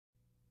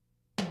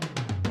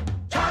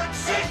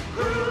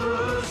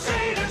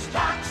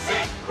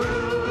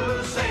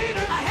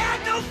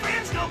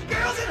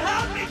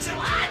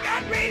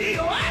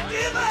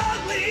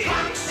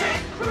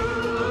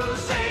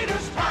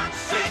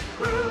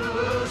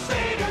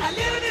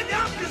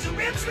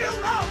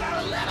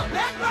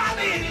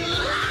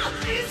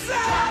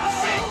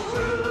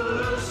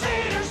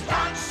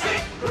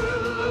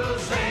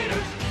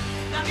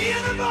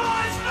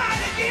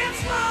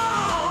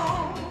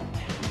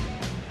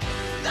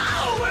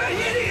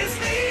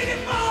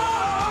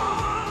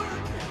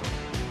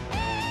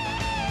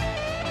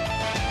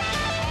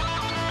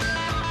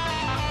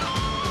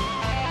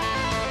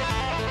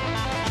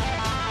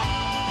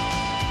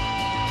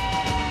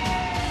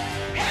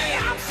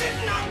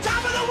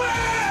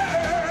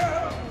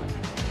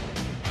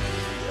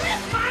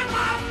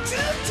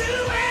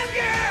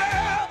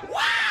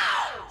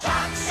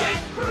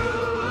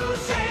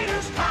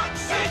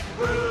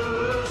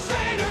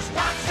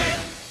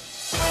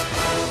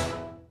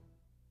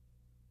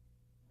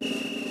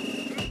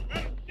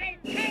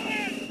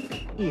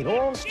It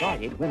all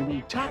started when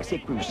we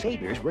Toxic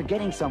Crusaders were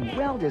getting some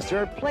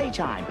well-deserved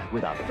playtime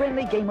with a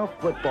friendly game of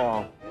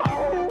football.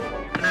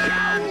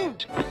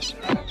 Ouch!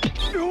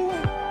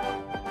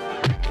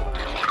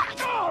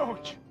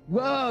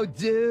 Whoa,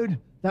 dude.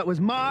 That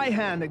was my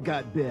hand that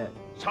got bit.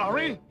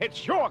 Sorry,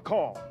 it's your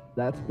call.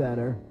 That's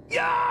better.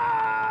 Yo!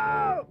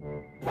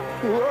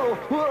 Whoa,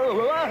 whoa,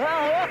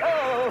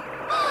 whoa!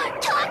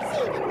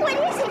 Toxie, what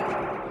is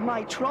it?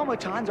 My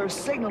Tromatons are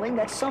signaling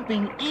that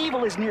something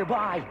evil is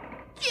nearby.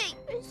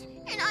 Jeepers,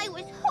 and I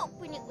was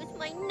hoping it was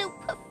my new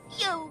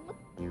perfume.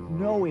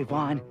 No,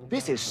 Yvonne,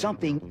 this is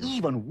something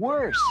even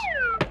worse.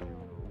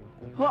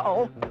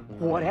 Uh-oh,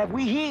 what have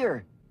we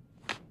here?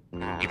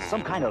 It's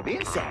some kind of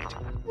insect.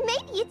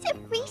 Maybe it's a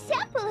free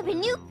sample of a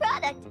new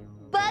product,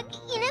 bug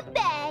in a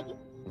bag.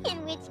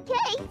 In which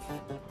case...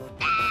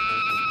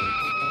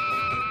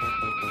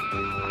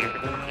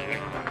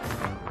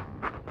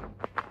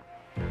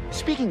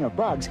 Speaking of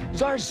bugs,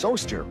 Czar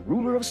Zosta,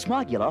 ruler of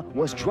Smogula,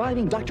 was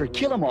driving Dr.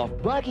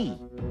 Killemoff buggy.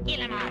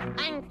 Killemoff,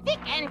 I'm sick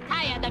and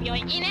tired of your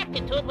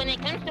ineptitude when it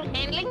comes to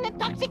handling the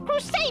Toxic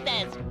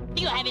Crusaders.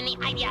 Do you have any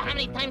idea how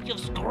many times you've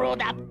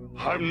screwed up?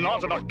 I'm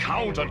not an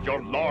accountant,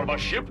 your larva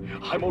ship.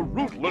 I'm a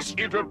ruthless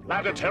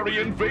interplanetary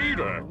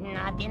invader.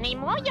 Not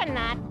anymore, you're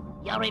not.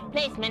 Your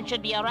replacement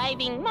should be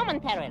arriving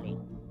momentarily.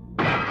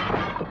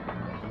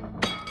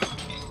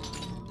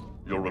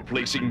 You're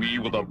replacing me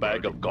with a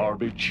bag of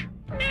garbage?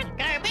 Not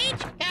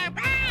garbage,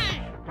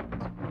 garbage!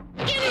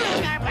 Give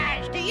me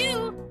garbage to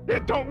you!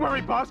 Don't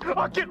worry, boss.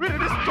 I'll get rid of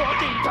this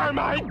talking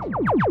termite.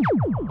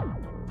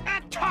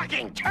 A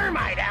talking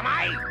termite, am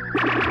I?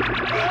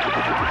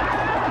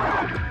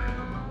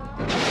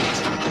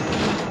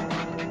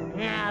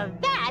 Now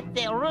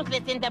that's a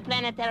ruthless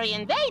interplanetary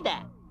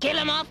invader.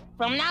 Killemoff,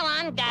 from now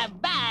on,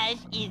 Garbage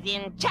is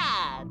in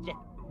charge.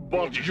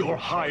 But your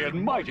high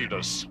and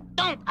mightiness.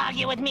 Don't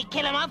argue with me,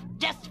 Killemoff.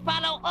 Just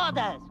follow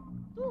orders.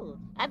 Ooh,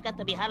 I've got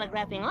to be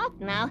holographing off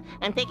now.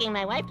 I'm taking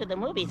my wife to the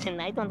movies,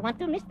 and I don't want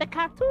to miss the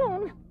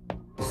cartoon.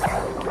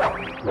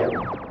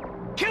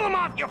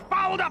 Killemoff, you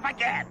fouled up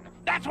again.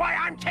 That's why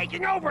I'm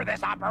taking over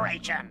this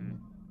operation.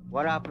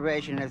 What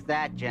operation is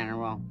that,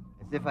 General?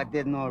 As if I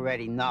didn't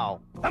already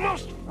know. The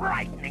most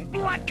frightening,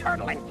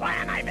 blood-curdling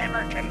plan I've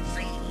ever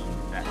conceived.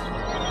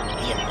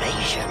 The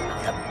invasion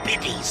of the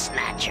Biddy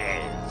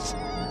Snatchers.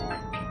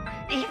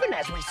 Even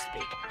as we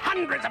speak,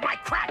 hundreds of my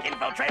crack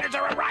infiltrators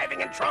are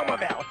arriving in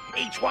Tromaville,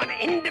 each one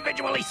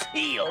individually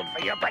sealed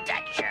for your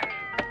protection.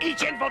 Each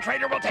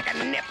infiltrator will take a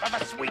nip of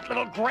a sweet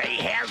little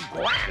gray-haired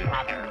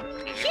grandmother.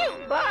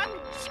 Shoot, Bug!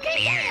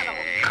 Skedaddle!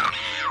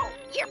 Ow!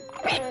 You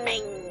bit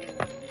me!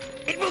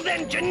 It will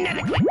then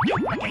genetically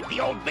duplicate the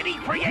old Biddy,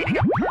 creating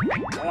a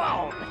perfect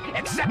clone,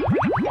 except for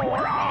the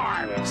 4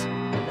 arms.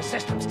 The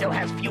system still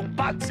has few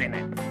bugs in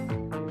it.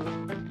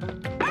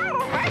 Oh,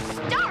 my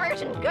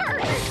stars and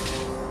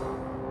girders!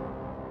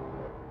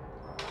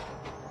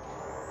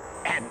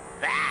 And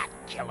that,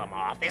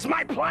 Killemoff, is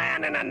my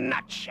plan in a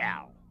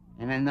nutshell.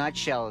 In a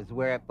nutshell is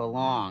where it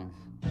belongs.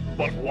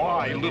 But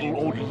why little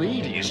old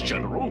ladies,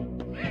 General?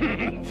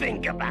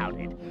 Think about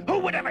it. Who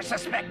would ever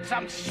suspect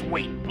some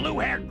sweet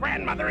blue-haired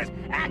grandmother is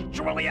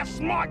actually a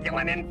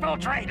Smogulan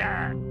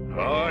infiltrator?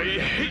 I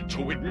hate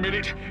to admit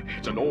it.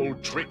 It's an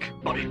old trick,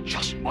 but it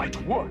just might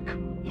work.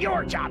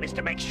 Your job is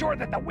to make sure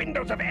that the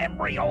windows of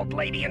every old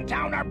lady in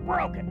town are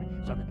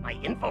broken, so that my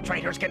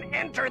infiltrators can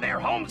enter their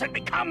homes and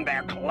become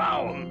their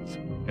clones.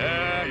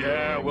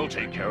 Yeah, we'll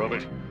take care of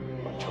it.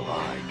 Until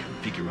I can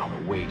figure out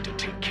a way to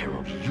take care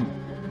of you.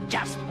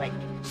 Just think,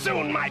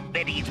 soon my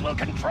biddies will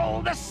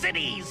control the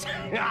cities.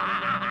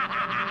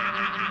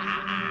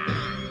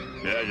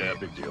 Yeah,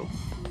 big deal.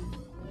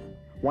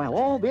 While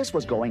all this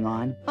was going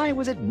on, I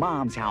was at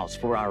Mom's house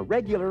for our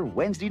regular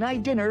Wednesday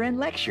night dinner and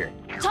lecture.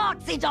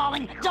 Toxie,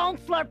 darling, don't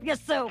slurp your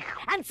soup.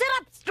 And sit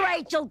up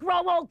straight, you'll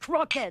grow all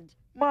crooked.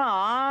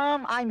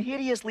 Mom, I'm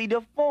hideously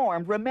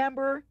deformed,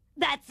 remember?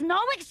 That's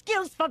no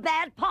excuse for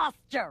bad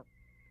posture.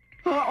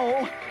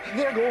 Uh-oh,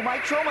 there go my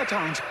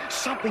Tromatons.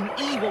 Something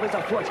evil is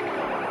afoot.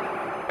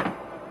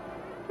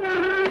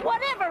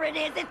 Whatever it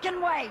is, it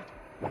can wait.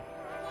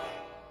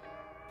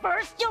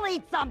 First you'll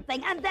eat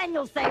something, and then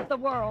you'll save the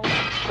world.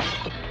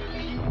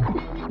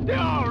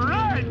 All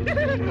right!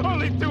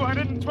 Only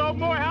 212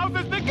 more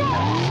houses to go!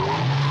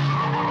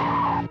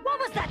 What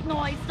was that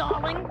noise,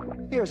 darling?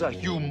 There's a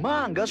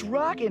humongous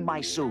rock in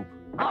my soup.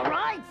 All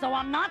right, so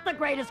I'm not the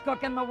greatest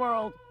cook in the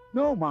world.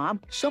 No,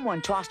 Mom.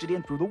 Someone tossed it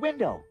in through the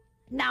window.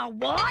 Now,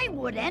 why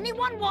would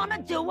anyone want to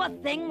do a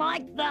thing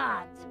like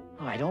that?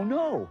 I don't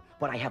know,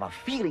 but I have a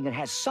feeling it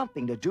has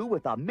something to do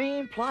with the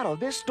main plot of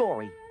this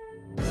story.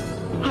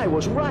 I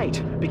was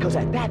right, because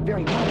at that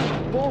very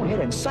moment, Bonehead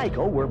and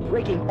Psycho were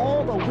breaking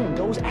all the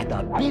windows at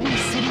the Biddy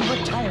City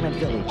Retirement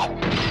Village.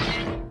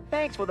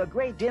 Thanks for the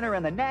great dinner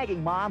and the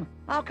nagging, Mom.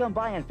 I'll come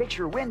by and fix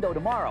your window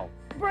tomorrow.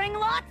 Bring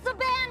lots of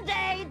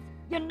Band-Aids.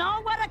 You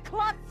know what a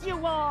klutz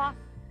you are.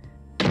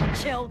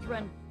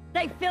 Children,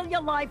 they fill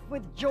your life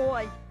with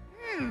joy.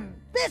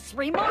 This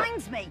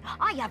reminds me,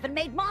 I haven't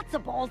made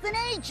matzo balls in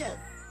ages.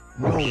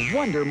 No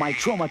wonder my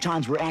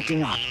Tromatons were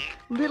acting up.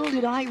 Little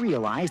did I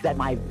realize that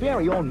my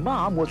very own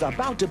mom was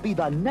about to be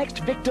the next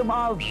victim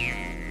of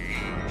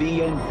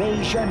the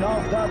invasion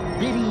of the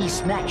Biddy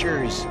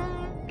Snatchers.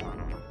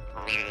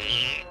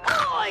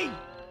 Oi!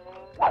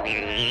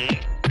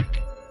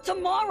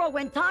 Tomorrow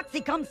when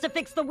Toxie comes to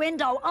fix the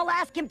window, I'll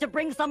ask him to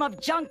bring some of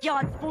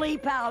Junkyard's flea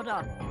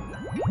powder.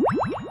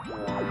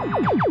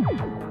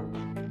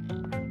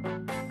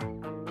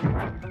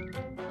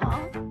 Huh?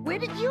 Where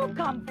did you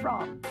come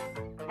from?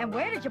 And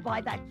where did you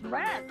buy that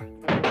dress?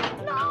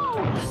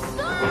 No!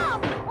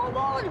 Stop! Oh,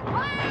 Lord!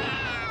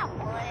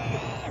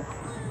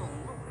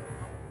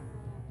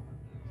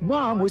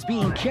 Mom was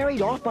being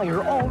carried off by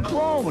her own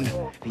clone.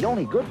 The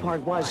only good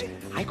part was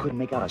I couldn't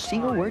make out a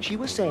single word she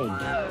was saying.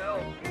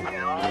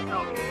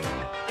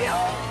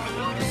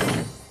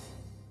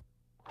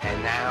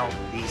 And now,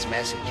 these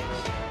messages.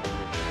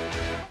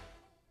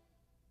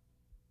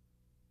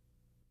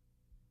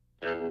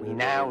 We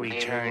now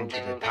return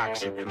to the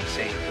Toxic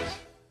Crusaders.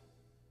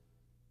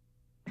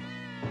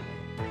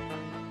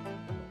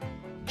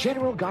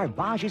 General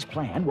Garbage's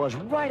plan was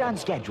right on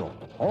schedule.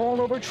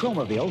 All over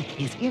Tromaville,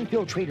 his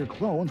infiltrator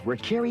clones were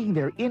carrying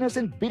their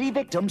innocent Biddy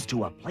victims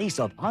to a place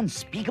of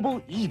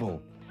unspeakable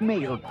evil.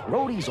 Mayor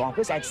Brody's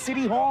office at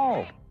City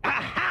Hall.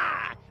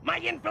 Aha! My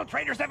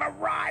infiltrators have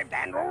arrived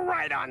and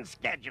right on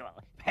schedule.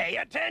 Pay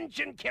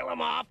attention,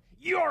 Killemoff.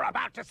 You're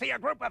about to see a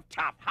group of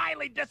tough,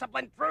 highly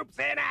disciplined troops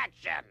in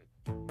action.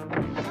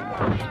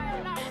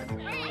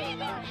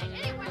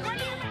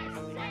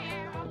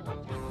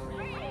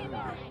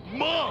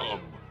 Mom!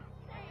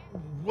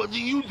 What are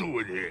you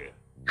doing here?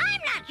 I'm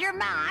not your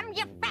mom,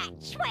 you fat,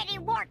 sweaty,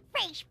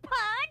 wart-faced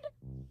pud.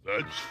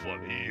 That's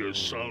funny. You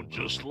sound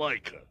just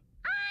like her.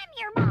 I'm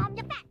your mom,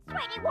 you fat,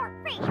 sweaty,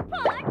 wart-faced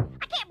pud.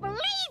 I can't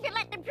believe you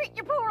let them treat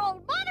your poor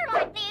old mother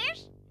like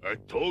this. I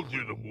told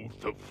you to move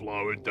to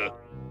Florida.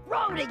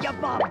 Brody, you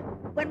bum!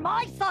 When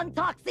my son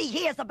Toxie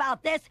hears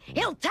about this,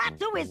 he'll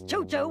tattoo his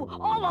tutu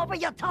all over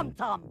your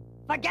tum-tum.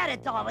 Forget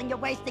it, darling. You're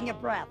wasting your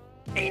breath.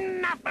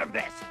 Enough of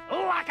this!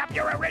 Lock up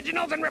your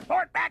originals and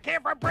report back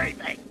here for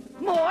briefing!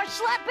 More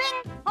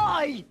schlepping?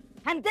 Aye!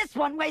 And this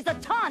one weighs a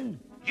ton!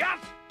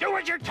 Just do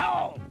as you're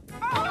told!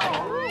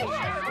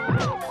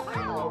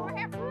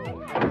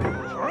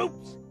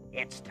 Troops,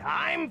 it's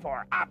time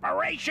for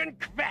Operation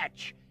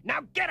Kvetch!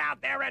 Now get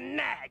out there and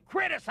nag,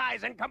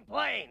 criticize, and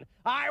complain!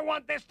 I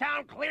want this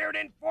town cleared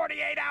in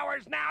 48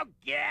 hours now!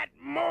 Get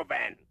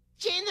moving!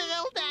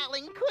 General,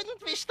 darling,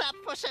 couldn't we stop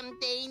for some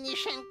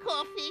Danish and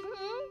coffee,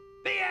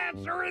 The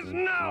answer is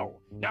no!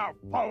 Now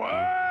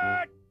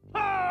forward!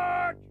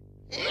 Forward!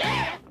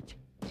 Left!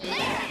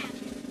 Left!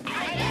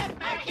 I left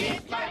my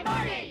kids my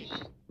money!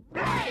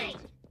 Right!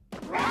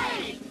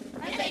 Right!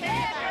 And they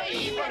never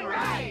even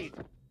right!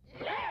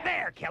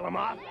 There,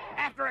 Killemoff.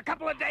 After a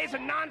couple of days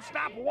of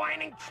non-stop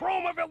whining,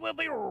 Tromaville will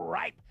be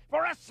ripe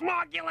for a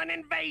Smogulan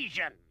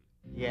invasion!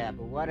 Yeah,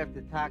 but what if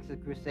the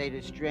Toxic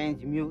Crusaders'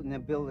 strange mutant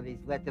abilities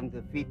let them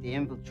defeat the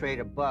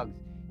infiltrator bugs,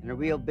 and the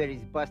real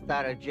Biddies bust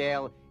out of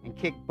jail and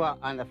kick butt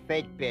on the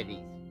fake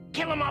Biddies?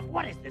 Killemoff,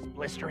 what is this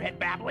blisterhead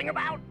babbling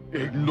about?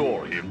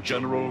 Ignore him,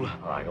 General.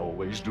 I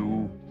always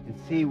do. And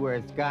see where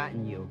it's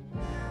gotten you.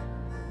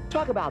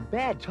 Talk about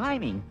bad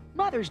timing.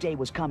 Mother's Day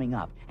was coming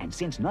up, and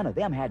since none of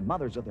them had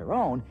mothers of their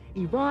own,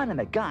 Yvonne and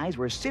the guys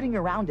were sitting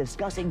around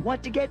discussing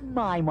what to get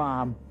my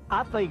mom.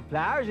 I think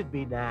flowers would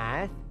be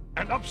nice.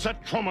 And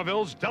upset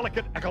Tromaville's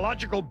delicate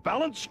ecological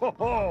balance?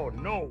 Oh,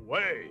 no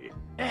way.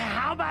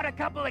 How about a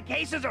couple of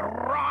cases of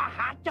raw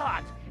hot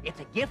dogs? It's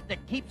a gift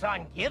that keeps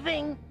on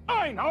giving.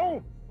 I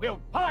know!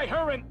 We'll buy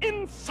her an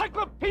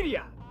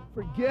encyclopedia!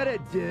 Forget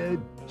it,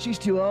 dude. She's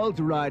too old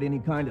to ride any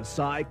kind of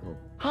cycle.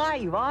 Hi,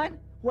 Yvonne.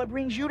 What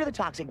brings you to the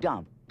toxic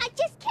dump? I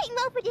just came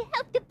over to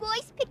help the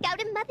boys pick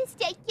out a Mother's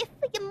Day gift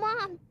for your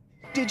mom.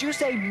 Did you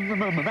say...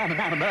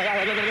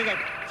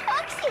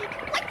 Toxie,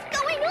 what's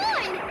going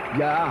on?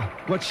 Yeah,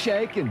 what's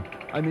shaking?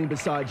 I mean,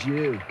 besides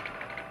you.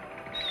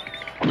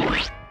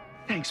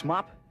 Thanks,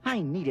 Mop. I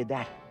needed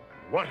that.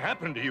 What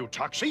happened to you,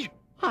 Toxie?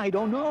 I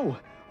don't know.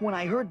 When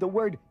I heard the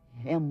word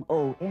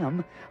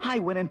M-O-M, I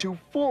went into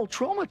full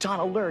Tromaton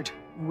alert.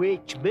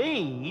 Which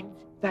means...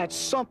 that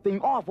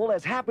something awful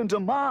has happened to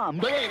Mom.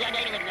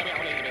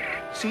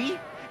 See?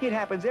 It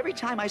happens every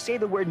time I say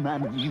the word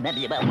Mom.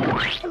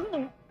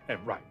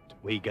 Right,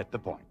 we get the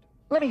point.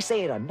 Let me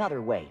say it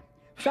another way.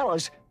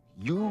 Fellas,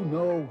 you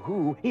know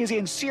who is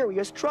in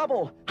serious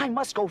trouble. I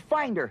must go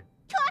find her.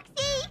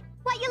 Toxie,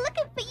 while you're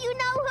looking for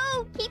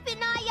you-know-who, keep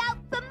an eye out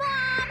for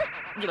Mom.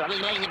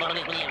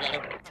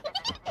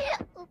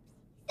 Oops,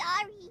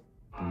 sorry.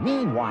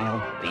 Meanwhile,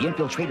 the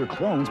infiltrator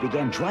clones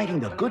began driving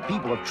the good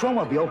people of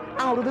Tromaville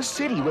out of the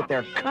city with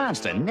their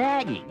constant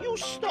nagging. You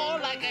snore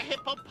like a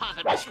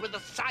hippopotamus with a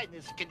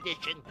sinus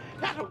condition.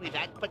 Not only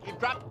that, but you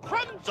drop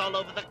crumbs all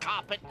over the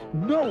carpet.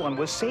 No one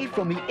was safe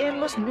from the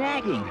endless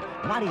nagging,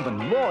 not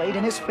even Lloyd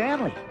and his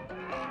family.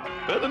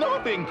 Better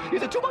nothing.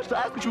 Is it too much to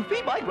ask that you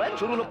feed my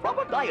grandchildren a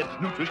proper diet?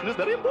 Nutrition is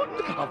very important.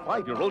 A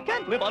 5-year-old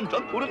can't live on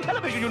junk food and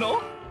television, you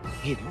know.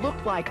 It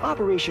looked like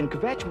Operation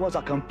Kvetch was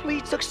a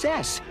complete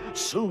success.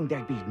 Soon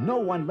there'd be no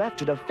one left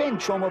to defend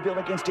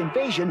Tromaville against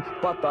invasion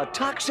but the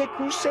Toxic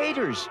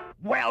Crusaders.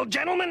 Well,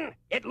 gentlemen,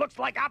 it looks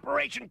like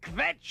Operation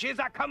Kvetch is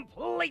a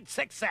complete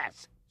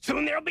success.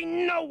 Soon there'll be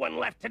no one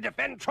left to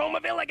defend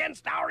Tromaville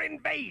against our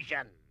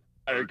invasion.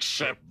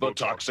 Except the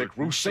Toxic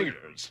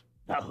Crusaders.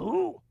 The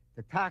who?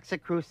 The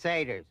Toxic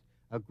Crusaders,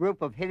 a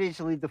group of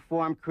hideously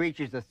deformed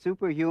creatures of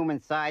superhuman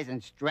size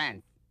and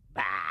strength.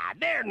 Bah,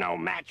 they're no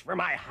match for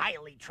my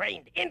highly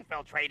trained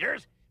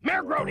infiltrators.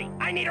 Mayor Grody,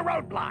 I need a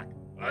roadblock.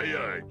 Aye,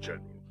 aye,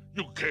 General.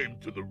 You came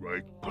to the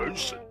right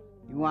person.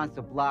 He wants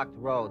a blocked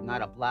road,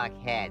 not a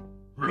blockhead.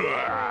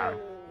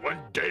 One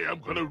day I'm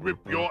gonna rip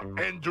your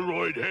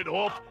android head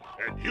off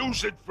and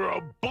use it for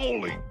a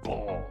bowling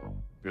ball.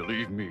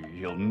 Believe me,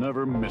 he'll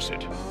never miss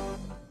it.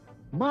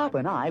 Mop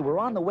and I were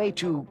on the way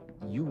to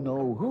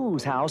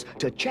you-know-who's house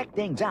to check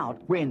things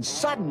out when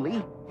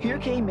suddenly, here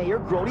came Mayor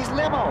Grody's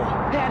limo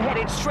and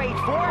headed straight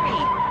for me.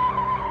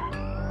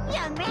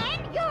 Young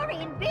man, you're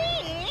in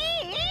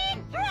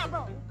big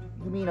trouble.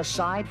 You mean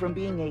aside from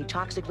being a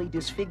toxically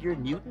disfigured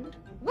mutant?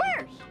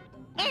 Worse.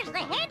 As the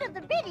head of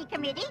the Biddy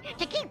committee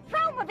to keep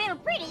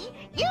Tromaville pretty,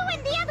 you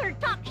and the other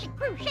Toxic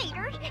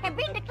Crusaders have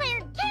been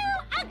declared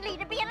too ugly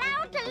to be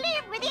allowed to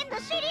live within the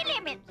city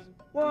limits.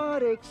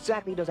 What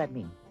exactly does that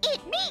mean?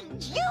 It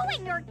means you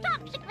and your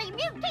toxically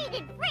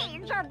mutated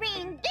friends are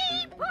being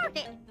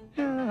deported.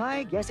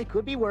 I guess it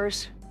could be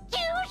worse. To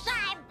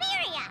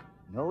Siberia.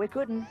 No, it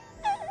couldn't.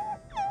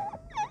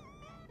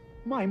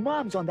 My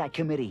mom's on that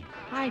committee.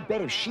 I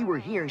bet if she were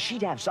here,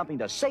 she'd have something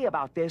to say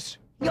about this.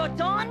 You're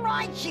darn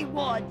right she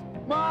would.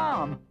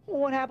 Mom,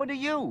 what happened to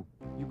you?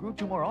 You grew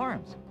 2 more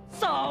arms.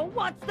 So,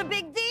 what's the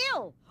big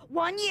deal?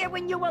 1 year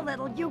when you were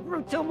little, you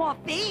grew 2 more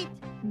feet.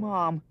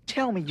 Mom,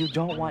 tell me you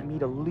don't want me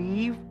to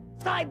leave?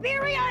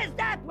 Siberia is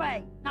that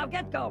way. Now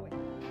get going.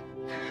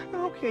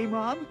 Okay,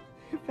 Mom.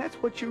 If that's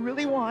what you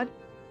really want,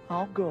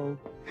 I'll go.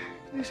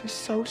 This is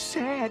so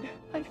sad.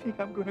 I think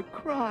I'm gonna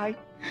cry.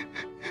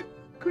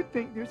 Good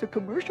thing there's a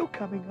commercial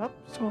coming up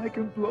so I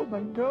can blow my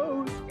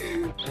nose.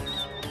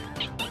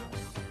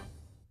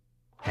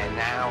 And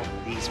now,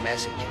 these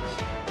messages.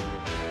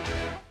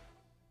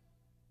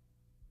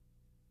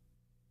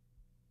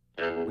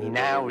 We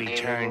now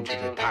return to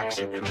the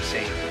Toxic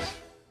Crusaders.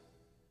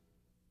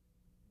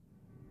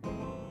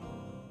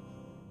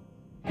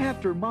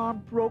 After Mom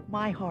broke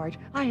my heart,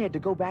 I had to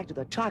go back to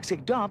the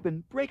toxic dump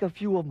and break a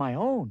few of my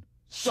own.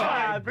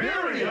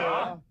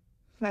 Siberia?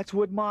 That's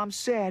what Mom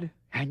said.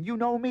 And you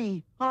know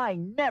me, I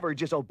never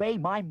just obey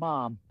my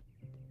mom.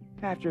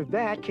 After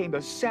that came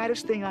the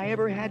saddest thing I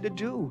ever had to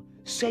do.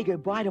 Say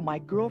goodbye to my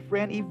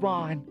girlfriend,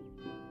 Yvonne.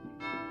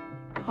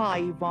 Hi,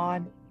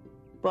 Yvonne.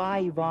 Bye,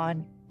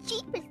 Yvonne.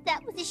 Jeepers,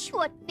 that was a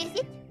short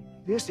visit.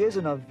 This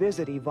isn't a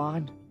visit,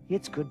 Yvonne.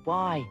 It's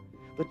goodbye.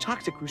 The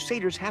Toxic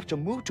Crusaders have to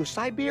move to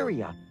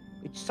Siberia.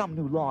 It's some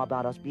new law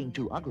about us being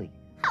too ugly.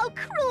 How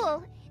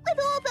cruel. With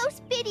all those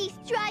biddies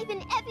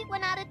driving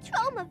everyone out of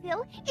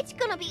Tromaville, it's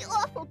gonna be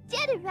awful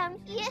dead around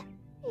here.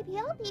 Maybe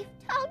I'll leave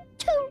town,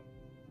 too.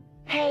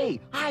 Hey,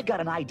 I got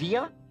an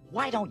idea.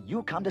 Why don't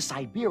you come to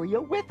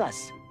Siberia with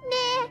us?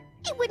 Nah,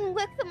 it wouldn't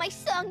work for my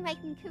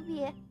songwriting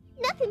career.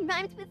 Nothing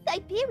rhymes with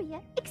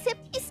Siberia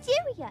except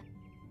hysteria.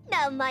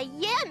 Now,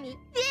 Miami,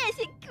 there's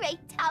a great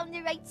town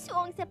to write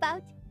songs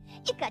about.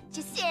 You got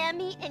your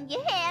Sammy and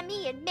your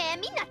Hammy and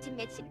Mammy, not to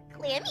mention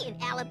Clammy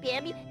and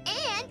Alabama,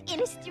 and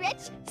in a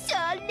stretch,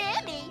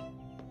 Salami.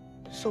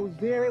 So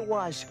there it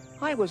was.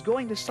 I was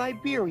going to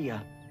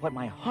Siberia, but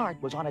my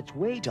heart was on its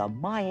way to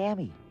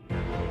Miami.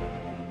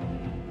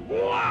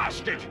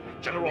 Blast it!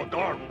 General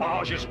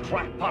Garbage's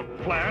crackpot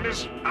plan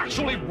is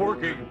actually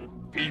working.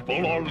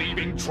 People are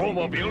leaving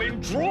Tromaville in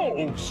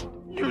droves.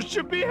 You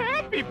should be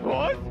happy,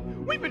 boss.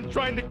 We've been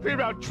trying to clear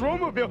out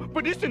Tromaville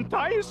for this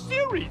entire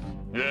series.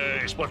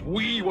 Yes, but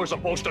we were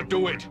supposed to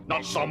do it,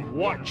 not some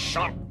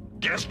one-shot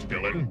guest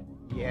villain.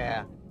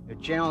 Yeah,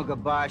 if General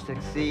Garbage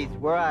succeeds,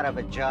 we're out of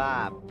a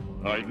job.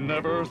 I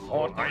never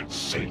thought I'd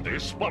say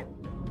this, but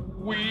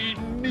we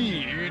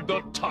need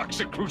the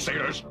Toxic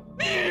Crusaders.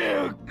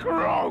 Ew,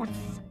 gross.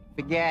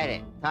 Forget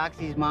it.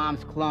 Toxie's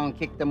mom's clone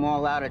kicked them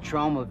all out of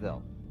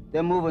Tromaville.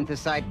 They're moving to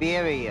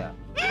Siberia.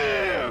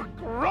 Ew,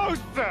 gross.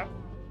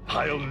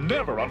 I'll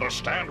never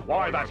understand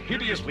why that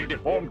hideously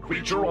deformed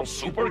creature of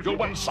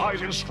superhuman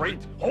size and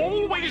strength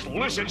always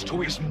listens to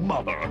his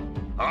mother.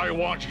 I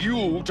want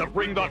you to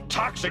bring the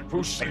Toxic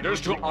Crusaders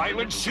to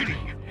Island City.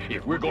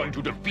 If we're going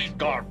to defeat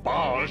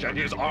Garbage and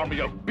his army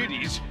of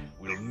biddies,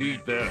 we'll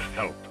need their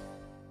help.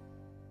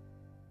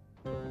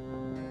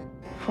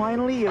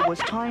 Finally, it was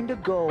time to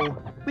go.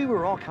 We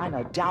were all kind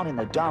of down in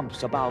the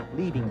dumps about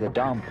leaving the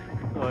dump.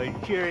 Oh, it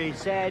sure is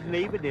sad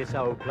leaving this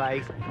old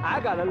place.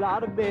 I got a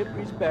lot of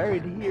memories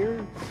buried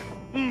here.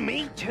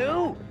 Me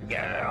too.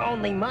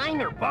 Only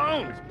mine are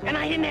bones, and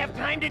I didn't have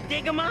time to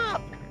dig them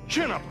up.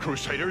 Chin up,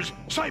 Crusaders.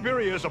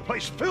 Siberia is a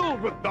place filled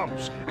with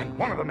dumps, and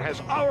one of them has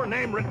our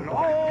name written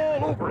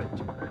all over it.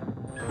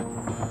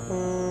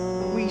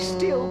 We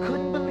still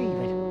couldn't believe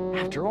it.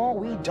 After all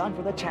we'd done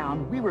for the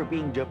town, we were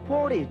being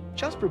deported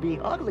just for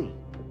being ugly.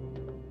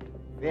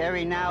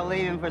 Ferry now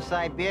leaving for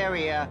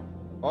Siberia.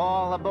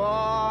 All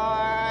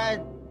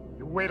aboard!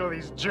 You wait till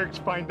these jerks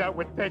find out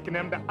we're taking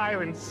them to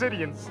Island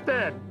City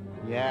instead.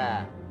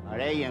 Yeah, are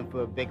they in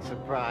for a big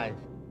surprise?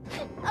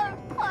 Oh,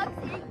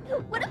 Toxie,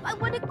 what if I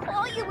want to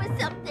call you or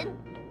something?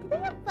 Do they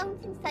have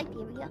phones in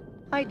Siberia?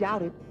 I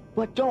doubt it.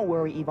 But don't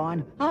worry,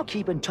 Yvonne. I'll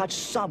keep in touch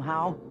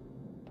somehow.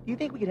 Do you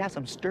think we could have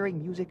some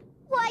stirring music?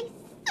 Why,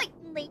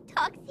 certainly,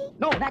 Toxie.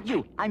 No, not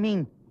you. I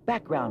mean,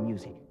 background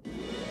music.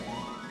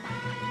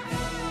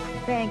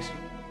 Thanks.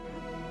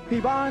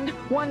 Yvonne,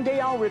 one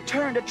day I'll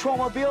return to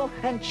Tromaville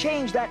and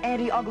change that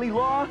anti-ugly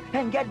law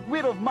and get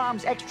rid of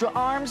Mom's extra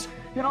arms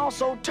and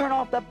also turn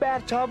off the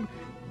bathtub,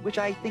 which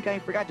I think I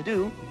forgot to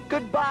do.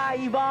 Goodbye,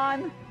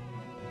 Yvonne.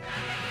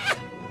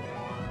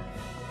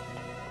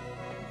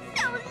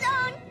 So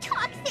long,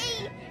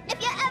 Toxie.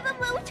 If you ever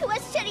move to a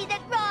city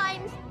that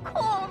rhymes,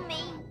 call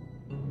me.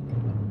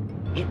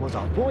 It was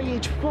a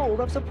voyage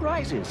full of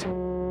surprises.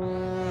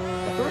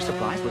 The first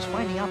surprise was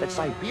finding out that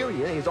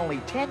Siberia is only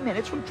 10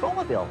 minutes from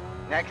Tromaville.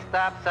 Next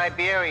stop,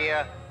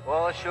 Siberia.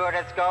 All ashore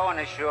that's going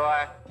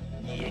ashore.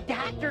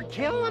 Dr.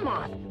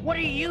 Killemoff, what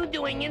are you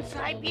doing in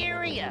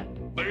Siberia?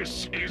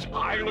 This is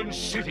Island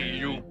City,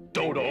 you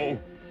dodo.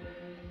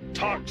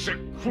 Toxic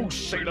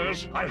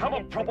Crusaders, I have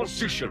a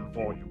proposition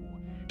for you.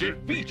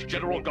 Defeat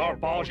General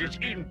Garbage's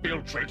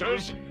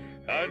infiltrators,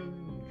 and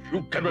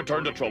you can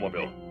return to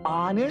Tromaville.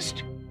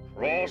 Honest?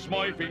 Cross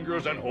my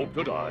fingers and hope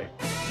to die.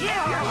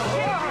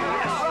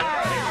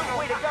 Yeah!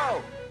 Way to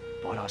go!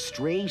 But a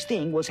strange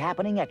thing was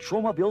happening at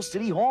Tromaville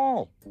City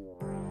Hall.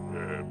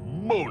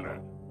 Mona,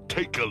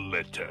 take a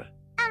letter.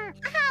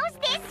 How's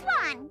this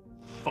one?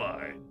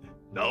 Fine.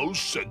 Now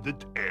send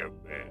it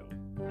airmail.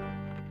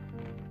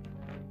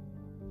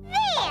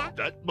 There!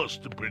 That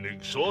must have been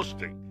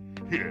exhausting.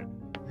 Here,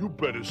 you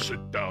better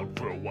sit down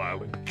for a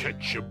while and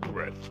catch your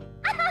breath.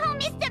 Oh,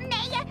 Mr.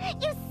 Mayor,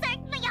 you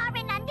certainly are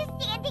an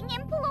understanding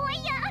employer.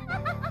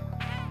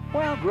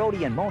 While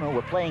Grody and Mona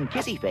were playing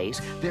Kissy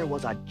Face, there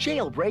was a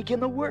jailbreak in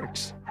the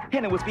works.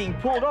 And it was being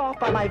pulled off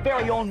by my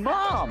very own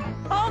mom.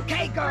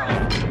 Okay,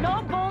 girls,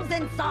 no bulls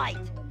in sight.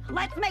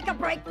 Let's make a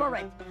break for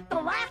it.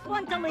 The last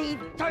one to leave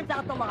turns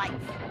out the lights.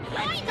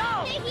 Let's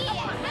go!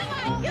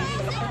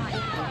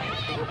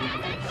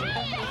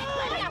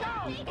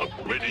 A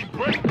pretty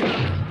break?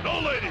 No,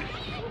 ladies!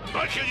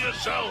 Back in your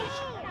cells!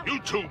 You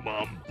too,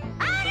 Mom.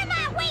 Out of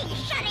my way,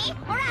 Shuddy,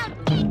 or I'll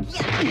take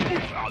you!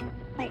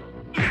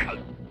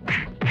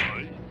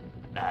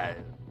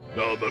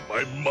 Now that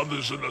my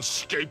mother's an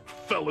escaped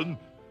felon,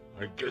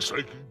 I guess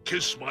I can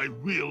kiss my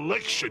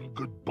re-election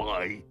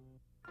goodbye.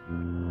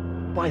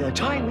 By the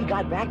time we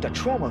got back to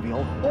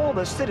Tromaville, all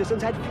the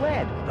citizens had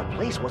fled. The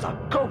place was a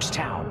ghost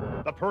town.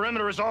 The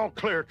perimeter is all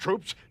clear,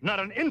 troops. Not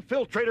an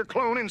infiltrator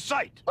clone in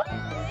sight.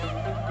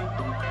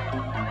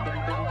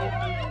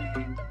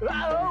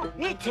 Uh-oh,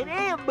 it's an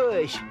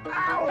ambush.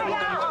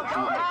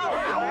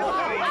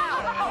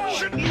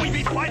 Shouldn't we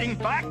be fighting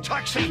back,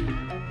 Toxie?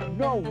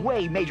 No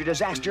way, Major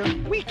Disaster.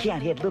 We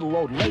can't hit little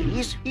old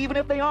ladies, even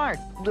if they aren't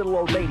little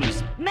old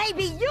ladies.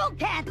 Maybe you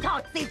can't,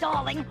 Toxie,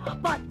 darling,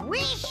 but we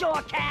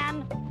sure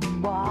can.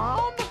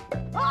 Mom?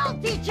 I'll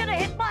teach you to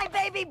hit my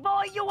baby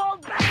boy, you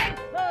old bag!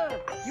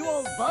 You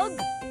old bug?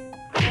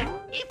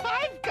 If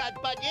I've got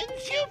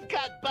bunions, you've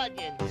got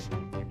bunions.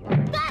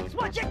 That's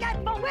what you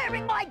get for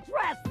wearing my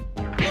dress!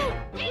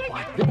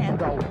 But then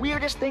the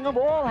weirdest thing of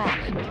all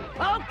happened.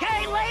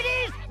 Okay,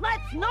 ladies,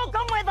 let's nuke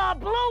them with a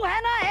blue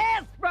henna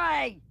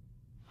hairspray!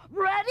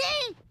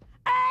 Ready?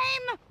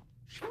 Aim!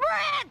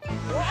 Sprint!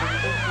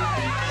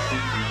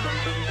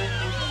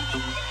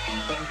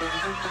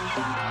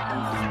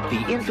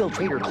 The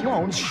infiltrator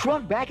clones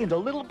shrunk back into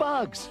little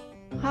bugs.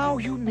 How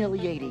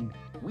humiliating.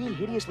 We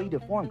hideously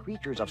deformed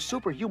creatures of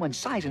superhuman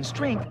size and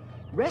strength,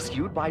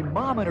 rescued by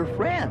Mom and her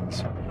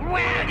friends.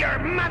 Well, your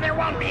mother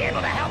won't be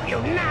able to help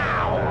you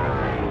now!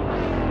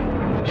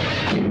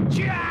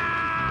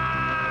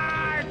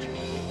 Charge!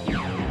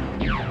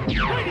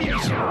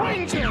 Hideous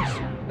Rangers!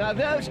 Now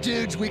those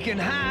dudes we can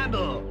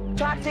handle.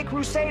 Toxic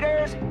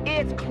Crusaders,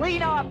 it's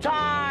cleanup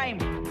time!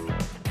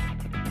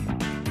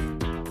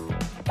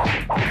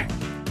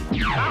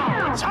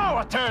 Now it's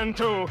our turn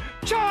to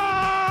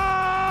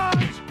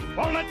charge!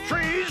 Walnut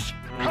trees,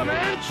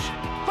 commence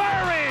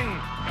firing!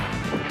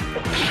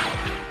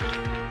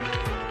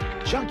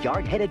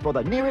 Junkyard headed for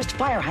the nearest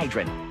fire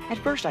hydrant. At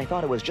first I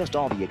thought it was just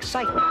all the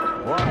excitement.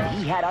 But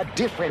he had a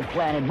different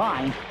plan in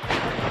mind.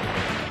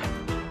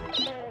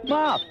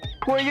 Mom,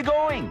 where are you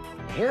going?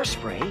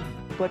 Hairspray?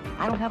 But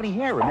I don't have any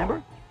hair,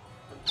 remember?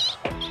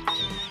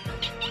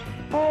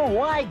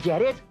 Oh, I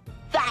get it.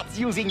 That's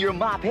using your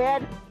mop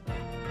head.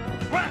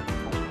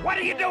 What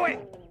are you doing?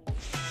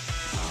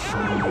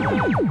 Start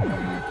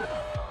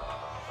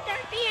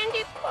the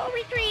engine, full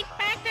retreat,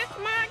 back to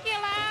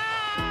Smogula!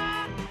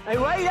 Hey,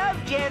 wait up,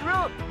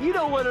 General. You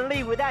don't want to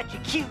leave without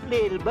your cute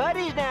little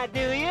buddies now,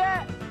 do you?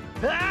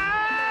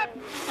 Ah,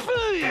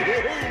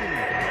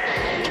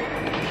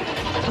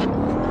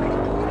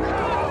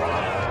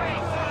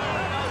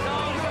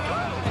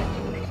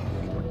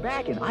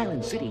 Back in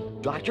Island City,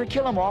 Dr.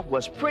 Killemoff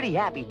was pretty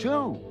happy,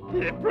 too.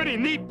 Yeah, pretty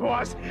neat,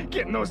 boss.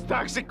 Getting those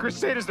toxic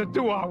Crusaders to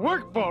do our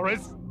work for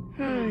us.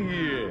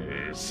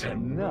 Yes,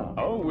 and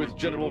now, with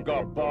General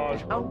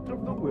Garbage out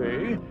of the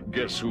way,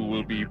 guess who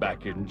will be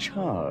back in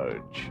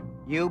charge?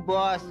 You,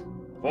 boss?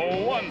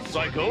 For one,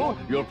 Psycho,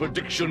 your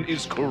prediction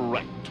is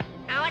correct.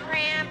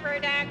 Hologram for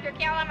Dr.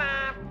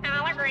 Killemoff.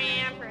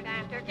 Hologram for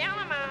Dr.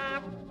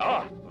 Killemoff.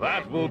 Ah,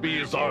 that will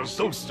be Czar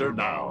Zosta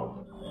now.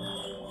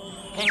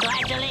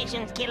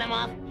 Congratulations,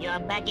 Killemoff. You're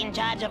back in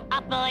charge of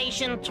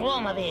Operation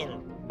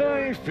Tromaville.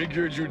 I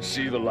figured you'd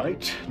see the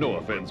light. No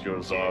offense, your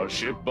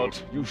Czarship,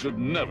 but you should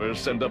never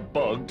send a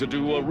bug to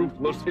do a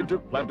ruthless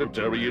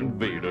interplanetary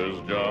invader's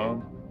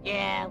job.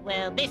 Yeah,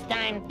 well, this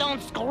time,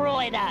 don't screw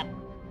it up.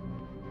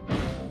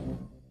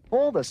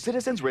 All the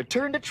citizens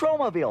returned to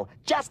Tromaville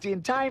just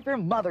in time for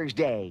Mother's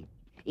Day.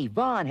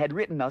 Yvonne had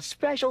written a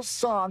special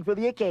song for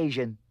the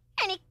occasion.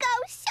 And it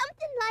goes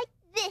something like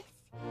this.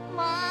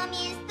 Mom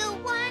is the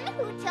one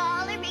who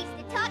tolerates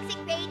the toxic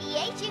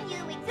radiation you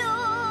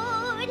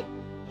exude.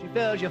 She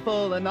fills you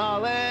full of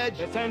knowledge.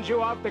 She sends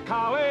you off to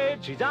college.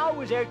 She's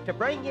always out to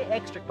bring you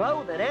extra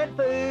clothing and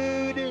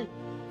food.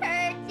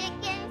 Her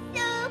chicken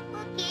soup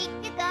will keep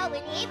you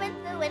going even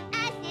through an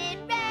acid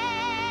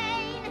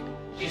rain.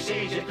 She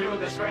sees you through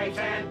the scrapes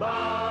and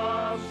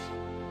bumps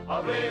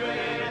of living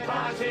in a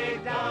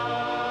toxic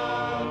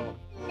dump.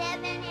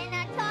 Living in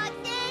a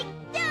toxic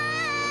dump.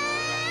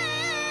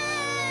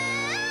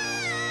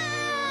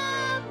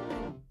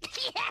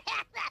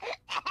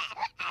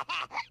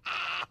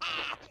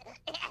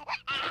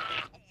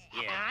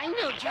 Yeah, I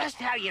know just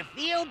how you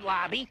feel,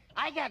 Blobby.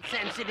 I got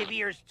sensitive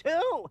ears,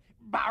 too.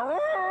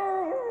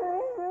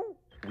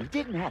 We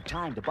didn't have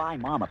time to buy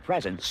Mom a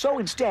present, so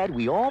instead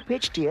we all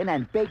pitched in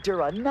and baked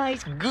her a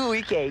nice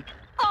gooey cake.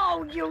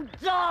 Oh, you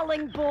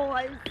darling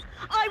boys.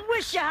 I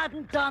wish you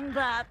hadn't done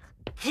that.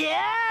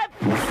 Yeah.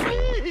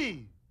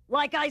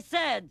 Like I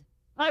said,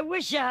 I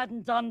wish you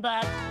hadn't done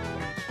that.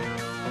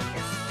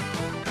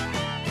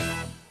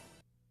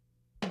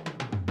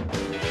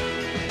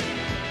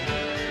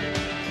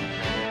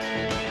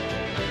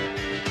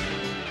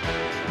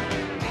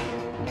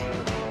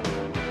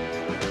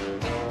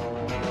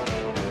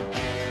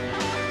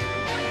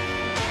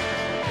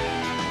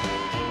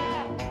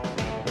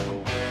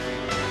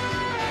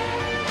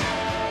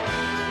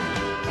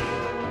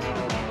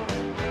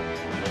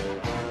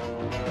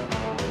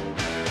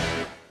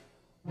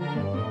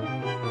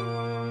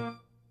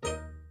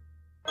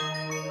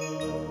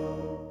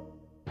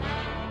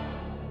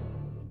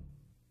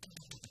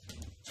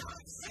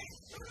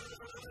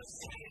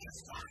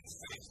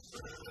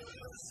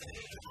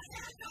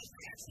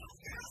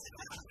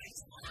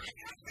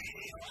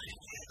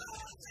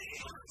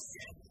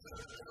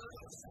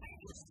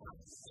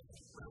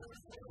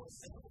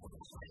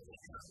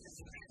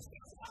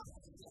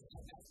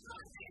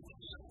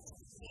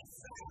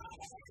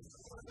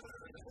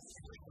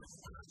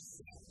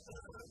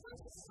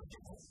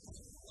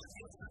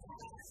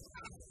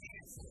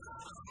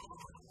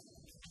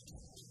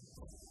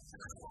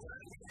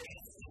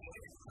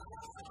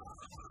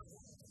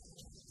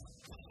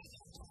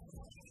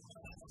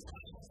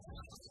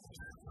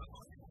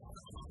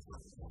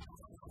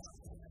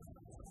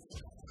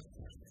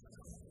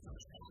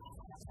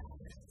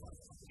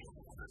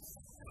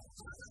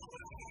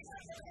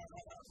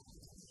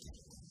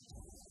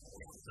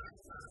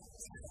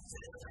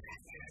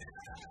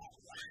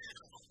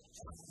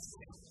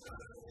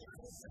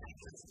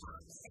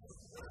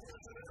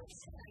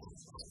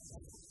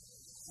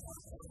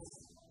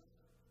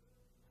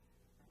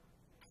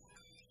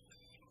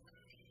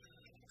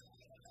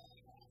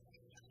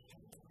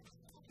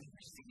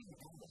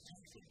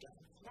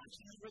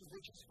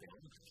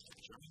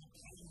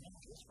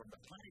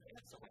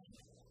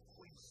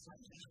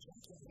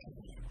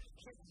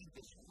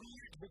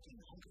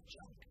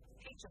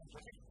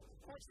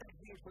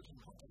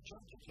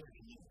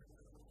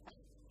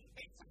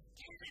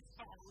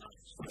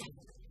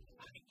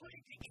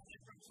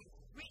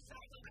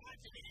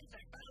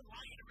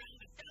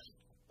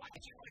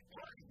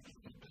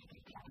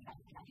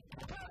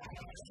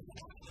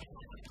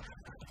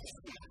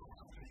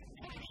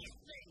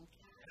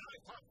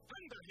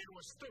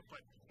 Stupid.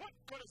 What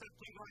good is a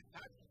thing like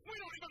that? We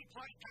don't even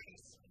play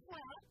tennis.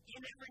 Well, you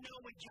never know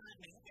when John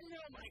Melvin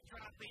might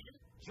drop in.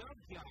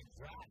 Junkyard's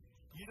right.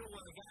 You don't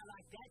want a guy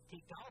like that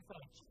kicked off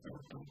at you.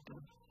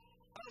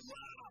 Oh,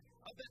 wow!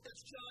 I bet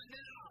that's John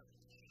now.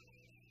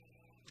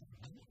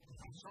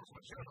 So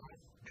material.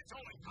 It's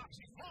only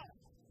Toxie's fault.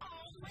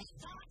 Only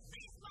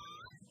Toxie's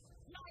fault?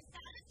 My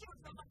attitude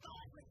from a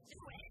god with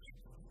two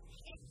heads.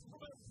 It's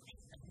blue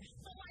season,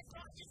 so I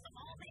brought you some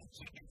all-day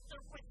chicken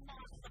soup with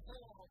monster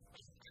balls.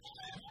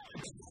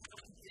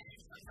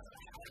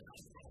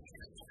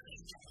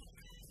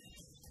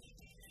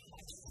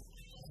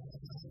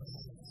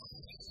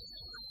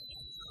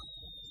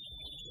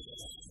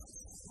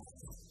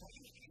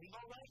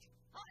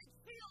 I'd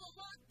feel a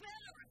lot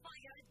better if I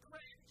had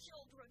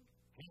grandchildren.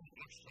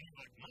 You sound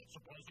like not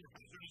surprised they're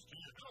hazardous to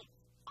your health.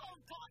 Oh,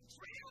 God,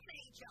 trail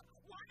Major!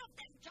 One of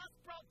them just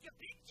broke your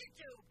picture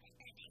tube,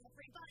 and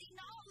everybody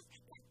knows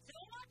that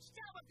too much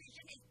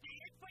television is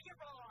bad for your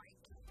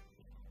eyes.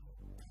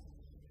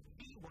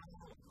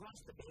 Meanwhile, across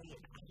the bay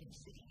in Iron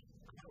City,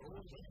 our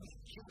old enemy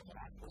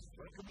Killemoff was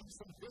welcoming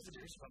some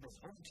visitors from his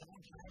hometown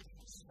tribe,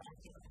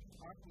 Snatchers.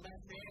 Up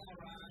left there,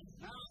 Ron.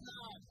 No,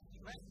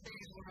 left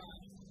there,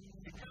 Ron.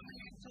 You're coming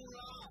in too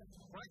long.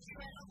 What's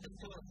your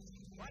altitude?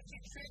 What's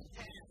your trim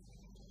tab?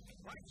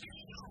 What's your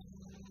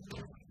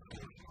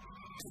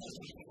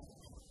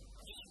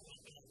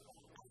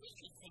I wish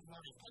you'd pay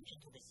more attention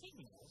to the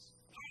signals.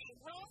 Hey,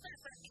 rules are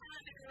for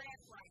common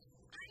reference.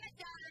 I'm a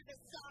daughter of the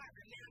Czar,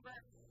 remember?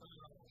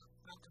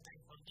 How could I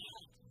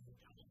forget?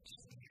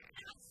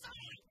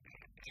 Outside!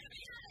 Give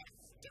me that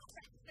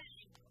stupid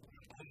thing!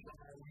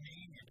 Oh,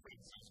 mean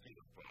Princess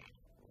Gerba.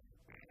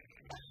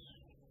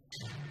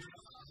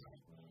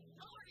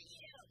 Who are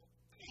you?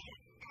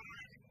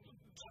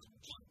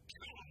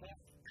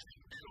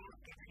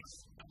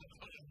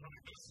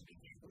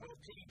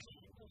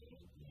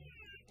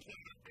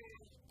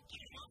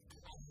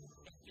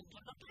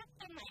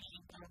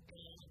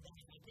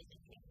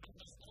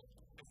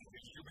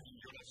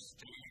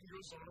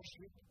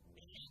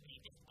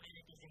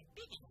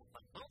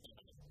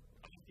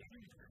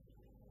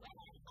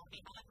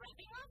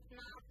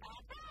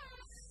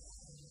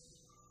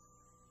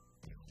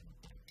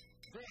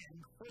 Then,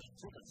 fate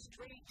took a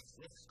straight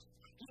twist.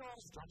 It all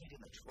started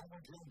in the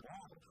Tromaville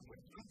Mall, when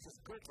Princess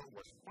Gerba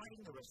was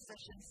fighting the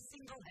recession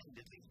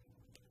single-handedly.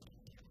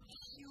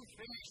 You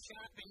finished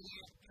shopping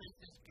yet,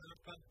 Princess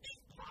Gerba?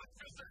 These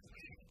boxes are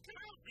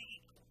filthy!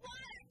 What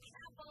a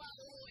couple of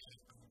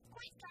leaks!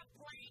 Quick, stop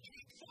playing and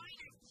enjoy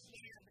this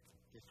gym!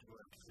 This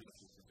works,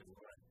 Princess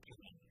Gerba.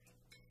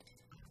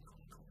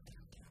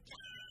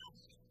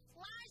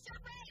 Flash a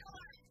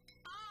regular!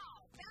 Oh,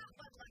 that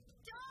would look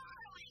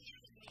darling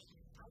in me!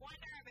 I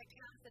wonder if it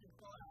comes in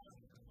blue.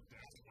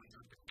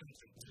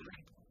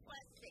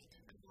 Let's see.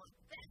 Look,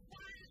 this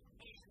one,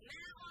 and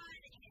that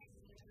one,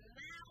 and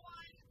that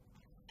one,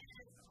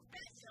 and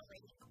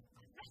especially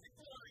this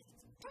one.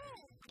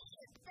 Boom!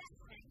 Is that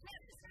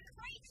magnificent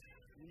creature?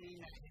 You mean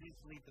that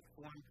hideously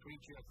deformed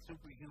creature of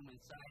superhuman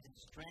size and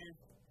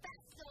strength?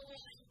 That's the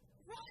one.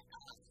 What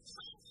a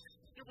sauce!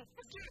 You will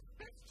forget,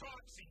 that's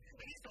Toxie,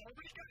 and he's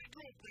already got a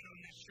girlfriend on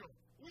this show.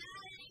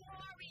 Not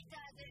anymore, he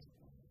doesn't.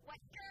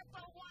 What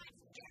Gerba wants,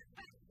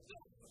 Gerba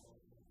gets.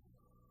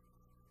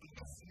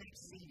 This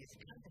next scene is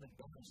kind of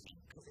embarrassing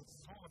because it's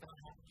all about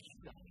how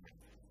cute I am.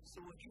 So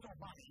if you don't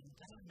mind,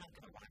 I'm not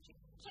going to watch it.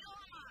 Kill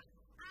him off.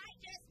 I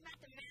just met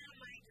the man of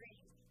my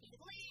dreams. He's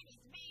lean,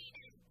 he's mean,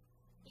 and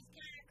he's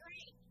kind of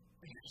great.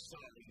 Your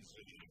size is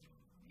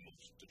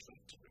most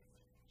attractive.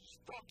 He's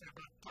talking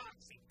about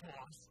Toxic,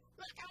 boss.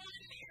 Look, I want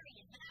to marry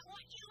him, but I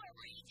want you to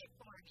arrange it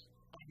for me.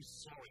 I'm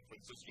sorry,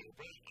 Princess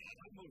Gerba.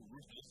 I'm a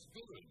ruthless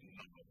villain,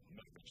 not a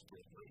marriage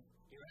broker.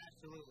 You're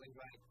absolutely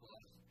right,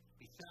 boss.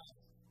 Besides,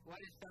 what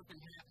if something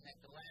happened at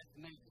the last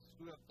minute to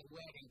screw up the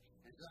wedding,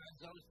 and Czar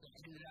Zosta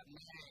ended up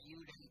mad at you,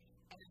 then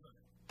ever?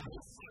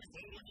 I'm sorry,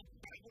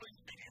 babbling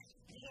ass.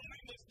 Why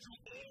must you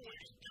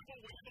always give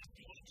away the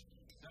plot?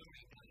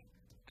 Sorry, buddy.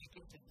 I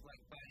guess it's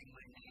like biting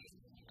my name.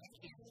 I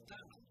can't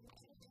stop.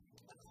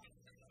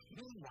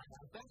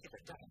 Meanwhile, back at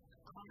the dock,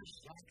 our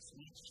Shack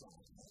Sweet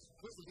Shack,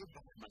 visited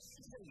by a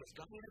mysterious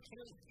governor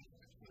king.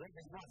 Whoever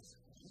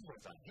he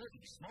was a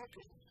heavy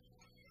smoker.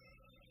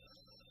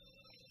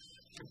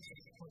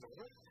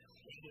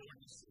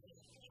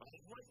 I'd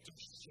like to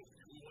show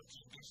you what's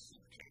in this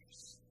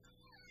suitcase.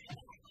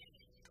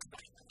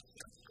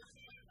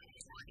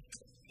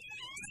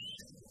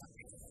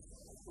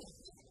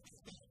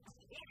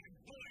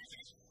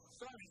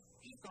 Sorry,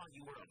 he thought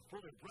you were a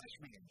fully brush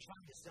man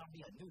trying to sell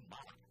me a new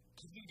mop.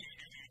 Can you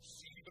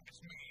see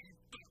that's me?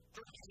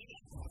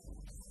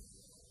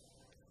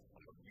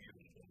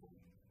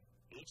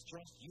 It's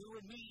just you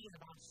and me and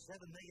about 7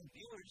 million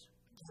viewers.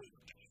 Good,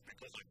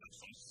 because I've got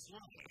some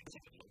slides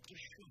I'd like to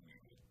show you.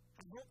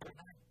 I hope they're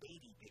not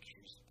baby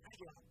pictures. I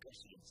get all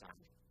gushy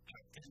inside.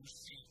 After you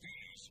see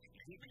these,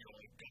 you'll be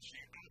all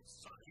gushy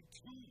outside,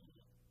 too.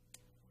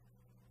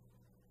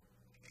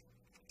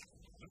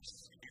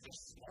 This is a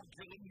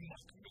Smogula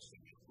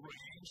mechanism,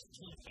 range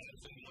 2,000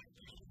 light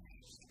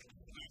years.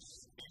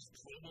 This is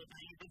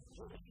Tromaville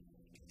deformed.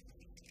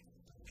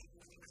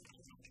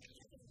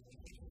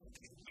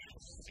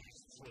 This is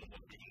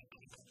Tromaville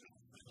deformed.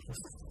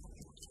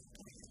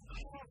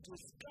 Oh,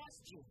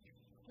 disgust you.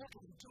 What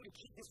can we do to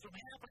keep this from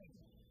happening?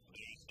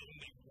 There's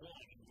only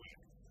one way.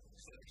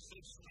 Czar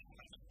Zosta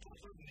has a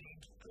daughter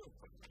named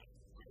Gerba.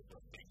 Gerba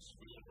thinks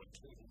we are a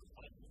total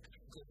fun.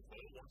 Gerba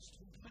wants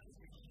to marry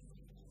me.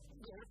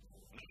 Now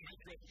make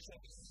your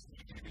choice.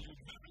 Either you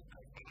marry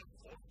Gerba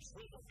or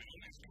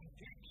Tromaville is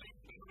completely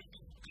buried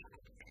in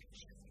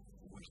garbage.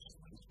 Which is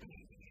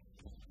me?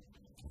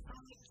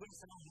 I guess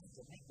I have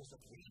to make this a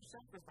brief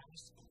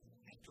sacrifice.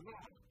 After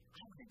all,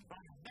 I'm an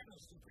environmental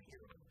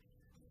superhero.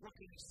 What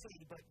can I say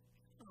but,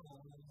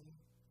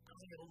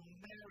 I'll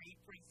marry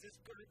Princess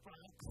Gerba.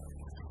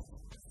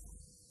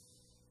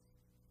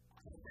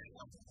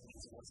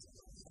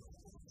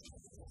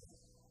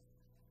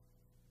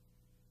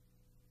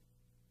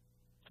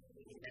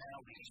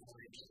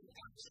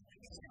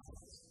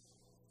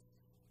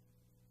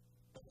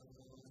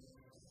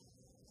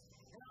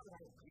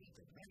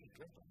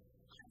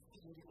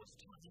 It was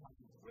time I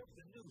broke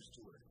the news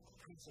to her.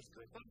 Princess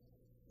Gerba,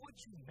 would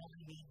you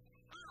marry me?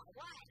 Oh,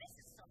 wow, this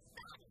is so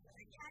fabulous.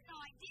 I had no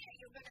idea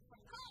you were going to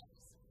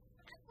propose.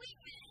 And wait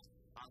a minute.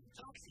 I'm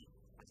Toxie,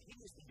 a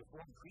hideously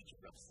deformed creature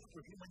of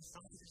superhuman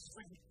size and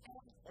strength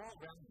and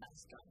all-round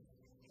mascot.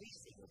 Please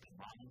say you'll be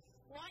mine.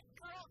 What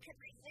girl could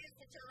resist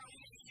such a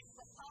romantic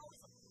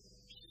proposal?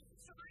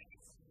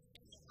 Besides,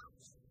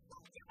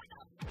 don't do it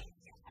up.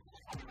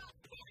 About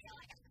Billy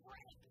like a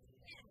prick.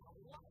 And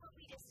what were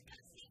we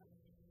discussing?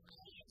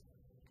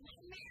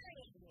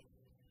 Marrying you.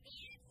 The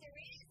answer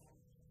is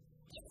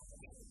yes.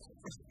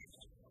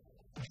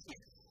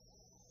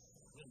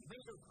 When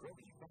Major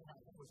Brody found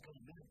out I was going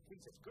to marry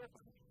Princess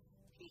Gerba,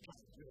 he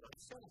got real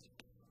upset.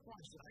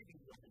 Why should I be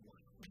the only one?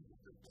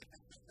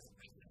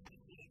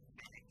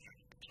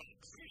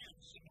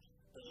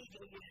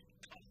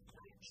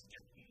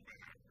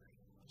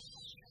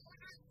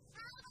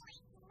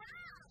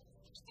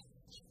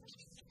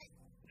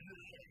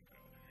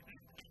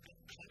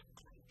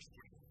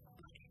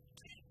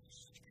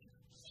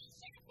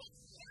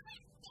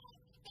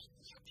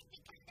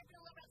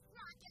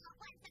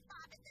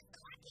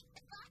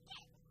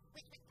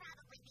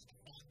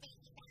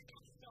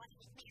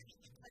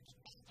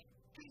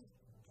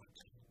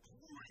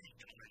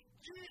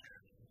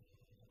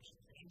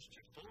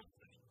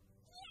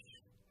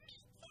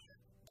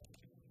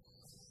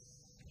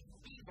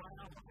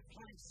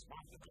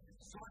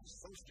 Czar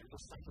Zosta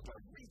decided to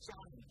reach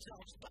out and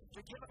tell us not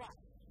to give it up.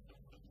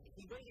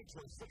 He waited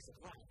till 6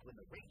 o'clock when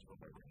the race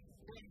was over.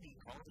 Then he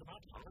called him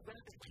up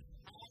holographically.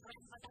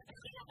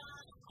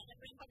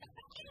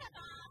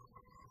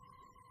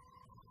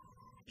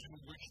 You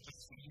wish to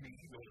see me,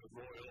 your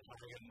royal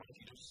high and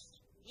mightiness?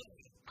 Yes,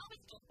 I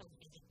was just so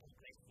busy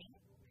progressing.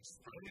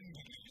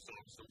 Splendidly,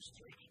 Czar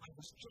Zosta. I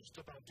was just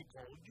about to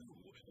call you,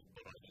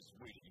 but I was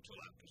waiting till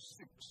after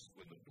 6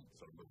 when the boots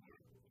are over.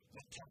 The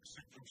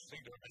Toxic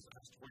Crusader has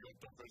asked for your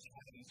daughter's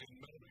hands in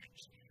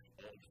marriage.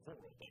 All 4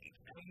 of them,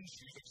 and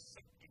she's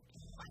accepted.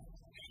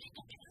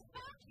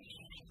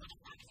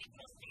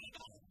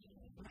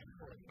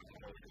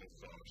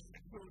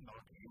 You're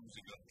not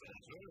losing a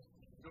daughter.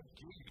 You're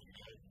gaining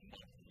a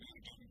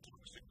not-leading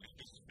toxically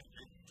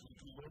disfigured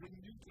two-to-wearing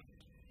mutant.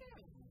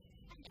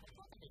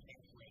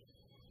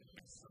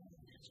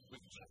 Besides,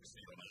 with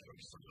Toxie on our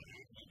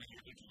side, we'll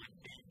be able to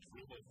invade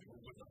Tromaville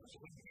without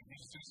any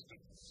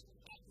resistance.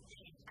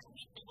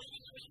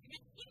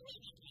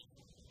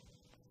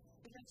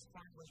 The next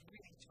part was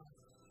really tough.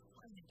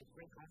 I had to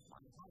break off my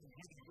hard and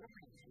heavy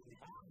lines really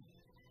hard.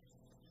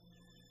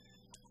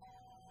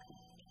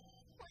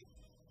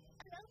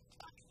 Hello,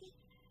 Toxie.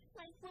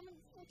 My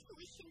woman's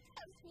intuition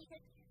tells me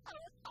that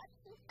our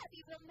awesome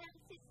heavy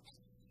romances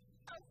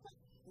are...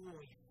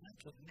 Boy, I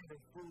could never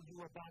fool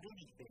you about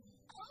anything.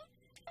 Oh,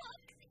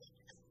 Toxie!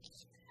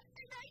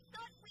 And I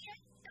thought we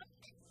had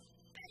something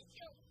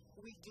special.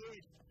 We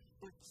did,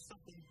 but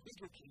something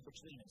bigger came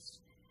between us.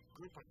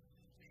 Gerba,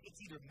 it's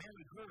either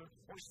marry her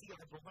or see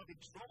our beloved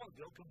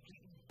Tromaville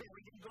completely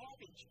buried in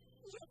garbage.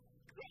 You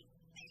great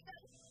big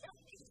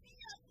unselfish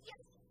love,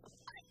 yes.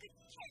 I could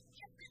kiss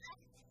you for that.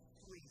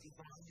 Please,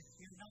 Yvonne,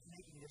 you're not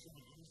making this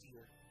any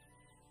easier.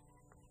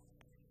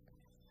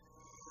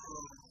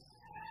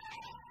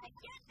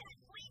 Get that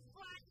please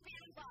blonde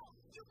rainbow.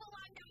 You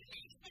belong to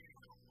me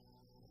now.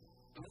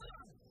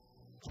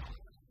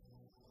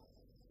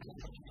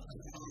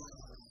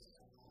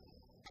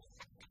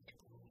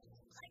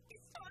 Like the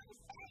song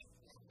says,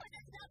 when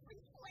a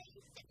lovely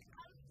place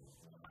comes,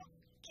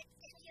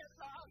 it's in your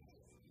lungs.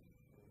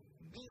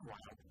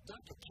 Meanwhile,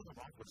 Dr.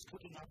 Killemoff was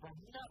cooking up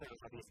another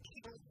of his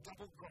evil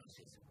double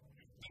crosses.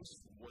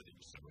 This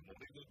wedding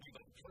ceremony will be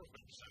the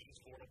perfect chance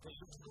for a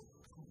political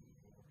coup.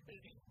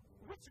 Baby,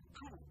 what's a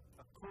coup?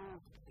 A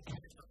coup?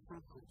 It's a coup.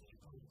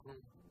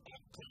 A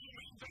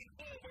coup-making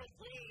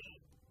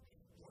overthrow!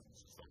 Once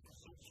Czar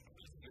Zosta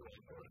is here on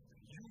Earth,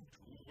 you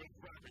two will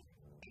grab it.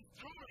 And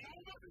throw it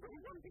over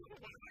and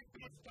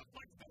stuff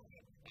like that.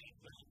 And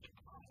then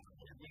I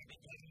will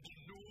become the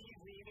new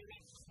ruler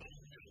of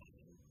Smogula.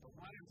 But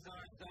why does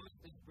Czar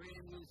Zosta's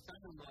brand new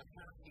son-in-law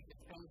Toxie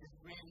defend his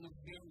brand new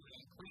family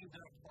and cleans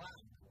up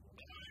blood?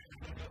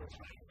 I'm never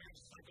trying to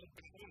recycle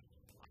people.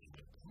 I'm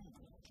the coup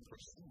to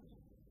pursue.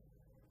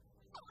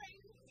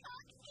 I'm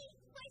Toxie.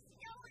 My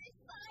snow is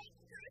fine.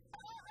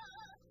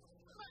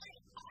 My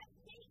heart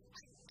beats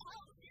a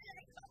sound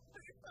like a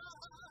purple.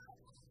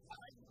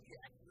 I'm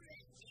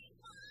gut-wrenching.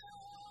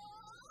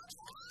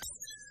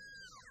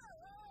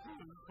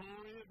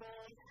 Sorry,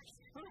 boy.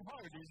 Her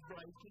heart is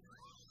breaking.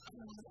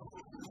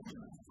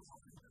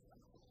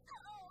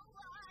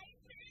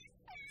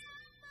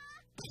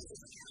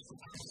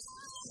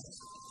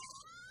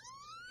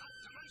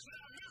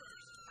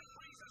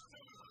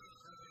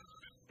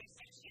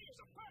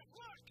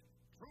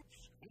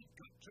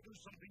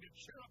 something to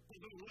cheer up the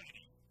little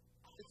lady.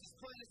 It's as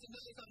plain as the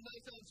nose on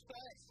nice old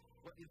specs.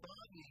 What your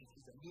bond needs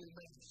is a little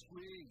less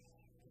squeeze.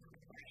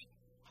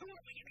 Who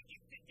are we gonna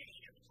give the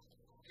damn?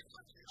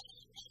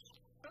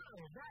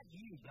 Oh, not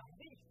you,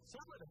 Bobby.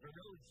 Some of them are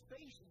old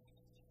spaces.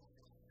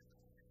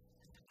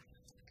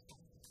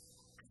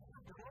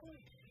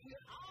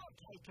 I'll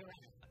take her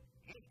out.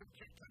 In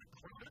particular,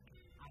 Clark,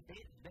 I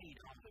bet they'd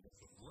offer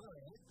us a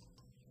blood.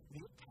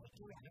 We'll take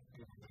her out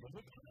for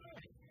the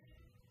time.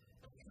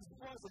 It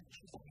wasn't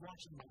just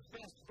watching my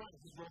best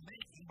friends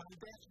romancing my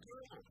best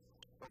girl.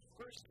 But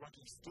first, what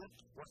he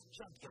stiffed was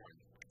junkyard.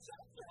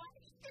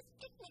 Junkyard? This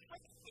picnic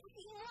was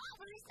simply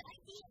marvelous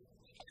idea.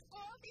 And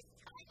all this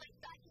time I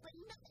thought you were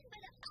nothing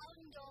but a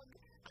hound dog.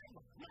 I'm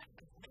not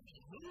as many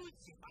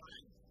moods of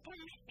mine.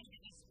 Permit me to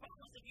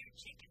dispose of your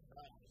chicken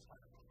bones.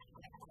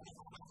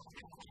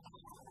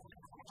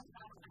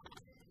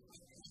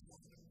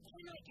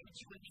 Can I get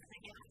you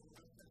anything else?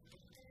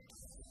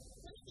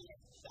 Something a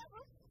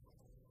shovel?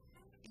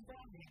 You've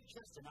only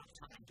just enough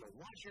time to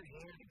wash your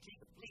hair and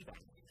take a flea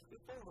bath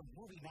before the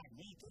movie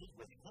matinee date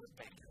with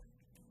Headbanger.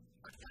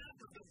 A kind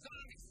of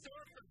design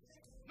surfer?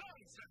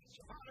 Nonsense!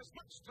 About as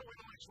much story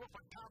to watch for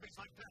comedies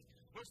like that.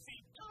 We'll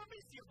see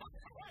zombies here by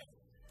the way.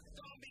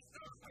 Zombie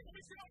surfer!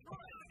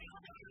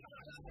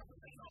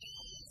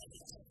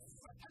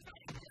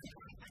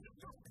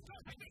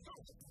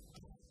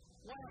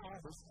 While all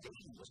this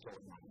dating was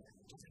going on,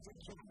 Mr.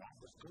 Killemoff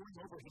was going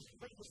over his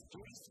latest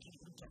dirty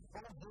scheme to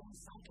follow him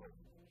cycle.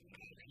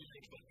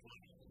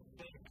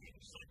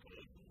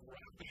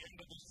 Grab the end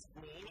of the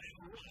scroll and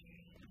run.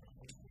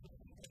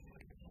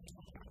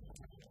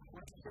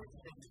 What's the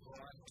thing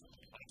for?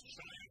 A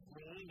giant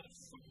roll of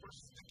super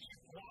sticky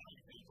fly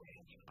paper.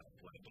 I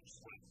plan to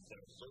sweat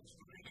Czar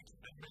Zosta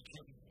and make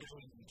him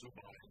bend to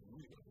my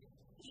will.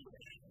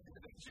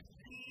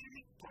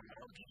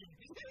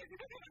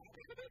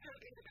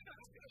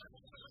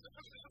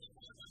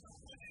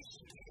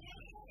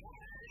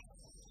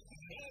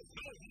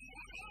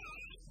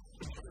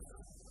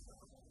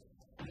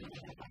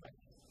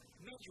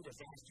 Major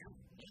disaster,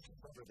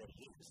 whoever that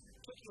is,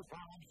 took you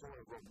down for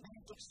a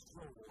romantic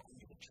stroll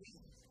under the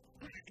trees.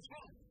 It's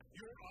wrong.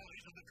 Your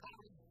eyes are the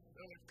color.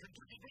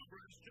 Kentucky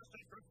bluebirds just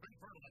after it's been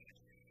fertilized.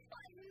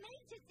 A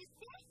major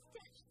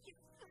disaster, you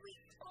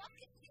sweet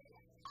talking.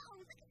 Oh,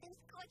 look at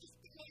those gorgeous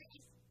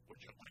bananas. Would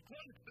you like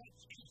one?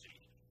 That's easy.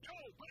 Go,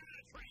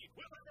 banana tree.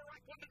 We'll have the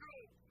right one to go.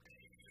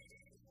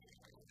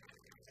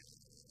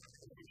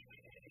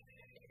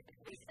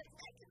 This looks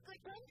like a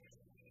good one.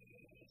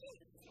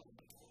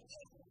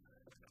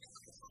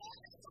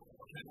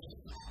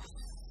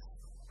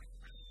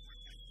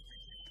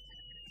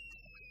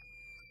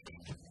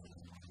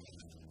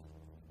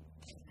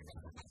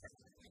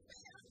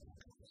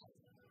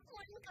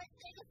 One good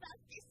thing about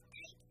this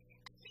date,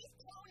 at least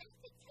you won't have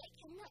to take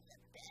another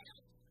pill.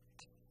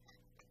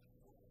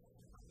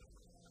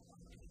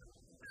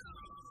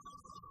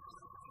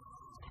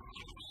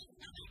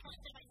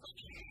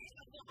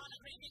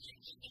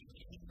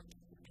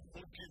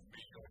 Forgive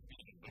me, your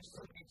being the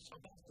servants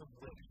about the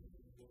wedding.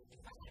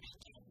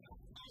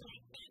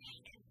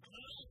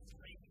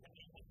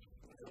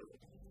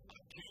 I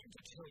came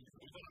to tell you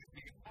that I'd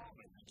be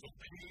honored to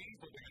pay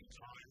for the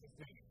entire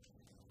thing.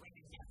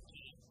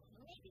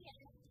 Maybe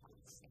I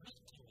won't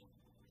sneak in.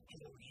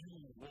 Oh, you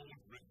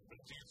won't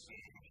regret this.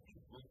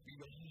 It will be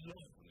a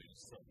lovely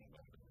summer.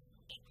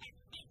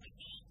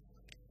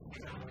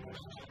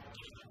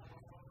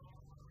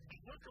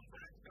 Welcome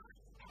back, guys.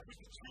 I was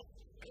just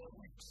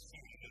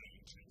excited.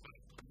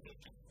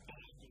 Look at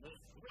those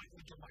wolves right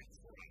into my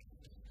throat.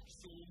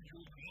 So you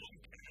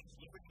look at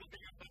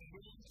looking at the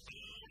moon,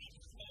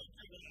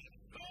 smoking it.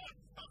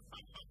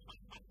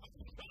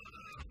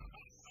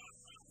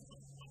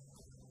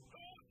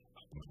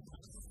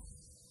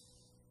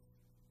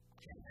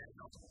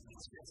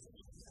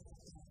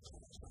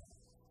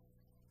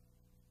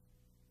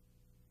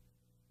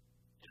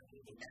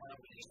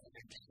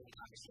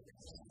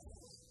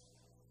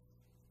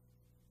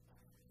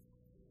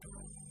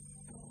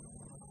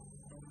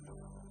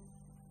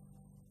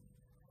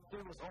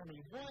 There was only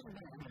one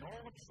man in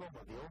all of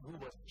Tromaville who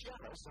was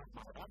jealous of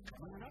my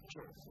upcoming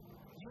nuptials.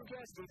 You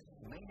guessed it,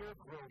 Mayor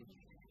Brody.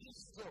 He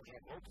still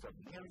had hopes of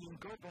marrying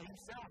Gerba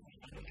himself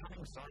and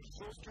becoming Czar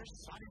Zosta's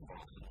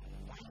son-in-law.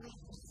 Finally,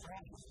 he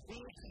saw his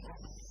big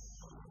moment.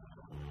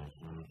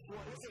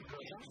 What is it,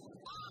 Gerba?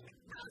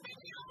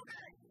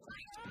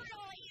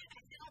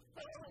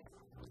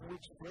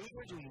 Which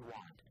flavor do you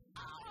want?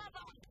 All of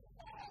them.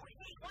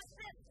 What's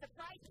this? The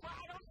price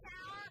bridal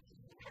shower?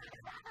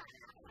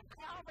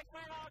 No, but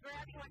we'll all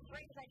grab you and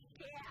drink the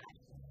cat.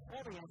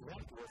 All they had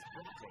left was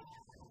pancakes.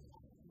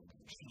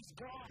 She's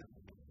gone.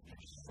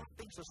 There's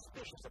something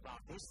suspicious about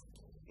this.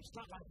 It's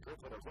not like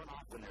Gerba to run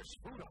off when there's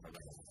food on the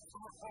way.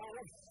 Oh,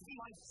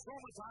 my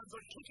chromosomes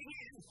are kicking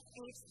in.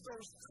 It's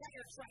those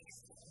tire tracks.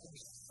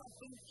 There's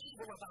something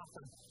evil about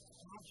them.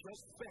 I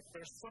just bet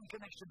there's some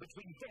connection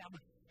between them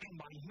and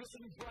my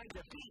missing bride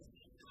to be.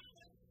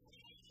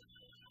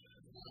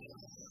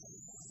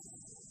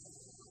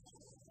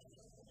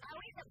 Are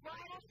we at the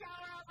bridal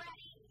shower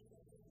already?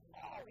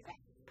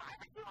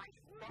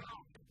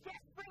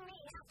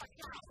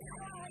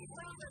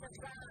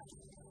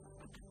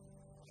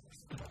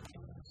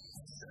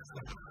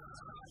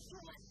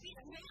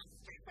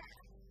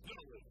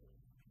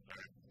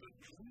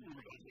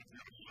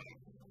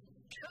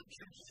 Can't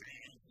you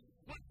see?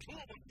 We're two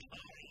of a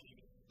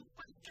kind.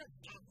 We're just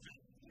Toxie.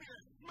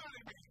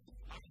 Maybe.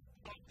 I'm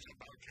Toxic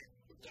Avenger.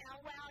 Yeah,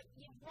 well,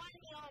 you've won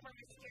me over,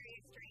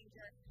 mysterious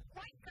stranger.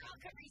 What girl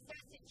could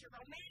resist such a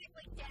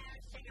romantically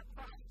dashing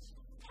approach?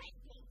 Take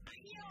me.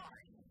 I'm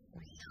yours.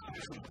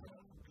 This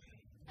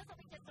will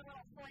be just a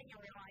little fling, you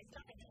realize,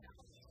 nothing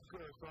else.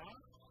 Gerba,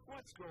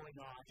 what's going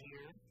on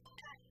here?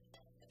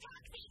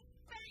 Toxie,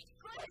 very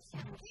good.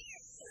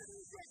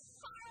 This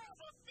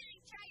horrible thing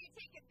trying to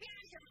take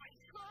advantage of my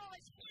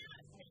foolish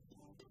innocence.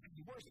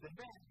 Worse than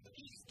that,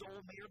 he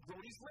stole Mayor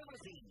Brody's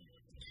limousine.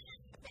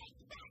 Take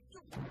that,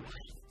 you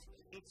beast!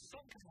 It's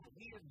some kind of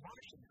weird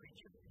Martian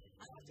creature.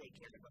 I'll take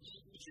care of it.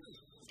 Shoot,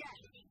 Sky,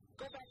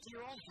 go back to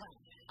your own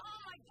planet. Oh,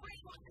 my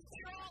brainwashed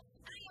hero!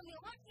 I am the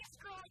luckiest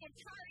girl in the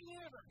entire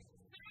universe.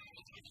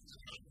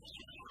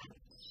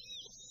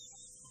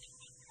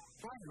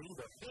 Finally,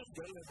 the big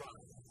day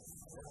arrived.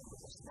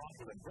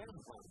 Stronger than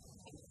Grandpa.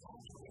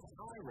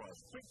 I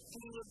was pretty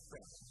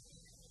impressed.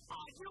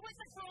 Oh, you was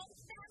the wrong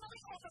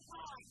family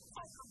overpass.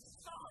 Oh, I'm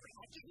sorry.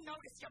 I didn't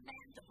notice your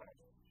mandible.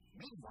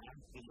 Meanwhile,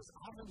 in his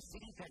Arkham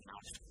City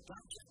penthouse,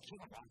 Dr.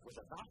 Killemoff was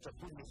about to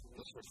put his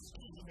vicious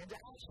scheme into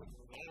action.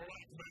 All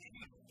right,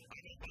 man.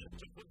 I'm about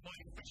to put my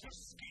vicious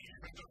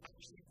scheme into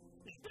action.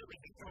 Is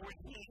everything going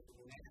good?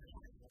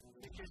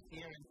 It's just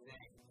here and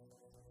there.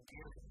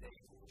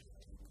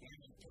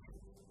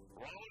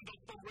 Round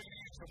up the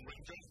radiation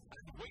rangers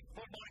and wait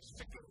for my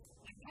signal.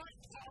 I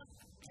can't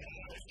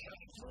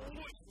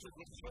wait to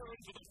return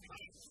to the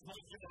past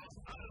Smogula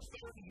as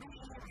their new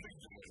leader.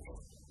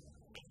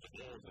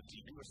 After all, the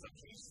TV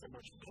reception is so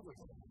much better.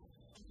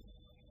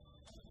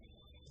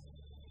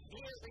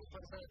 Here we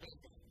Melvin.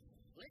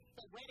 Let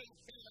the wedding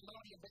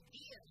ceremony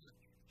begin.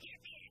 Here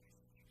it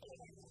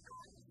is.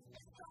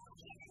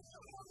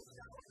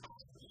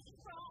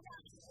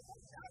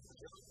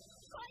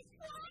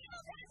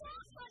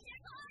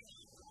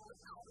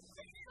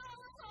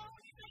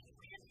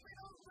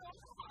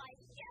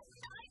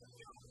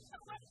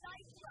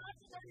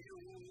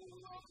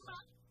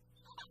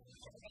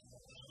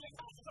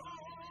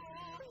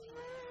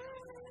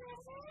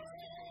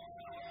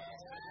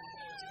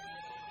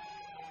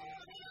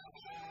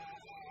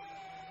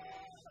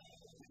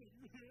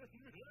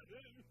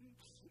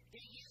 Do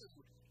you,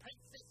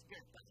 Princess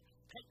Gerba,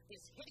 take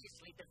this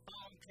hideously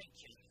deformed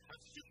creature of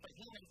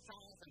superhuman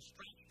size and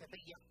strength to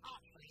be your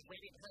awfully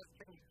wedded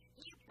husband?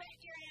 You bet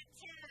your aunt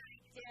Tina I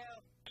do.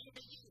 And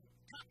do you,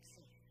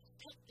 Toxie,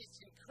 take this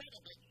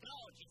incredibly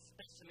gorgeous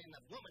specimen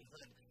of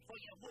womanhood for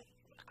your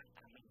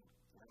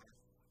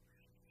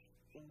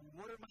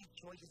What are my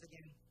choices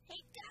again?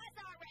 He does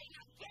already.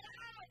 Now get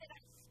on with it.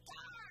 I'm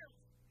starved.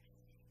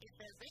 If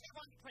there's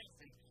anyone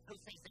present who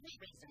sees any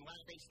reason why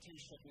these two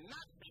should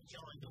not be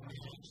joined in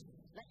marriage,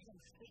 let him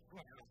speak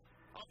now.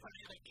 Or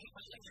forever keep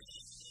a living.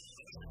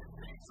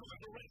 Let's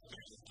celebrate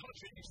this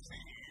touching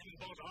scene,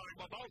 but I'm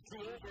about to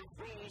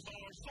overthrow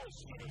Czar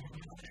Zosta.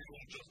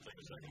 Just take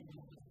a second.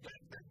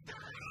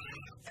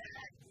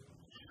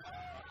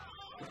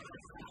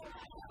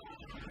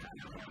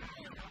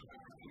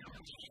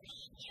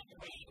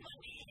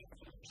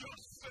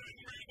 Just send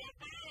me the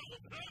bill!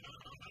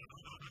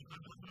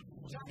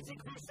 Toxic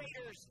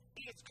Crusaders,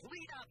 it's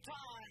cleanup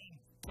time!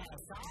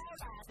 That's all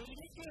I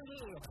need to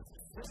do.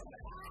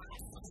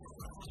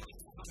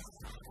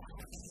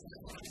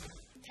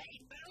 Hey,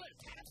 fellas,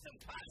 have some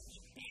punch.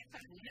 It's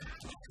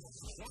enough.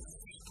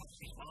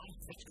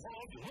 It's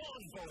called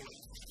lawn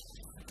bowling.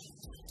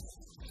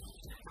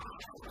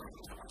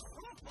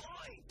 Oh,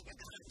 boy, you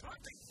got a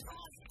perfect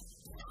shot.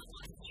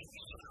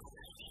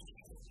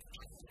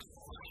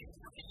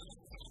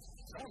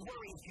 Don't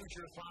worry,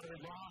 future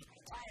father-in-law.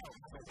 I'll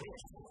handle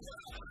this.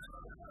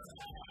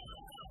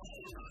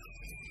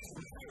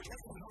 Let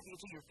me help you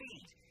to your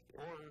feet,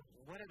 or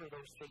whatever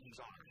those things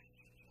are.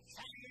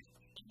 Sir,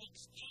 in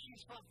exchange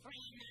for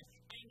freeness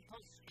and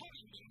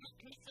postponing the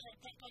nuclear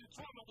attack on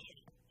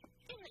Tromaville.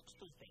 You look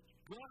stupid.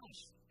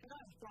 Gosh, and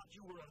I thought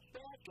you were a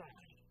bad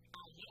guy.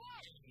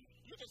 Yeah,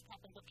 you just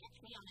happened to catch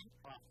me on an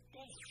off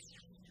day.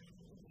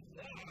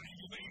 Why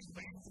do these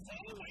things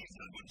always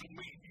happen to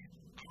me?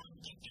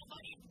 Get your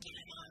money, get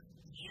it on.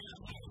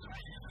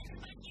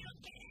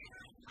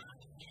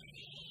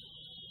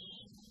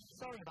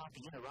 Sorry about the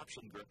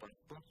interruption, Gerba,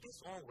 but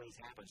this always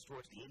happens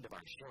towards the end of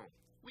our show.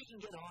 We can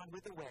get on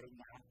with the wedding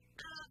now.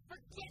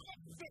 Forget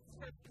it,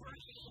 sister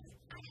brains.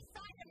 I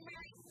decided to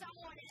marry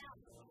someone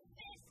else.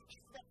 This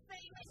is the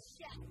famous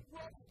chef,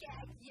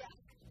 Wolfgang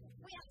Yuck.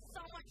 We have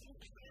so much in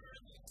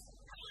common.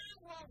 Come on,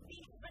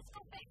 Wolfie. Let's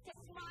go back to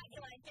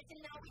Smogula and get to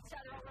know each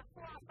other over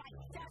 4 or 5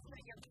 dozen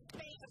of your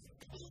famous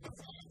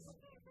penises.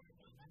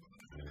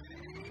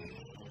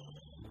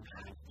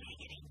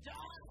 Diggity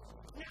dog.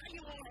 Now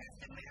you won't have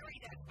to marry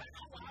that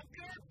bow-wow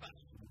Gerba.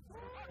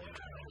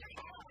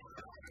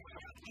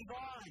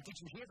 Yvonne, did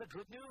you hear the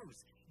good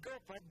news?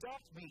 Gerba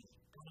dumped me.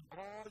 I'm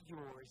all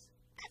yours.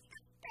 That's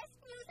the best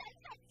news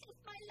I've had since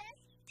my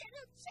last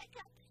dental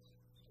checkup.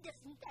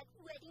 Doesn't that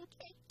wedding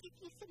cake give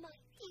you some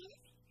ideas?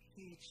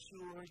 It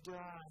sure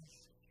does.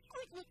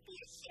 Wouldn't it be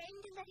a shame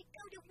to let it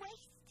go to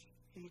waste.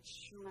 It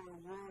sure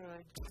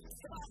would.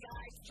 Come on,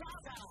 guys,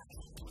 drop out.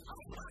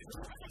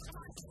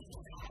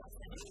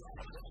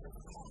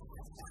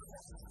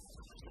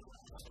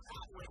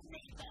 Come with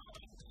me,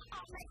 Melvin.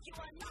 I'll make you a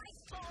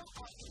nice bowl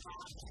of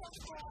toxic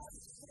bread.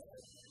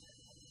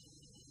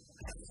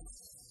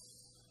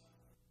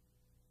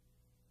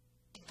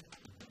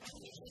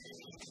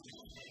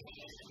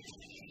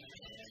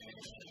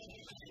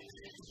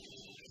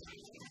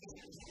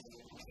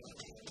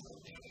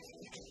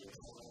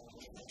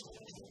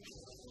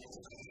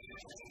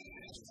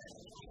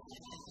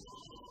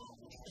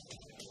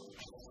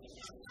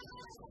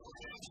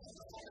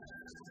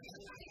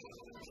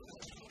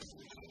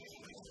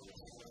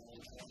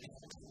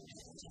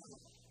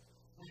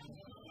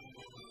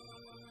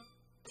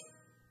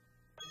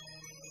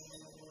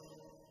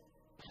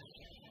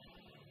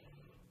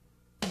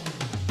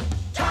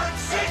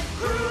 Toxic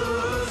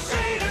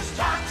Crusaders,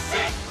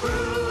 Toxic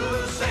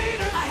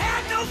Crusaders. I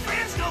had no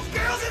friends, no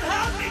girls that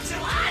hugged me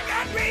till I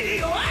got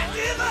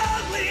radioactive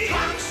ugly.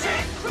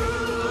 Toxic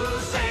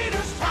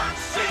Crusaders,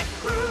 Toxic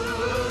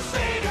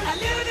Crusaders. I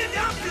live in the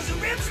dump 'cause the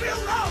rib's real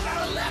low.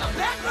 Got a little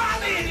back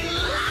Bobby and he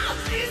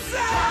loves me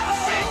so.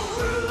 Toxic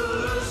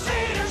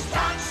Crusaders,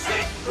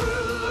 Toxic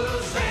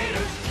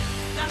Crusaders.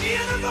 Now me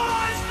and the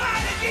boys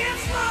fight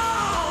against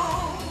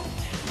law.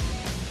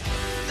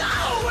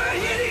 Oh, we're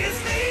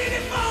hideously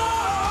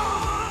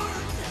deformed.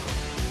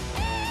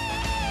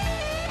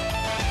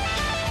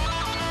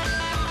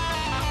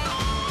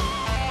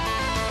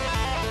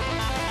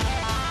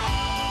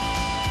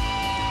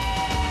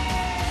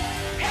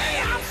 Hey,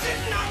 I'm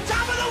sitting on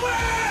top of the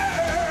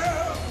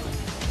world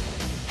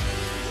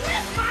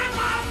with my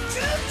mom,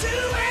 Tutu,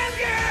 and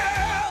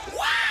girl.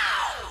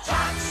 Wow!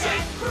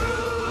 Toxic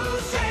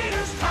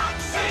Crusaders,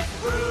 Toxic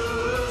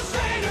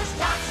Crusaders,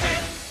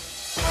 Toxic.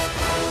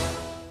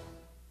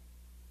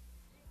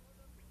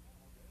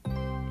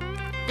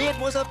 It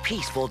was a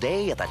peaceful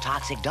day at the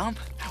Toxic Dump.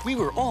 We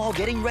were all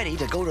getting ready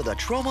to go to the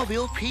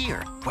Tromaville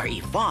Pier, where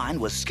Yvonne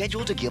was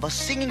scheduled to give a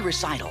singing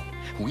recital.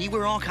 We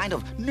were all kind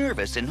of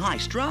nervous and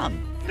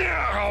high-strung.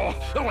 Now,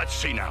 let's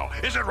see now.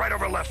 Is it right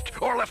over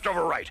left or left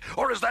over right?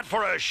 Or is that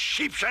for a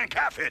sheepshank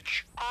half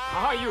hitch?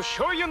 Are you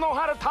sure you know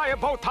how to tie a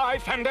bow tie,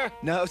 Fender?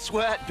 No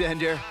sweat,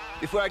 Bender.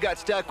 Before I got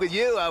stuck with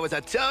you, I was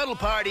a total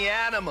party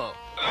animal.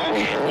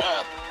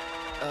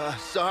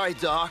 Sorry,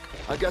 Doc.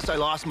 I guess I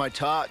lost my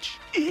touch.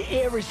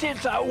 Ever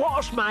since I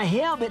washed my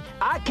helmet,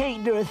 I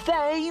can't do a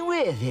thing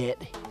with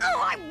it. Oh,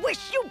 I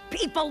wish you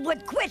people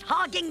would quit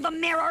hogging the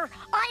mirror.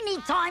 I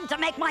need time to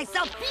make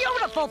myself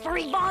beautiful for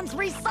Yvonne's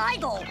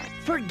recital.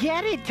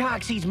 Forget it,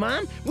 Toxie's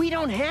mom. We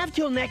don't have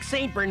till next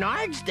St.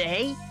 Bernard's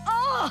Day.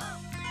 Oh,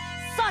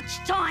 such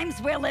times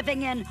we're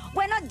living in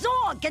when a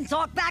dog can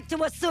talk back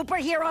to a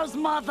superhero's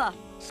mother.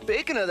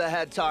 Speaking of the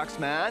head talks,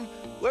 man,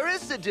 where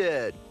is the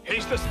dude?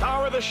 He's the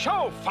star of the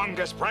show,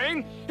 Fungus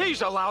Brain.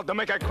 He's allowed to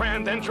make a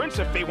grand entrance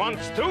if he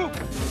wants to.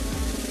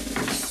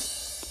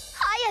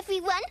 Hi,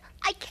 everyone.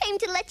 I came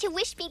to let you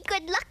wish me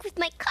good luck with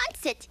my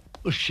concert.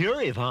 Well,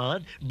 sure,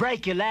 Yvonne.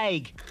 Break your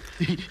leg.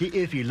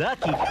 If you're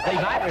lucky, they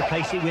might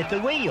replace it with a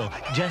wheel,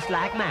 just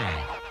like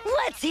mine.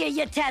 Let's hear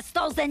you test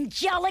those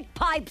angelic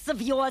pipes of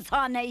yours,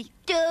 honey.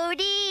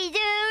 Doody,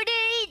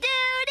 doody,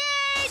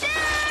 doody, doody!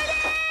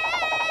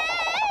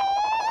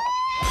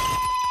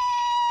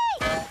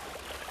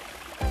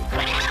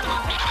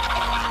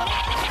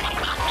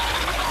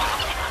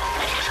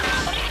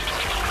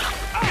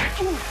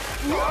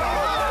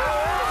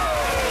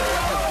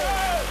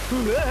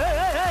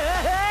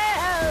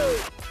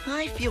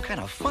 I feel kind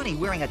of funny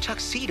wearing a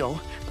tuxedo,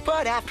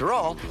 but after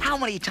all, how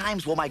many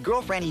times will my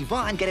girlfriend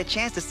Yvonne get a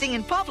chance to sing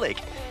in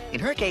public? In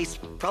her case,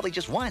 probably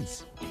just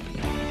once.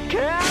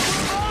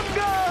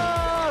 Cowabunga!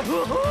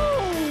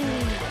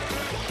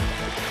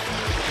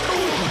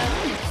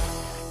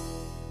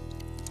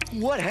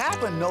 What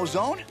happened, No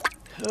Zone?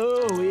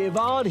 Oh,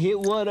 Yvonne hit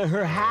one of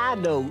her high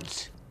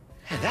notes.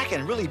 That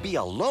can really be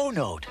a low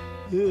note.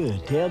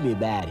 Tell me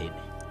about it.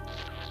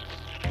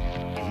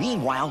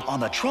 Meanwhile, on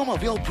the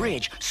Tromaville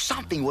Bridge,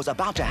 something was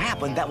about to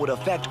happen that would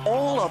affect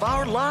all of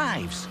our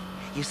lives.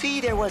 You see,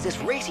 there was this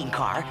racing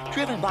car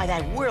driven by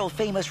that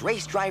world-famous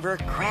race driver,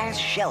 Crash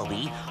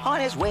Shelby, on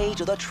his way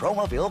to the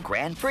Tromaville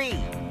Grand Prix.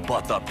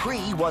 But the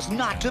Prix was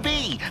not to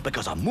be,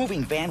 because a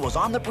moving van was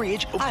on the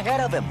bridge ahead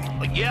of him.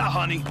 Yeah,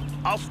 honey.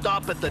 I'll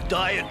stop at the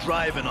Diet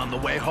Drive-In on the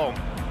way home.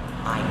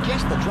 I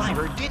guess the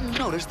driver didn't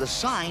notice the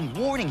sign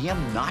warning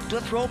him not to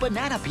throw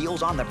banana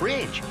peels on the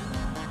bridge.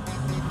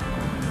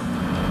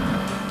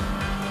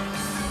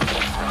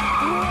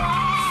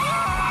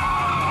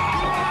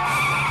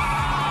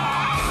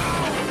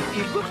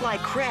 It looked like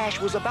Crash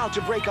was about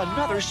to break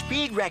another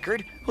speed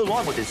record,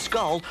 along with his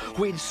skull,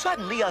 when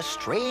suddenly a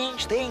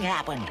strange thing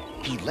happened.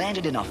 He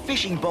landed in a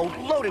fishing boat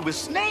loaded with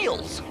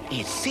snails.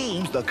 It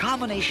seems the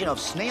combination of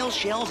snail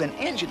shells and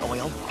engine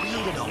oil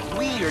created a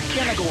weird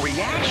chemical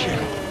reaction,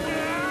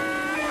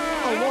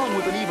 along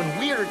with an even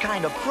weirder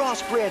kind of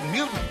crossbred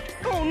mutant.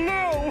 Oh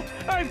no!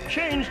 I've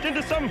changed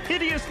into some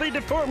hideously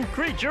deformed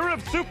creature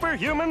of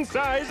superhuman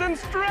size and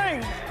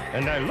strength!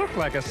 and I look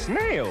like a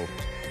snail.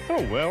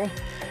 Oh well,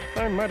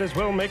 I might as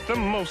well make the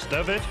most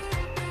of it.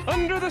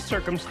 Under the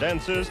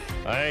circumstances,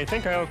 I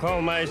think I'll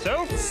call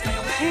myself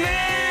Snailman!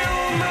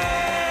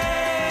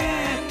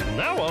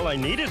 Now all I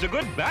need is a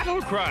good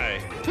battle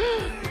cry.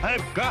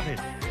 I've got it.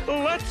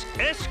 Let's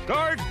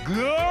escort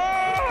go!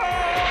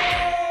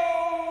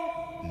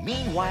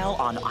 Meanwhile,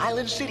 on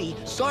Island City,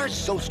 Czar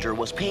Zosta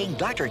was paying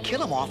Dr.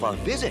 Killemoff a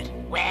visit.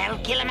 Well,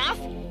 Killemoff,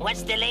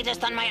 what's the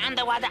latest on my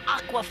underwater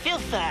aqua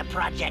filter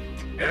project?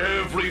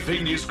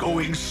 Everything is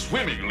going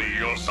swimmingly,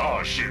 your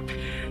Czarship.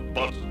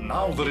 But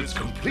now that it's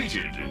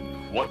completed,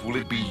 what will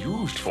it be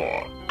used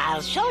for?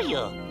 I'll show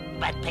you.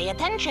 But pay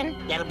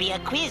attention, there'll be a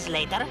quiz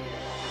later.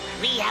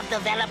 We have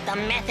developed a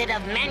method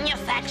of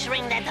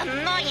manufacturing that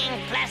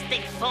annoying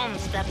plastic foam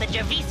stuff that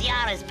your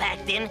VCR is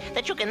packed in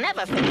that you can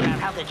never figure out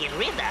how to get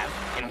rid of.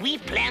 And we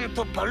plan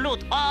to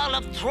pollute all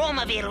of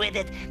Tromaville with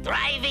it,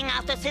 driving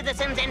out the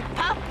citizens and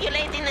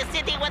populating the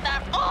city with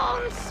our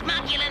own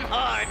smuggling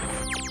hordes.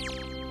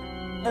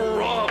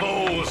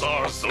 Bravo,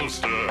 Czar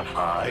Zosta.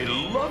 I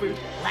love it.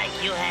 Like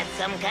you had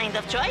some kind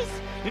of choice?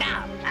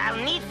 Now, I'll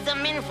need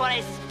some men for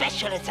a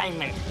special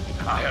assignment.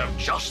 I have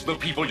just the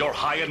people, your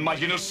high and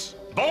mightiness.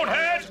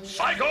 Bonehead!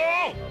 Psycho!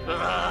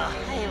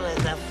 I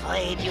was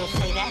afraid you'd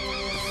say that.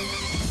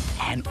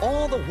 And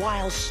all the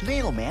while,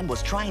 Snailman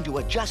was trying to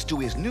adjust to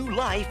his new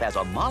life as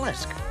a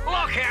mollusk.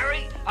 Look,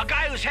 Harry, a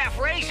guy who's half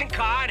racing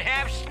car and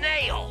half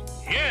snail.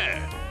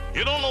 Yeah,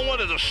 you don't know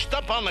whether to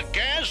step on the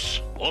gas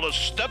or to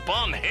step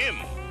on him.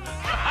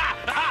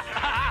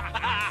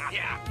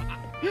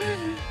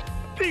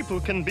 People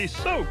can be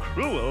so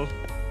cruel.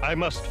 I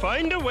must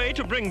find a way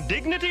to bring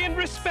dignity and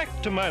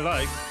respect to my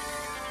life.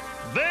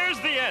 There's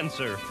the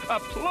answer, a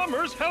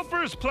plumber's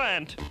helper's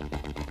plant.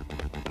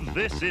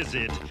 This is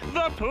it,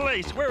 the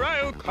place where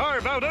I'll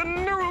carve out a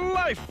new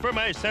life for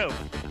myself.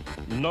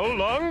 No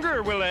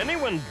longer will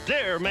anyone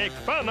dare make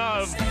fun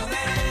of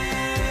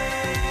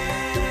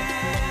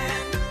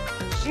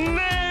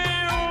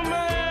Snailman!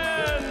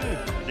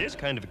 It is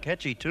kind of a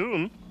catchy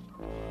tune.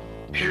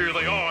 Here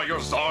they are, your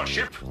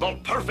Czarship, the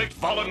perfect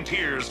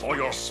volunteers for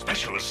your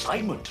special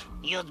assignment.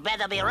 You'd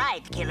better be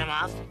right,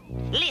 Killemoff.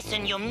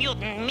 Listen, you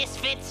mutant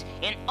misfits.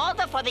 In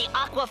order for the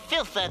aqua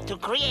filter to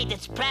create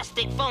its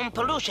plastic foam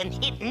pollution,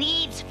 it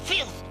needs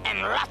filth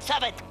and lots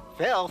of it.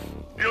 Filth?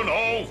 You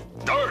know,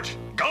 dirt,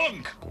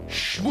 gunk,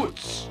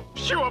 schmutz.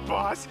 Sure,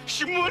 boss.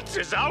 Schmutz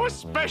is our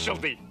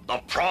specialty.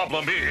 The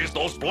problem is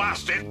those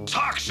blasted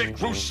toxic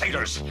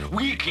Crusaders.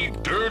 We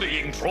keep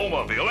dirtying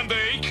Tromaville and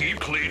they keep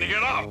cleaning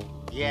it up.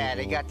 Yeah,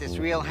 they got this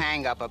real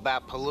hang-up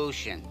about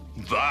pollution.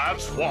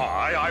 That's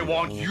why I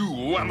want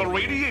you and the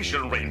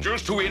Radiation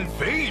Rangers to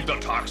invade the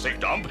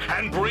toxic dump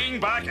and bring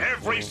back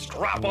every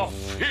scrap of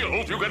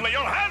filth you can lay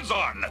your hands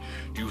on.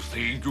 Do you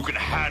think you can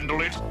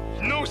handle it?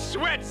 No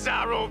sweat,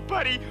 Czar, old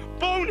buddy.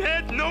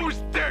 Bonehead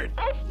knows dirt.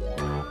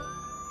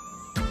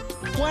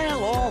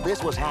 While all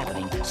this was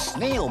happening,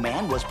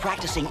 Snailman was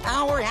practicing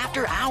hour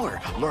after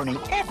hour, learning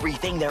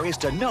everything there is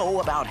to know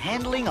about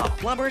handling a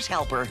plumber's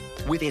helper.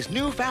 With his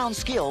newfound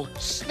skill,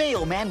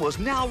 Snailman was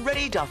now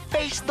ready to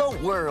face the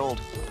world.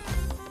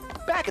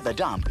 Back at the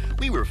dump,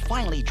 we were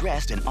finally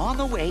dressed and on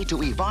the way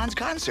to Yvonne's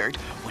concert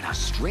when a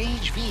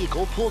strange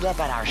vehicle pulled up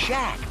at our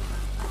shack.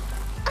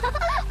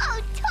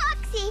 Oh,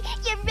 Toxie,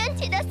 you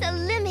rented us a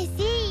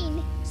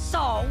limousine.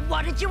 So,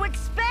 what did you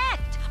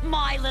expect?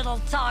 My little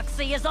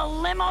Toxie is a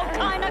limo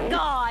kind of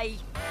guy.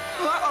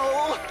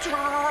 Uh-oh,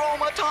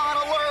 Tromaton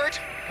alert!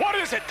 What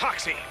is it,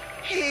 Toxie?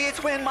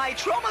 It's when my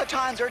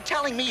Tromatons are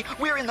telling me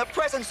we're in the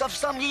presence of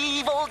some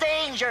evil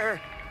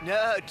danger.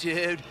 No,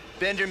 dude.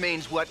 Bender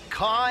means what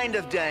kind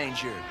of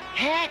danger?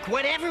 Heck,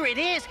 whatever it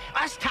is,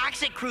 us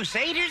Toxic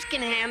Crusaders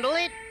can handle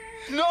it.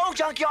 No,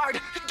 Junkyard!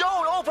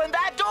 Don't open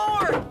that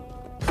door!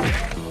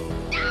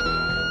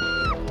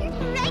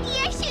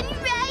 Radiation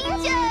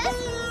Rangers!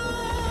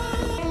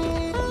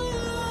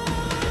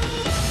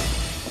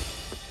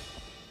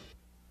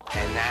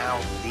 And now,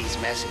 these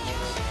messages.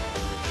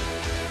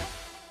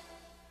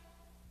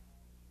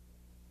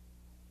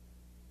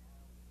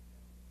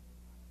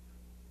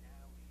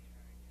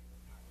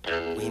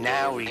 We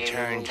now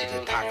return to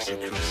the Toxic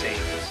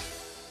Crusaders.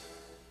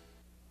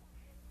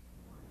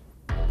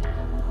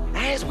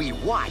 As we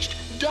watched,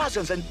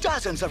 dozens and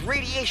dozens of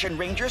Radiation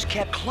Rangers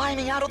kept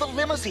climbing out of the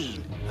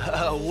limousine.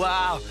 Oh,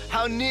 wow.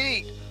 How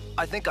neat.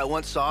 I think I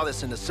once saw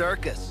this in a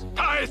circus.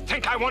 I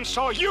think I once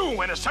saw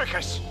you in a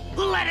circus.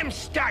 Let him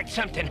start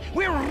something.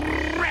 We're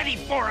ready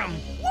for him.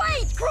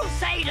 Wait,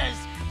 Crusaders!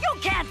 You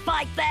can't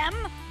fight them!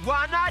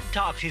 Why not,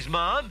 Toxie's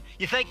mom?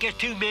 You think there's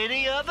too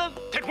many of them?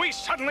 Did we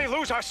suddenly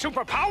lose our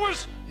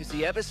superpowers? Is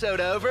the episode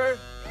over?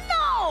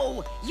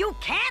 No! You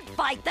can't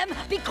fight them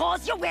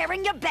because you're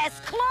wearing your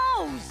best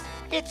clothes!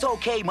 It's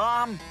okay,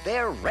 Mom.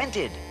 They're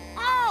rented.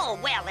 Oh,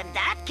 well, in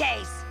that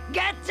case,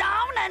 get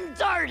down and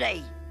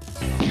dirty!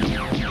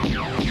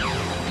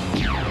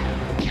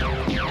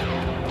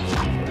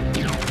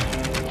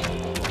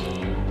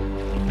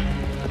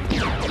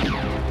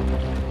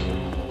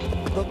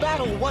 The battle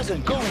battle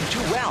wasn't going too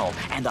well,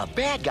 and the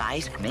bad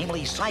guys,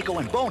 namely Psycho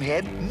and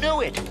Bonehead,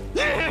 knew it.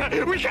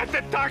 We got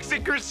the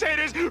Toxic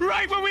Crusaders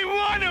right where we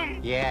want them!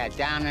 Yeah,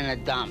 down in the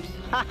dumps.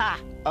 Haha.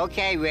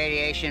 Okay,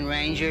 Radiation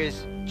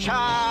Rangers,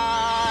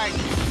 charge!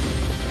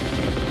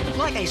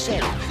 Like I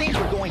said, things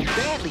were going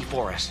badly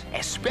for us,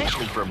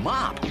 especially for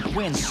Mop,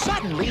 when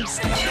suddenly...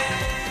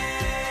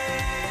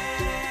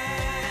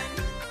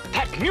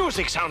 That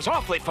music sounds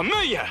awfully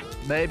familiar.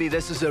 Maybe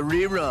this is a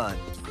rerun.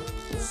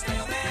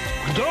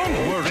 Don't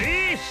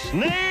worry,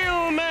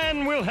 Snail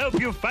Man will help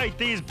you fight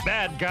these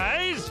bad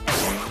guys.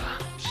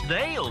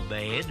 Snail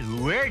Man?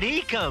 Where'd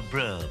he come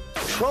from?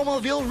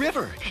 Tromaville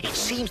River. It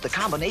seems the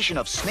combination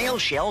of snail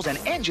shells and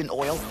engine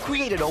oil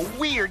created a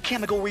weird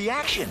chemical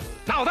reaction.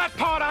 Now that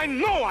part I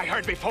know I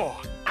heard before.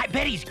 I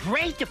bet he's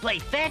great to play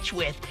fetch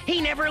with.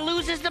 He never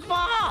loses the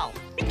ball.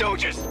 Don't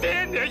just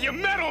stand there, you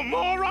metal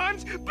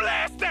morons!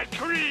 Blast that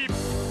creep!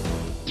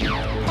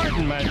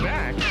 Pardon my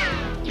back.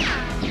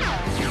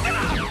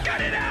 Ah,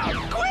 cut it out!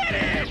 Quit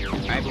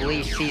it! I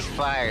believe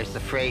ceasefire is the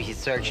phrase you're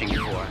searching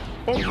for.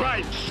 All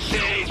right,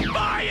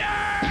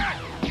 ceasefire!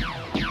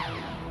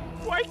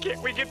 Why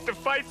can't we get to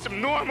fight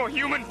some normal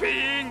human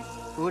beings?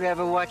 Who'd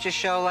ever watch a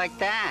show like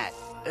that?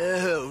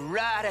 Oh,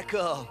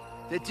 radical.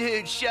 The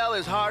dude's shell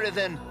is harder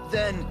than...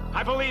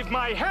 I believe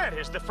my head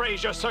is the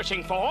phrase you're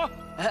searching for.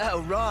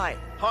 Oh, right.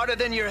 Harder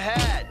than your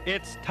head.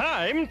 It's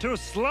time to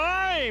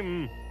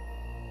slime.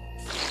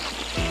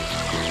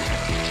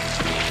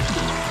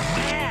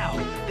 Wow,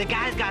 the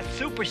guy's got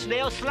super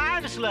snail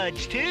slime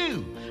sludge,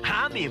 too.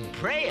 I'm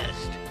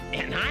impressed.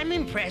 And I'm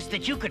impressed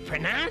that you could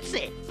pronounce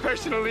it.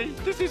 Personally,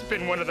 this has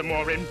been one of the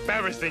more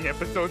embarrassing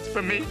episodes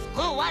for me.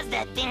 Who was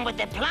that thing with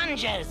the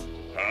plungers?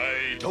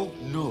 I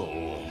don't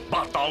know.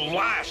 But the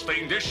last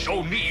thing this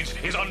show needs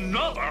is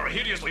another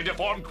hideously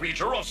deformed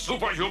creature of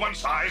superhuman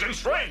size and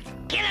strength.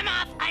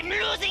 Killemoff, I'm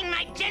losing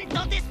my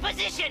gentle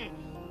disposition.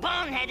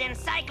 Bonehead and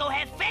Psycho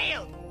have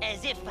failed.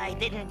 As if I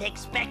didn't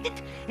expect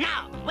it.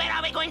 Now, where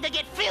are we going to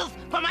get filth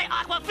for my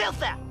aqua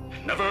filter?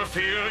 Never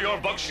fear your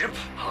bug ship.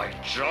 I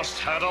just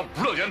had a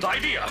brilliant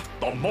idea.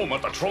 The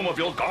moment the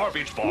Tromaville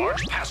garbage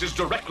barge passes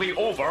directly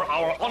over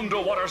our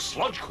underwater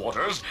sludge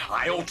quarters,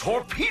 I'll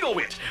torpedo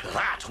it.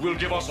 That will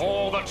give us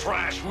all the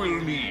trash we'll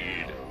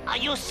need. Are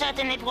you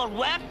certain it will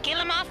work,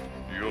 Killemoff?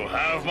 You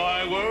have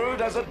my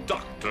word as a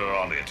doctor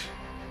on it.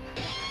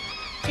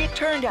 It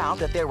turned out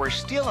that there were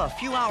still a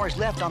few hours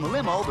left on the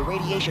limo the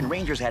Radiation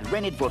Rangers had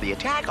rented for the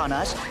attack on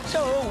us,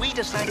 so we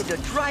decided to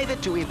drive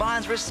it to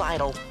Yvonne's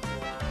recital.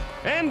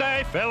 And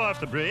I fell off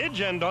the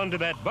bridge and onto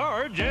that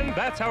barge, and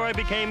that's how I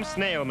became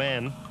Snail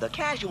Man. The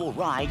casual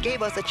ride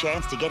gave us a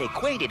chance to get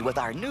acquainted with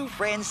our new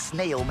friend,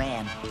 Snail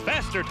Man.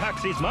 Faster,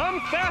 Toxie's mom,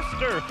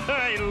 faster!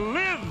 I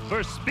live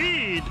for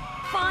speed!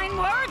 Fine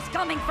words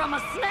coming from a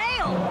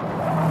snail.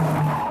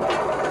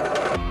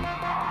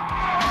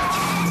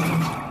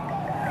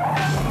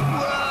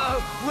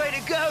 Whoa! Way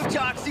to go,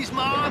 Toxie's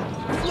mom!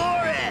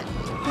 Floor it!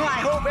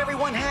 I hope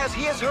everyone has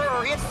his, her,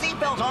 or its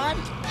seatbelt on.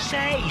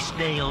 Say,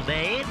 Snail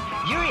Man,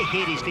 you're a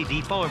hideously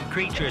deformed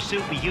creature of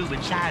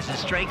superhuman size and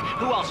strength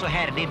who also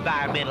had an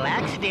environmental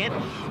accident.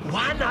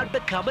 Why not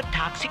become a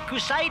Toxic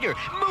Crusader?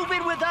 Move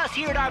in with us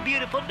here at our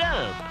beautiful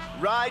dump.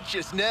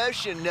 Righteous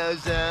notion, No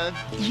Zone.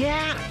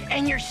 Yeah,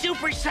 and your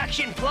super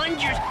suction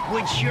plungers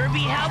would sure be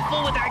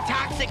helpful with our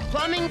toxic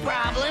plumbing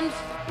problems.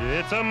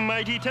 It's a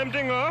mighty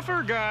tempting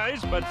offer,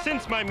 guys, but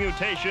since my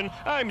mutation,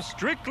 I'm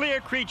strictly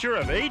a creature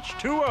of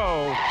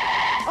H2O.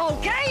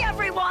 Okay,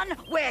 everyone,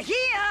 we're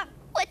here.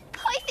 What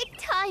perfect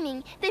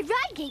timing. The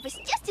ride gave us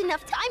just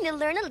enough time to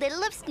learn a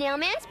little of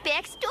Snailman's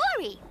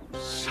backstory.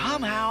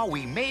 Somehow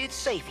we made it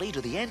safely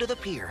to the end of the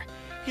pier.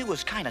 It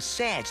was kind of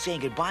sad saying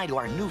goodbye to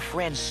our new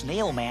friend,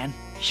 Snail Man.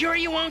 Sure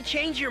you won't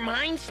change your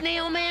mind,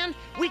 Snail Man?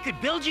 We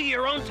could build you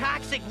your own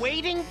toxic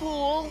wading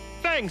pool.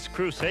 Thanks,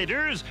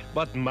 Crusaders,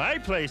 but my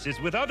place is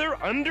with other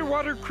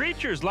underwater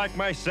creatures like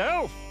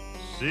myself.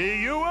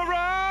 See you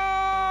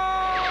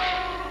around!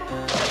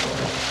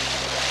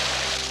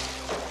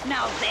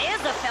 Now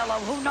there's a fellow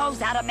who knows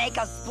how to make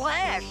a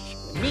splash.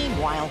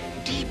 Meanwhile,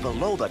 deep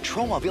below the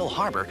Tromaville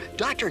harbor,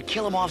 Dr.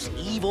 Killemoff's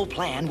evil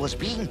plan was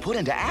being put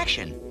into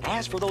action.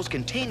 As for those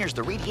containers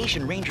the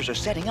Radiation Rangers are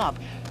setting up,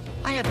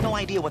 I have no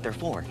idea what they're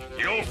for.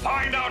 You'll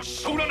find out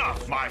soon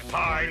enough, my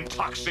fine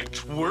toxic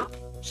twerp.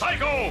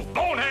 Psycho,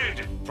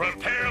 Bonehead,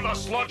 prepare the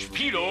sludge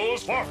pedos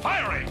for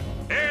firing.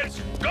 It's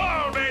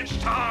garbage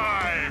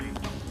time!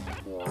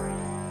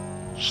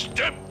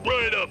 Step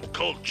right up,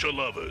 culture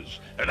lovers,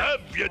 and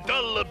have your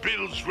dollar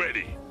bills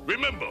ready.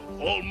 Remember,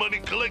 all money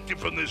collected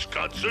from this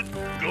concert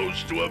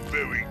goes to a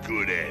very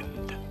good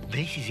end.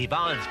 This is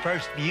Yvonne's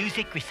first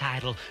music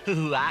recital.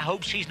 Ooh, I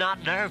hope she's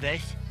not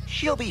nervous.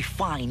 She'll be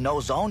fine,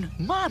 No Zone.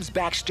 Mom's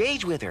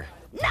backstage with her.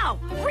 Now,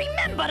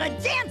 remember to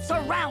dance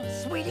around,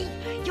 sweetie.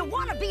 You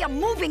want to be a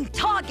moving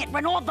target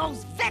when all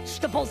those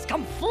vegetables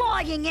come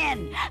flying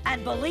in.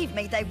 And believe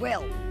me, they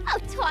will. Oh,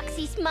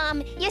 Toxie's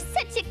mom, you're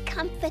such a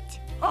comfort.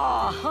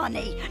 Oh,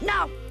 honey.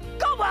 Now,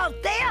 go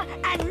out there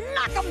and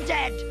knock 'em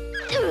dead.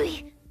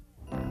 Ugh.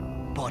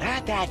 But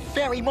at that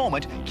very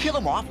moment,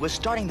 Killemoff was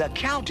starting the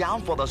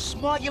countdown for the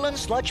Smogulan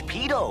Sludge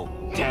Pedo.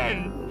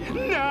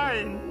 10,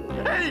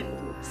 9, 8,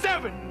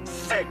 7,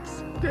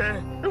 6.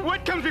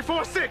 What comes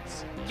before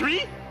 6?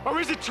 3? Or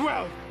is it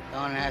 12?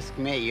 Don't ask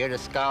me. You're the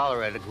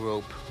scholar of the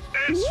group.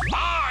 It's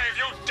 5,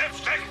 you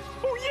dipstick!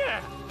 Oh,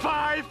 yeah.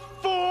 5,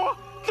 4,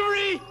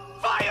 3,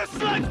 fire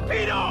sludge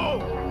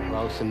pedo!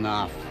 Close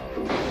enough.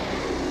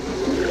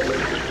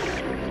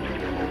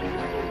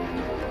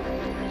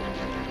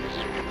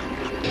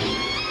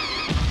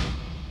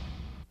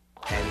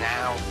 And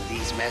now,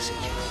 these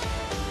messages.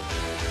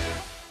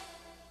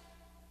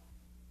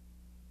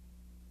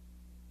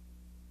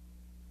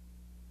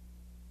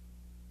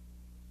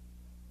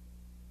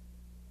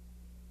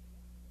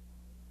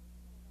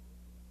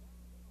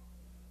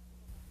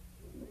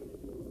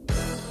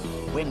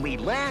 When we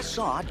last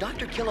saw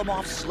Dr.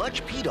 Killemoff's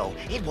sludge pedo,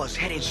 it was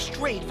headed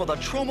straight for the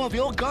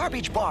Tromaville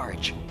garbage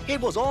barge.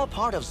 It was all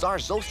part of Czar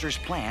Zosta's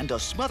plan to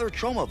smother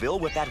Tromaville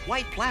with that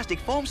white plastic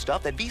foam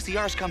stuff that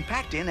VCRs come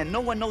packed in and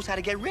no one knows how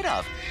to get rid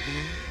of.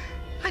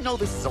 I know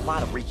this is a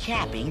lot of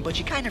recapping, but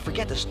you kind of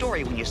forget the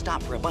story when you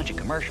stop for a bunch of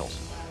commercials.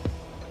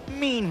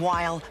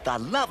 Meanwhile, the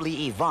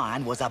lovely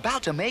Yvonne was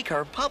about to make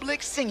her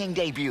public singing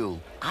debut.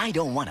 I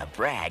don't want to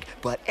brag,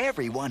 but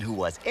everyone who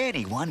was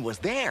anyone was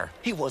there.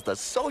 It was the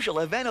social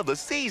event of the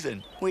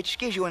season, which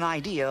gives you an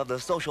idea of the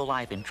social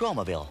life in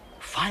Tromaville.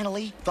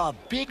 Finally, the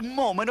big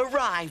moment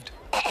arrived.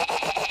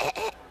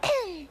 Hi,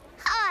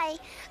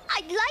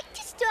 I'd like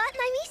to start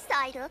my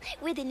recital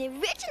with an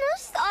original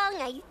song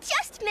I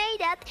just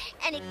made up,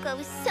 and it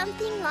goes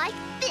something like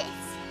this.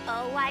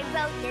 Oh, I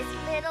wrote this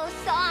little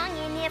song,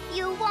 and if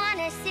you want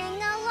to sing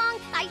along,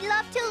 I'd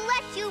love to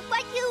let you,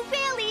 but you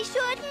really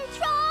shouldn't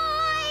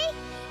try.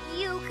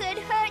 You could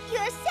hurt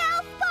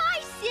yourself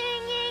by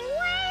singing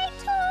way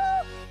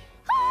too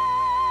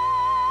high.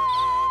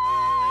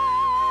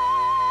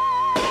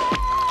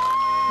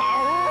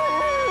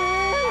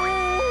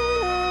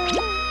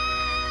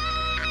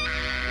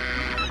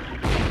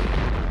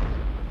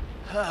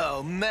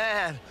 Oh,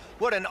 man.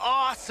 What an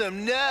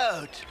awesome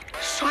note!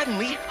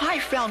 Suddenly, I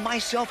found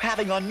myself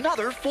having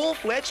another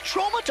full-fledged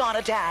Tromaton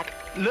attack.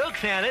 Look,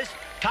 fellas,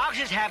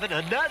 Toxie's having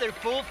another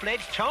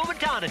full-fledged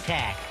Tromaton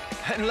attack.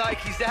 And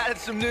like he's added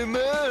some new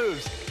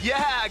moves.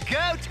 Yeah,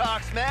 go,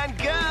 Tox, man,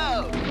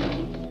 go!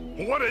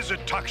 What is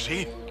it,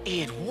 Toxie?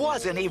 It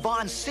wasn't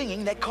Yvonne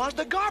singing that caused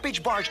the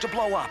garbage barge to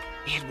blow up.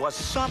 It was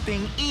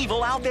something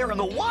evil out there in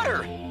the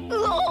water.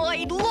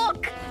 Lloyd,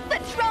 look! The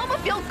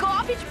Tromaville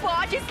garbage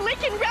barge is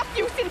leaking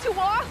refuse into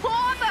our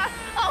harbor!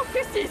 Oh,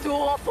 this is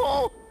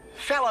awful!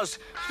 Fellas,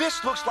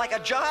 this looks like a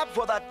job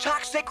for the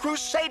Toxic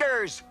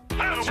Crusaders!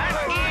 It's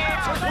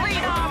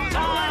freedom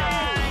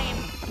time!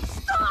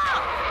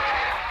 Stop!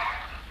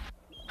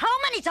 How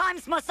many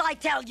times must I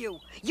tell you?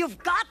 You've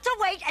got to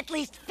wait at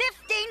least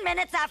 15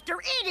 minutes after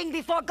eating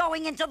before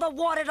going into the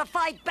water to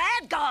fight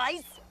bad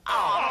guys.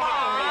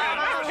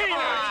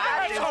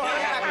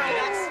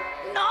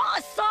 No,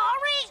 sorry.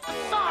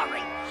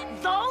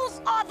 Those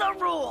are the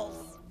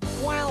rules.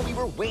 While we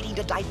were waiting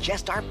to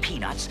digest our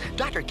peanuts,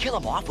 Dr.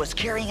 Killemoff was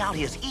carrying out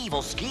his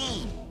evil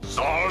scheme.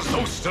 Czar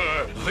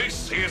Zosta,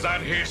 this is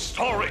an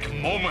historic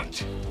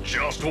moment.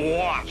 Just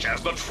watch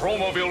as the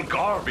Tromaville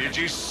garbage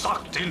is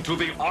sucked into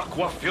the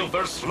Aqua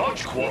Filter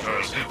sludge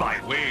quarters by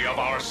way of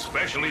our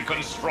specially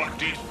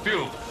constructed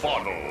filth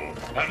funnel.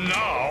 And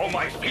now,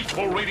 my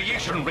faithful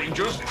radiation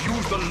rangers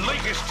use the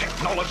latest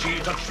technology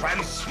to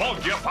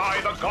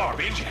transmogify the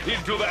garbage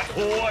into that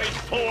white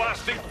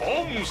plastic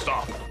foam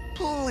stuff.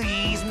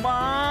 Please,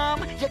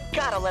 Mom. You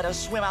gotta let us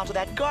swim out to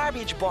that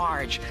garbage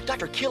barge.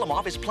 Dr.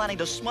 Killemoff is planning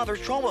to smother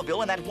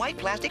Tromaville in that white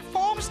plastic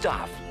foam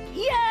stuff.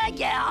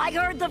 Yeah, I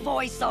heard the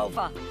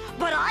voiceover.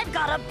 But I've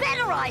got a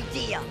better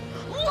idea.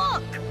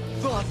 Look!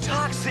 The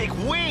Toxic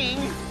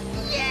Wing?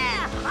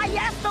 Yeah, I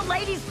asked the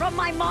ladies from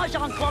my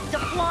Mahjong club to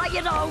fly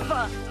it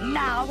over.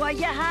 Now, are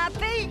you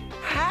happy?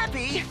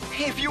 Happy?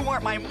 If you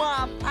weren't my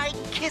mom, I'd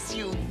kiss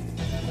you.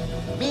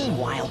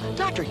 Meanwhile,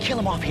 Dr.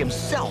 Killemoff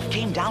himself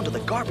came down to the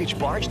garbage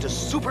barge to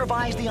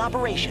supervise the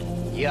operation.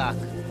 Yuck.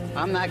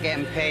 I'm not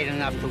getting paid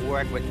enough to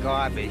work with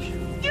garbage.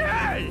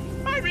 Yay!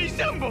 I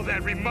resemble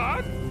that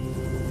remark.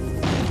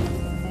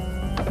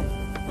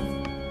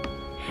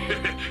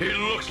 It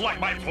looks like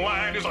my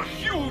plan is a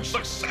huge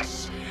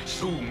success.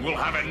 Soon we'll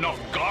have enough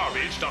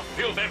garbage to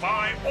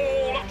filthify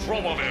all of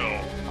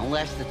Tromaville.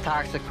 Unless the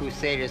Toxic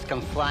Crusaders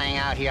come flying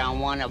out here on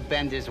one of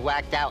Bender's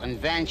whacked-out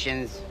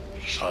inventions.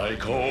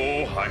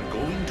 Psycho, I'm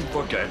going to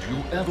forget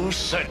you ever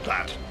said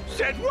that.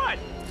 Said what?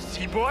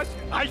 See, boss?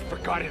 I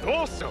forgot it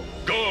also.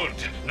 Good.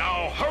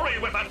 Now hurry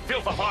with that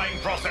filthifying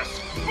process.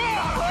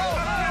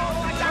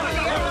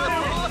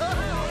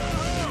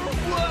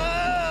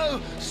 Whoa!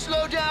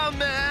 Slow down,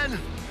 man.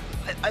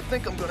 I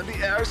think I'm gonna be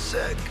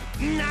airsick.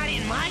 Not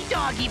in my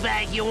doggy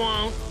bag, you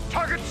won't.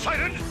 Target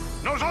sighted.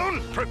 No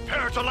zone.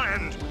 Prepare to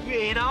land.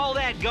 In all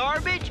that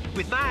garbage?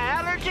 With my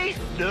allergies?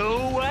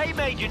 No way,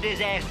 Major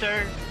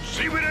Disaster.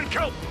 Seaweed and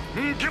kelp.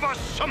 Give us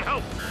some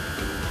help.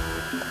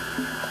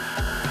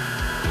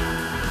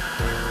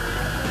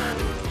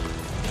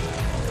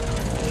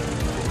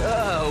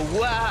 Oh,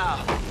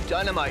 wow.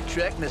 Dynamite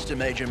trick, Mr.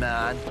 Major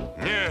Man.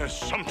 Yes,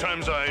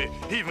 sometimes I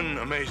even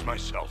amaze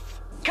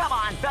myself. Come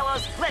on,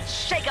 fellas, let's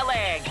shake a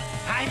leg.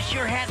 I'm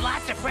sure had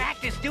lots of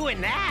practice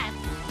doing that.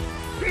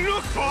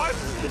 Look, boss!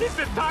 It's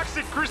the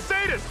Toxic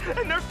Crusaders,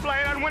 and they're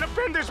playing on one of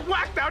Bender's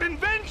whacked-out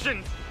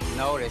inventions!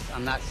 Notice,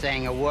 I'm not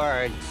saying a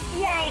word.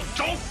 Well,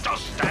 don't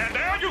just stand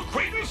there, you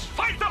cretins!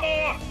 Fight them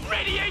all!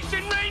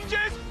 Radiation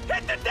Rangers,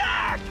 hit the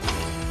deck!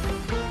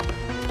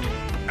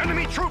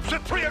 Enemy troops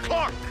at 3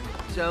 o'clock!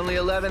 It's only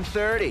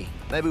 11:30.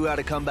 Maybe we ought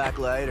to come back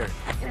later.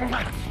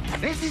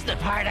 This is the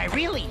part I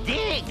really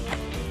dig.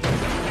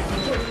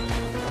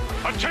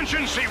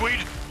 Attention,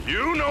 Seaweed!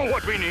 You know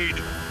what we need.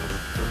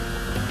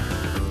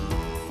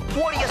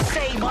 What do you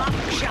say, Mop?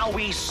 Shall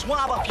we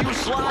swab a few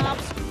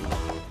slobs?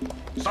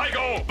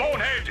 Psycho,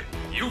 Bonehead,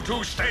 you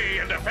two stay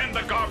and defend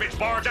the garbage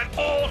barge at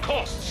all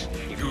costs.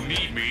 If you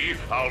need me,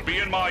 I'll be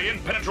in my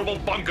impenetrable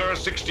bunker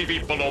 60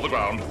 feet below the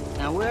ground.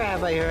 Now, where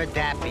have I heard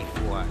that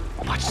before?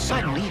 But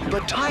suddenly,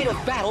 the tide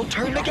of battle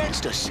turned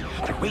against us.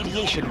 The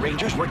Radiation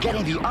Rangers were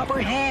getting the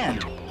upper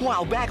hand.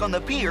 While back on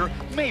the pier,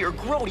 Mayor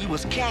Grody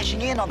was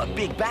cashing in on the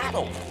big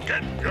battle.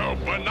 Get your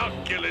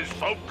binoculars,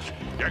 folks.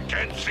 You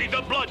can't see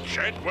the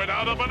bloodshed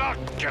without a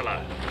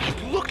binocular.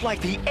 It looked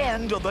like the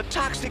end of the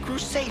Toxic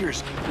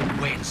Crusaders,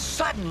 when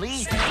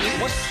suddenly,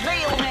 it was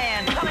Snail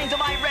Man coming to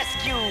my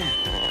rescue.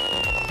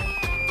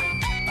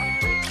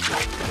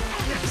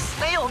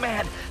 Snail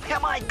Man,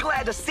 am I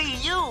glad to see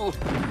you.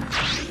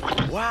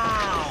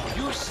 Wow,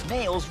 you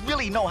snails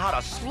really know how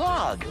to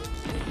slug.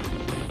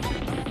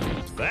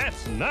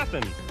 That's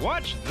nothing.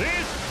 Watch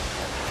this.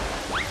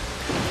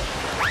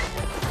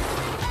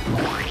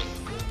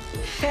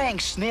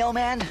 Thanks, Snail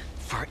Man,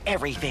 for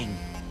everything.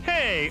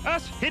 Hey,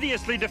 us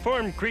hideously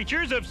deformed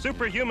creatures of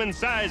superhuman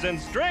size and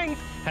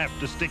strength have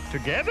to stick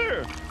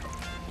together.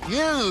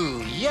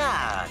 Ew,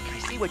 yuck. I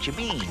see what you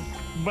mean.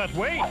 But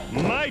wait,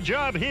 my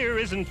job here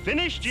isn't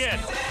finished yet.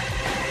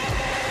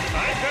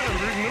 I gotta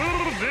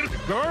remove this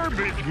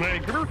garbage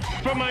maker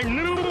for my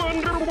new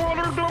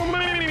underwater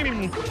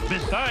domain.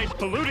 Besides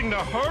polluting the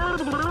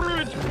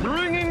harbor, it's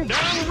bringing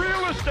down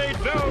real estate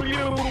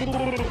value.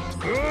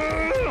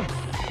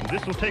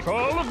 This will take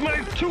all of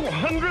my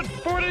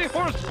 240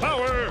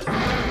 horsepower.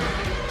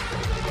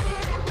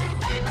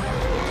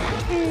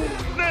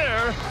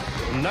 There.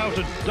 Now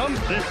to dump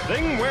this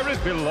thing where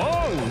it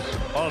belongs,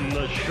 on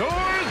the shores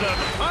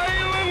of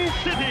Island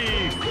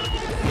City.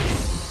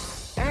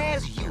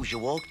 As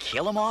usual,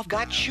 Killemoff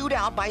got chewed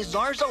out by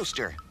Czar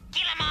Zosta.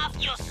 Killemoff,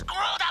 you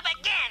screwed up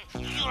again!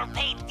 You'll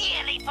pay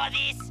dearly for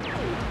this!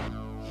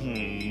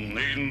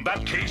 In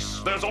that case,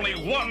 there's only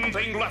one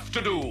thing left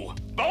to do.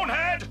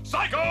 Bonehead,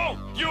 Psycho,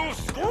 you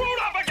screwed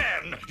up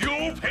again!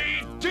 You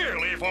paid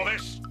dearly for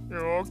this.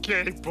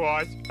 Okay,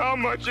 boss. How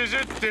much is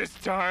it this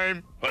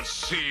time? Let's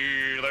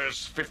see,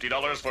 there's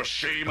 $50 for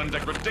shame and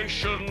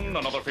degradation,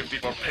 another $50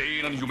 for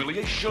pain and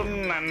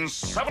humiliation, and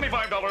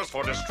 $75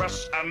 for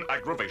distress and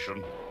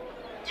aggravation.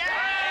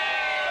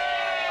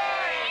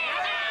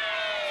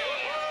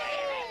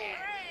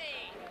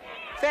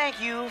 Thank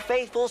you,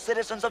 faithful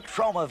citizens of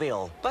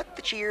Tromaville, but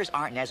the cheers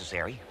aren't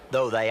necessary.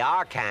 Though they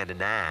are kinda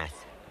nice.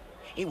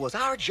 It was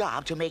our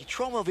job to make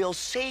Tromaville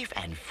safe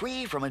and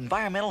free from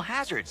environmental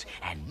hazards.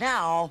 And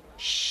now,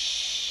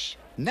 shh.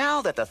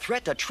 Now that the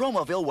threat to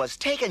Tromaville was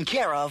taken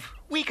care of,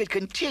 we could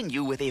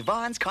continue with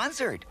Yvonne's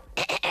concert.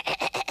 As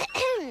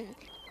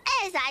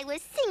I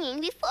was singing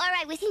before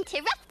I was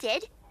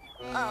interrupted,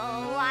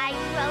 oh, I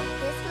wrote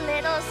this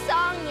little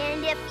song,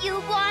 and if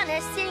you wanna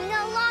sing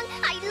along,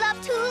 I'd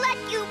love to let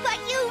you, but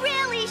you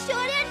really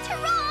shouldn't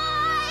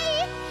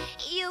try.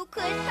 You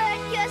could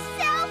hurt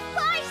yourself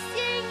by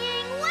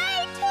singing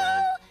way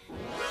too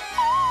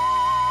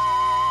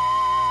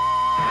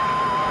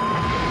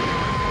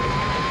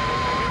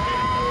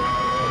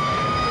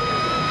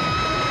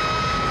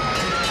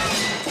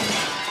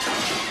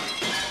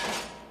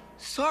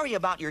Sorry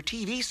about your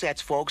TV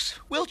sets, folks.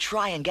 We'll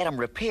try and get them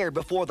repaired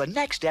before the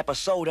next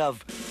episode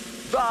of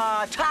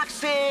The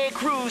Toxic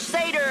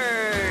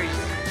Crusaders!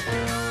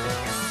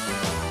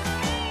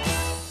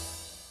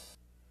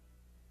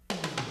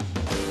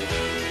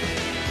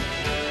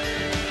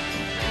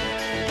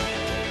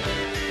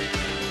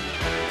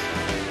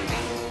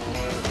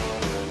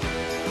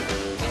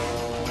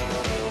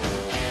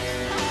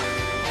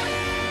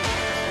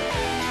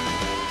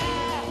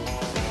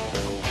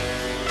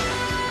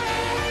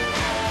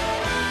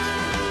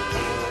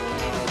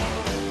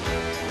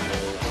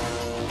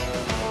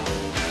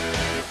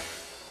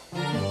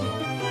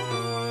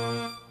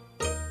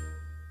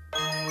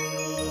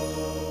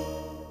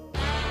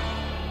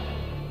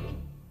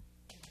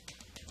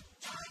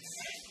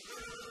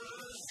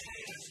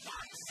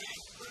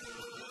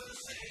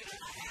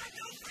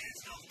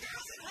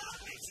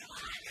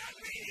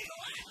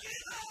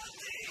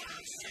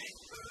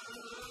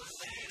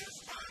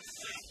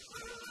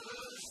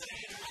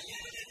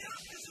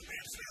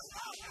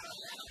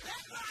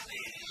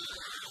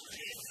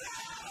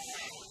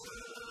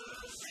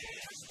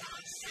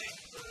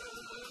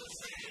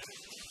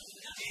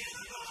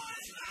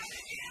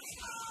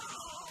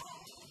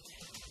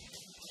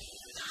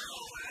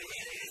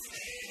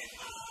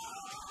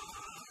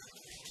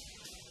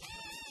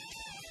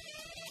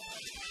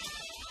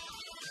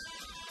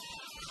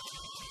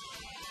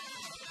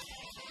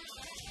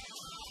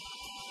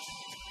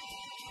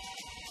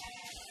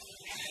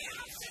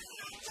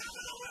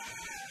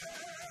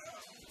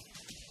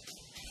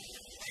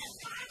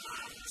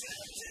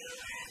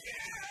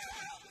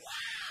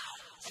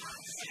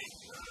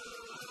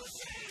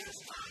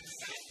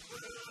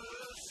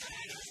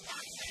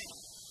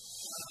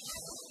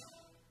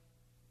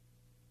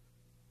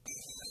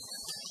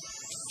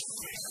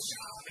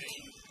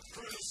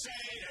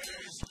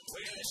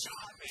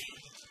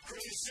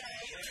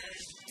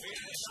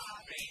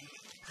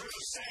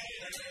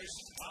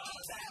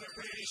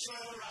 We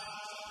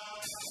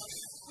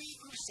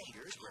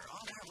Crusaders were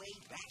on our way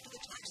back to the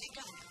Toxic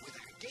Dump with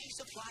our day's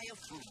supply of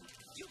food.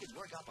 You can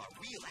work up a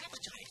real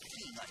appetite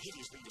being a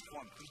hideously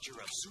deformed creature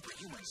of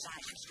superhuman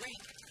size and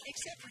strength.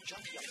 Except for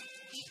Junkyard.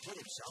 He put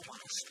himself on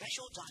a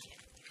special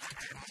diet.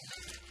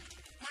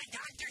 My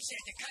doctor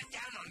said to cut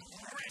down on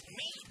red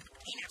meat.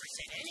 He never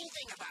said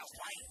anything about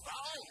white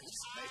bones.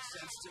 Makes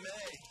sense to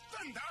me.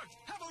 Thunder,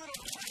 have a little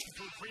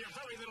food for your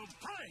very little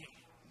brain.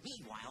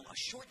 Meanwhile, a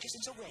short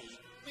distance away,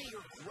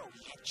 Mayor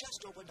Grody had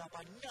just opened up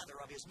another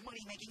of his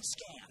money-making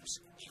scams.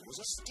 It was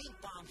a stink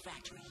bomb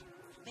factory.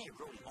 Mayor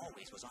Grody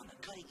always was on the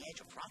cutting edge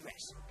of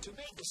progress. To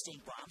make the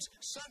stink bombs,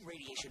 some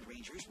radiation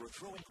rangers were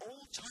throwing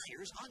old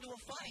tires onto a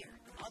fire.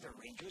 Other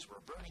rangers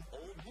were burning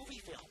old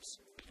movie films.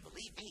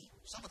 Believe me,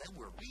 some of them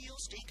were real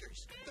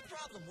stinkers. The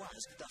problem was,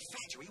 the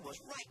factory was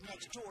right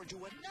next door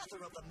to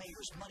another of the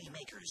mayor's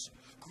moneymakers,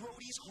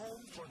 Grody's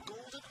Home for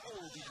Golden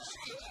Oldies.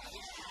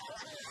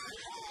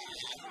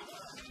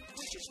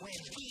 Which is when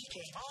he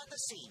came on the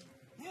scene.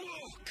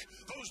 Look!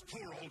 Those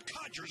poor old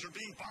codgers are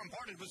being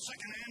bombarded with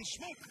secondhand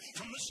smoke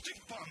from the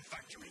stick bomb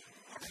factory.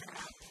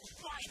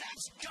 Why,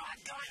 that's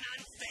doggone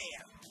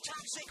unfair.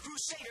 Toxic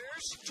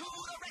Crusaders to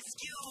the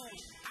rescue!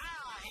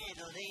 I'll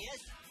handle this.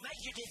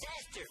 Major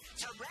disaster.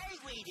 Some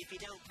ragweed if you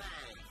don't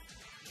mind.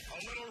 A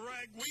little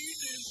ragweed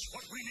is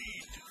what we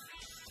need.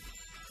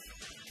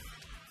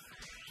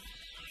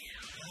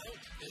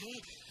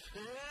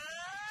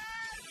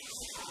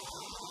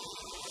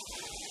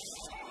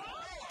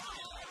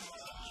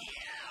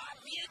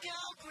 You go,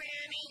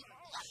 Granny.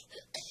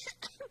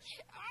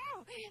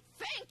 Oh,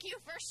 thank you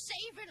for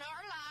saving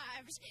our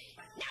lives.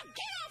 Now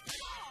get off the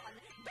lawn.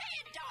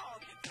 Bad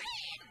dog,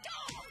 bad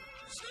dog.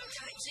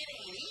 Sometimes it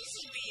ain't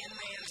easy being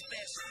man's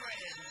best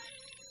friend.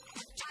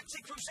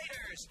 Toxic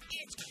Crusaders,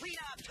 it's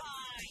cleanup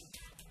time!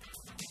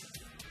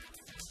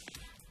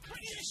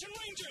 Radiation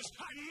Rangers,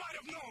 I might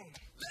have known.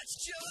 Let's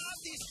chill out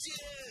these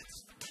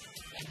kids.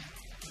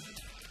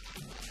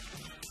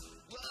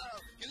 Whoa,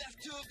 you left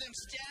two of them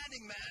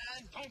standing,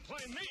 man. Don't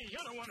blame me,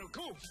 you're the one who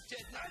goofed.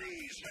 At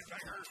ease,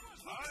 Headbanger.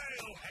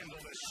 I'll handle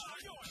this.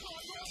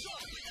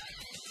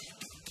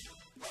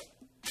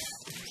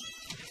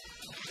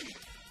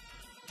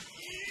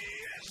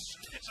 Yes,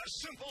 it's a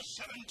simple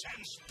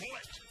 7-10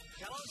 split.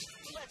 Fellas,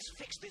 let's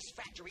fix this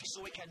factory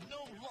so it can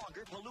no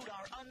longer pollute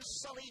our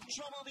unsullied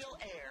Tromaville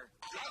air.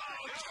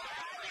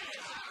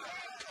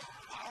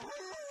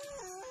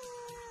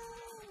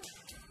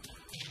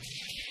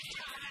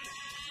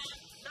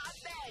 Not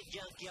bad,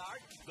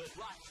 Junkyard, but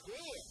watch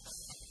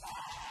this.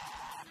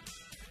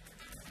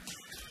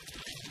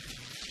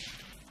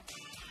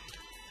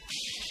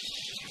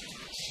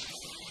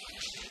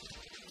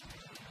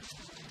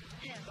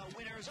 And the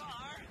winners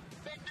are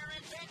Fender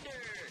and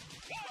Fender.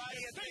 Why do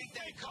you think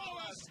they call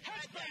us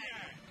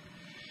Headbanger?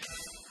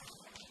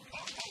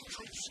 Uh-oh,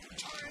 troops.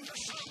 Time to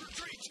sound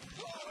retreat.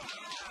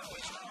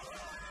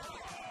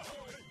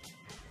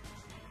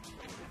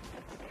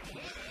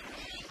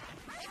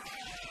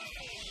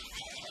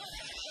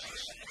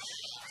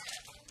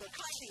 The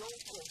classy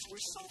old folks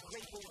were so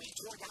grateful we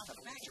tore down the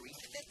factory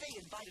that they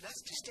invited us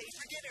to stay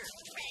for dinner.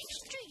 Thanks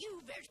to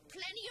you, there's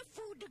plenty of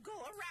food to go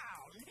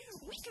around.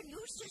 We can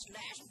use this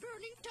last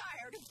burning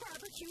tire to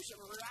barbecue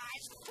some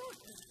rice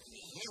pudding.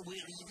 We'll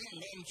even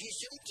lend you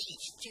some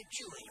teeth to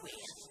chew it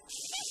with.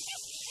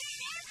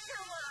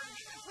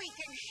 Afterwards, we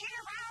can sit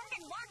around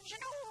and watch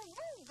an old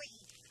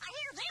movie. I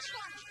hear this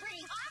one's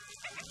pretty hot.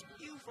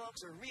 You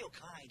folks are real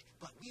kind,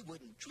 but we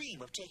wouldn't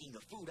dream of taking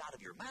the food out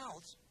of your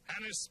mouths.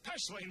 And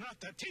especially not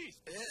the teeth.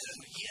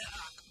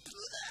 Yuck.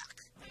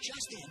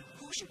 Just then,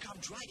 who should come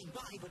driving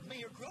by but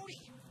Mayor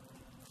Grody?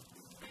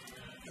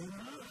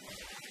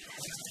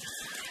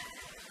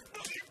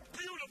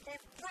 Beautiful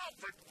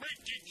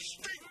profit-making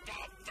stink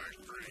bomb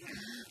factory.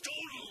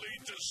 Totally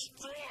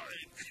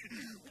destroyed.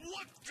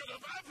 What could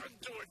have happened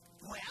to it?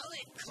 Well,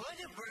 it could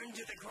have burned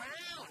to the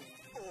ground.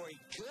 Or it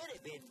could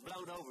have been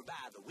blown over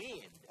by the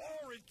wind.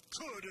 Or it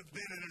could have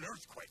been in an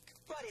earthquake.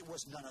 But it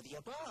was none of the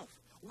above.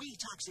 We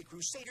Toxic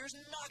Crusaders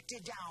knocked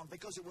it down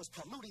because it was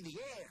polluting the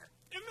air.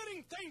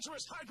 Emitting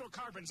dangerous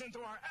hydrocarbons into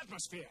our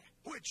atmosphere.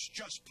 Which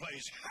just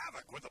plays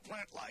havoc with the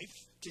plant life.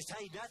 To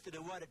say nothing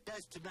of what it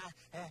does to my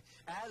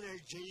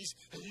allergies.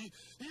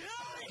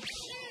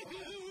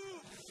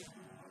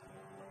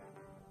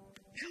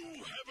 You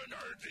haven't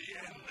heard the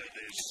end of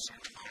this,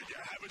 and you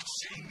haven't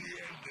seen the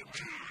end of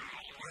me.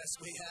 Yes,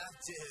 we have,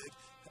 dude.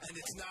 And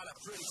it's not a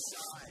pretty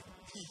sight.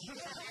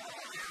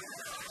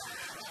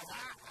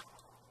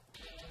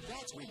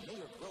 That's when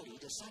Mayor Grody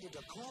decided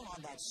to call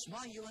on that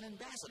Smogula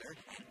ambassador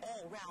and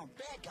all-round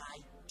bad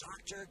guy,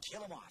 Dr.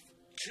 Killemoff.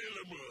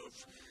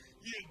 Killemoff,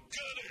 you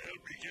gotta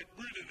help me get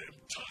rid of them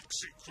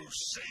Toxic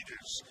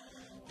Crusaders.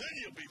 Then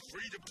you'll be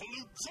free to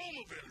pollute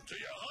Tromaville to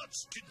your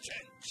heart's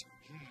content.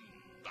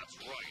 That's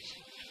right.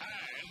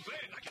 And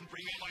then I can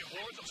bring in my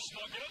hordes of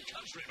Smogula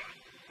countrymen.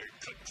 And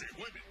country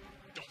women.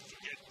 Don't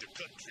forget the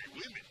country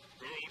women.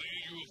 Grody,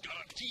 you've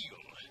got a deal.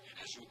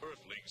 As you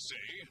Earthlings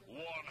say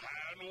one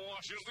hand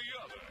washes the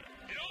other.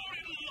 You're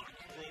in luck,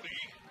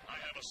 Brody. I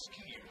have a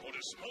scheme for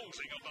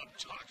disposing of the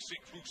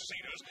Toxic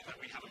Crusaders that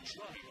we haven't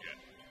tried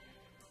yet.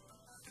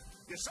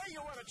 You say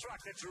you want a truck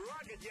that's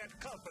rugged yet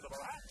comfortable,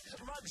 huh?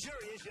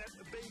 Luxurious yet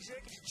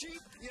basic, cheap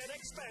yet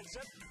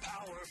expensive,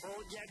 powerful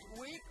yet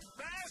weak,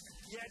 fast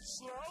yet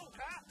slow,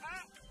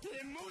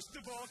 And most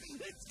of all,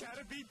 it's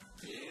gotta be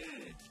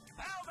big.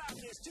 How about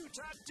this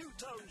two-top,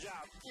 two-tone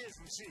job?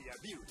 Isn't she a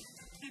beauty?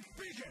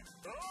 Bigger.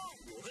 Oh,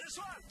 this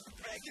one?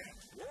 Bigger.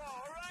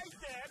 All right,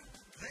 then.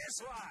 This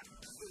one.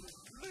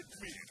 Let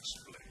me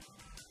explain.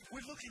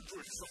 We're looking for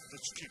a truck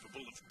that's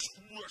capable of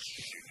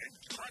crushing and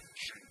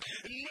crunching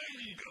and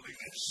mangling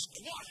and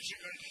squashing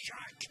a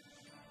shack,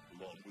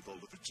 along with all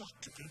of its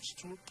occupants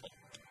to a pulp.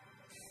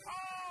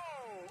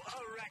 Oh,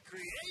 a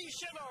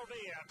recreational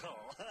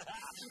vehicle.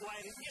 Why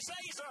didn't you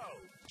say so?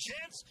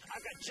 Gents,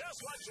 I've got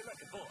just what you're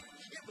looking for.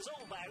 It was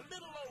owned by a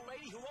little old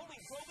lady who only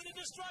drove it in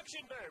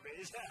destruction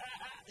derbies.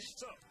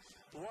 So,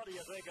 what do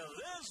you think of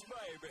this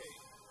baby?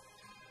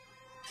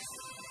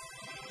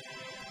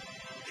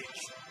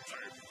 It's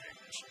perfect.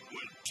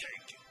 We'll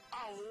take it.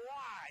 A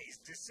wise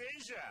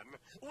decision.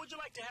 Would you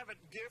like to have it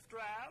gift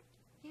wrapped?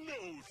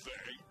 No,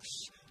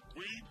 thanks.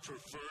 We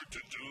prefer to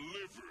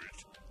deliver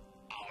it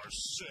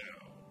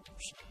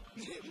ourselves.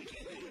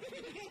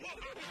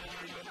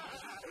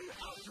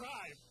 I'll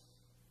drive.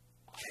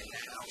 And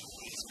now,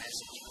 these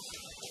messages.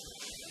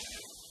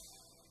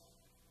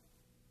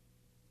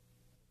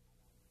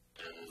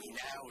 We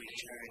now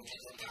return to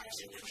the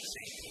Toxic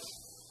Crusaders.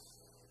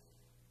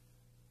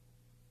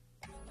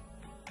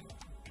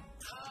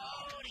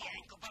 Oh, the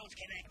ankle bone's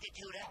connected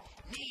to the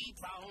knee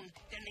bone.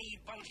 The knee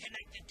bone's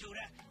connected to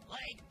the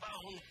leg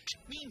bone.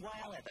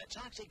 Meanwhile, at the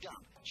Toxic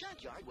Dump,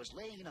 Junkyard was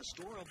laying in a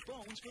store of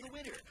bones for the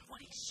winter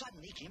when he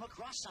suddenly came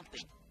across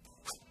something.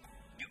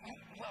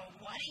 Well,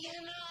 what do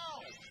you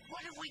know?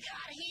 What have we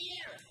got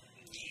here?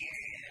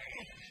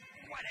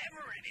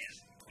 Whatever it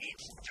is,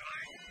 it's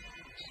darn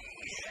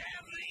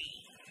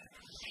heavy.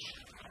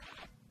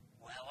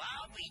 Well,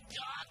 I'll be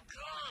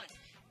doggone.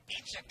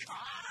 It's a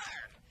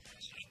car.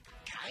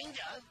 Kind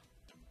of.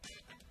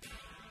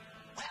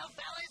 Well,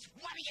 fellas,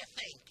 what do you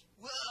think?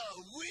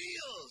 Whoa,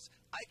 wheels!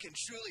 I can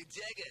truly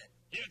dig it.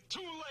 You're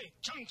too late.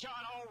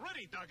 Junkyard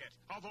already dug it.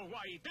 Although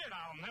why he did,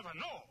 I'll never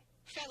know.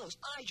 Fellows,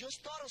 I just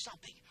thought of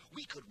something.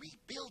 We could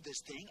rebuild this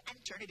thing and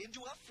turn it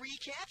into a free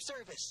cab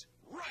service.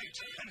 Right,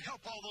 and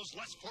help all those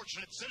less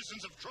fortunate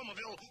citizens of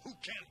Tromaville who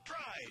can't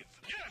drive.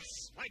 Yes,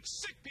 like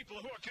sick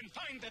people who are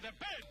confined to their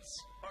beds.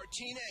 Or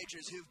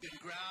teenagers who've been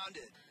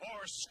grounded.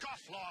 Or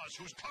scofflaws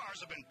whose cars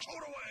have been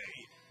towed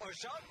away. Or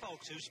some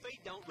folks whose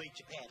feet don't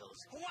reach pedals.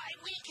 Why,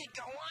 we could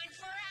go on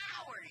for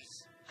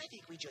hours. I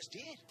think we just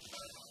did.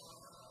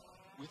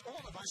 With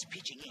all of us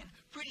pitching in,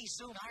 pretty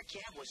soon our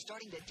cab was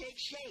starting to take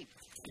shape.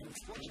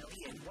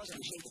 Fortunately, it wasn't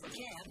a shape of a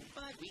cab,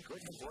 but we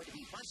couldn't afford to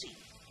be fussy.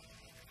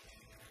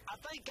 I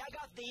think I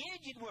got the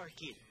engine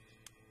working.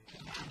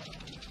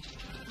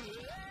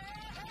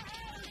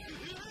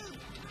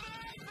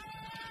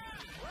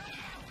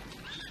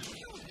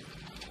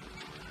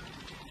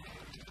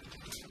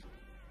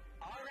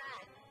 All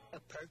right, a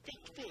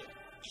perfect fit.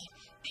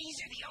 These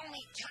are the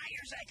only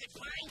tires I could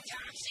find,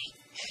 Toxie.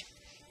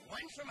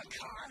 One from a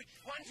car,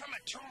 one from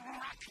a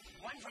truck,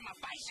 one from a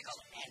bicycle,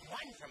 and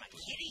one from a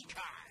kitty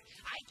car.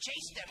 I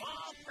chased them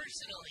all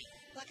personally.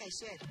 Like I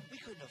said, we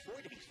couldn't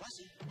afford to be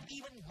fussy.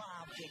 Even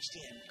Mom pitched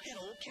in an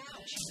old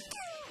couch.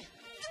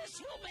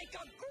 This will make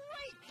a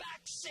great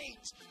back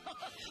seat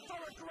for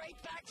a great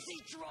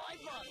backseat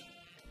driver.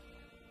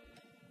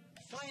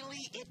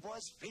 Finally, it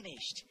was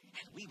finished,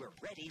 and we were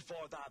ready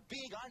for the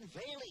big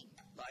unveiling.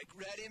 Like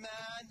ready,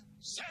 man?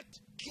 Set,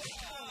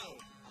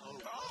 go!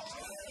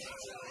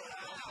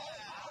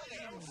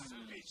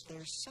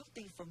 There's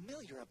something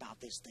familiar about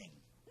this thing.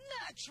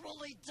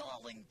 Naturally,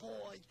 darling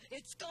boy.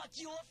 It's got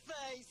your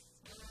face.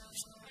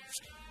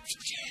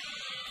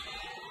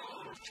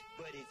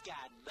 But it's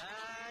got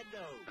my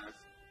nose.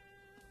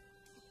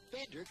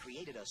 Bender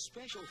created a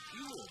special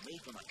fuel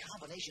made from a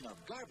combination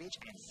of garbage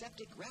and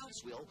septic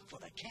groundswell for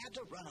the cab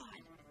to run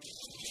on.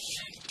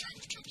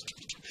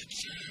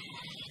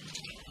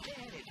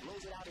 Then it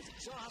blows it out as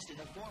exhaust in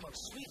the form of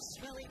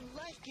sweet-smelling,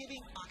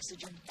 life-giving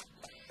oxygen.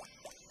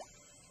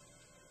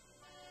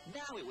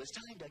 Now it was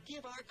time to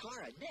give our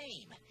car a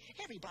name.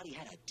 Everybody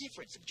had a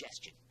different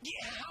suggestion.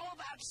 Yeah, how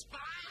about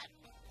Spot?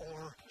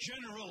 Or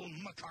General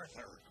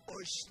MacArthur.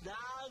 Or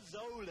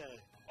Snazzola.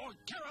 Or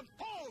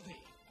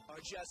Garibaldi. Or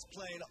just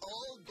plain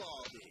old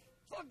Baldy.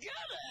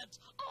 Forget it!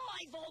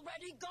 I've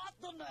already got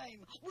the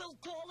name. We'll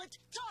call it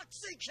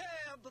Toxic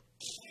Cab.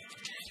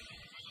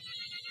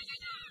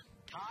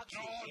 Toxic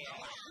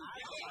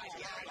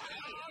Cab.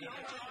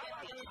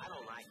 I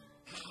don't like it.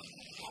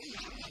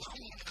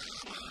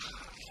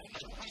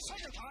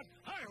 Second thought,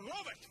 I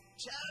love it.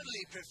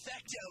 Totally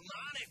perfecto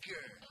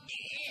moniker.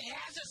 It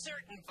has a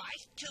certain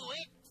bite to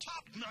it.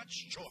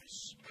 Top-notch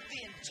choice.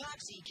 Then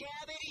Toxic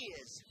Cab it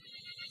is.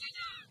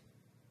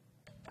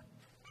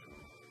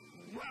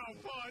 Wow,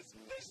 boss,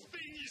 this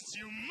thing is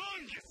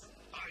humongous.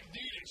 I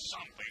needed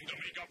something to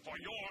make up for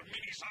your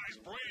mini-sized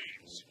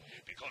brains.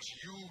 Because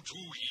you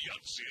two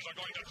yutsies are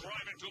going to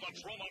drive into the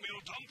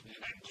Tromaville dump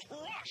and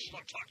crush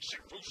the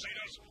Toxic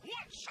Crusaders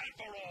once and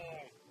for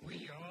all. We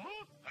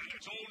are? And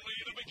it's only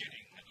the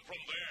beginning.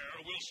 From there,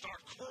 we'll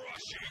start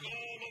crushing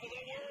all over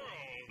the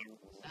world.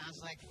 Sounds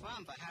like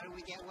fun, but how do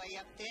we get way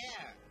up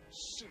there?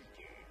 Simple.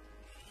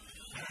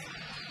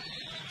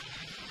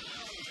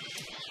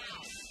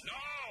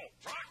 Now,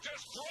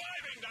 practice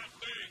driving that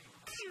thing.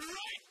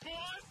 Right,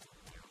 boss?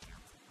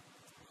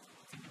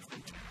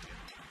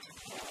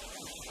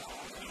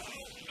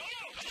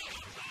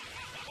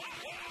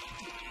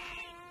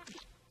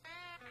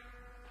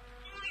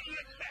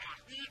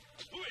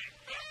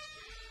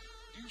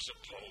 You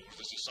suppose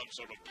this is some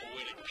sort of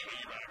poetic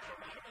payback for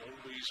my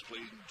always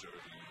playing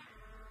dirty?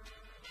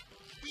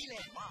 We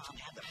let Mom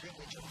have the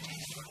privilege of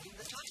driving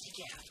the Toxie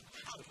cab,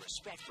 out of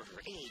respect for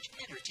her age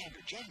and her tender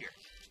gender.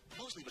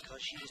 Mostly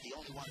because she was the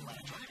only one who had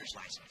a driver's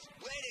license.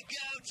 Way to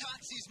go,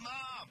 Toxie's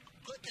mom!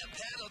 Put the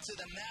pedal to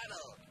the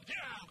metal.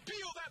 Yeah,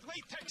 peel that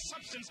latex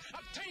substance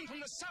obtained from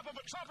the sap of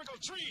a tropical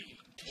tree.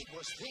 It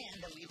was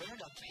then that we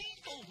learned a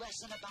painful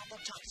lesson about the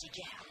Toxie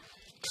cab.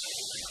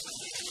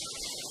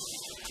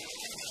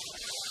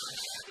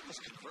 It was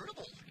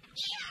convertible.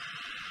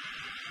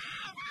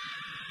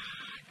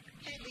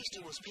 At least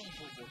it was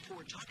painful for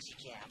poor Toxie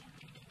cab.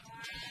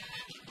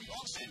 We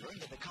also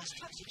learned that because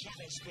Toxie cab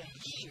had spent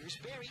years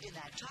buried in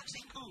that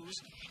toxic ooze,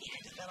 it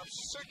had developed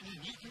certain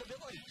mutant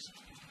abilities.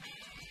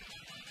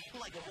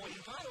 Like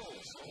avoiding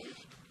potholes.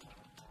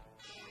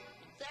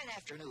 That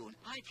afternoon,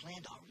 I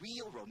planned a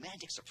real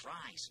romantic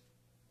surprise.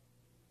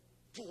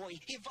 Boy,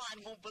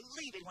 Yvonne won't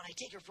believe it when I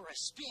take her for a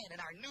spin in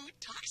our new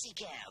Toxie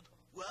cab.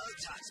 Whoa,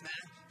 Tox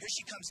man, here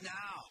she comes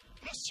now.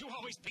 Must you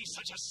always be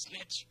such a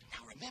snitch?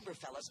 Now remember,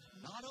 fellas,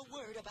 not a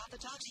word about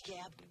the Toxie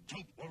cab.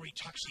 Don't worry,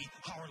 Toxie.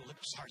 Our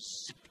lips are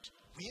zipped.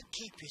 We'll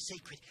keep your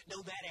secret, no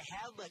matter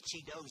how much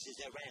she knows is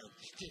around.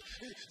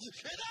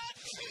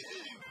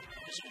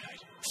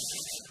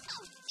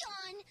 Oh,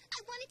 Don,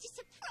 I wanted to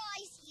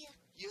surprise you.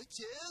 You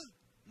too?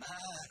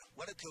 Man,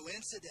 what a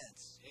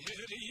coincidence.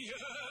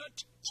 Idiot!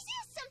 Is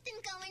there something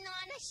going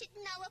on I should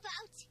know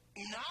about?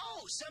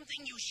 No,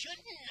 something you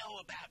shouldn't know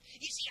about.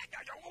 You see,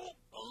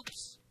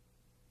 oops.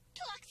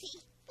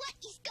 Toxie, what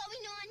is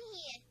going on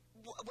here?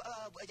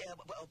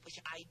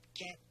 I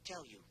can't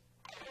tell you.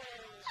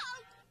 How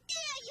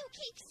dare you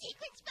keep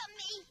secrets from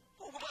me?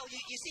 Well,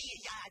 you see,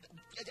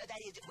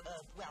 that is,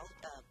 Well,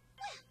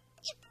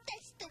 if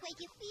that's the way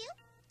you feel,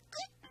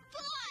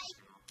 goodbye.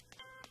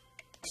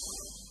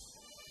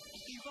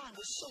 Yvonne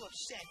was so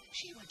upset,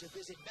 she went to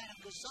visit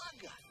Madame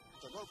Gazanga,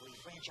 the locally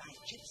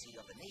franchised gypsy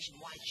of the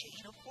nationwide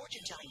chain of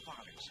fortune-telling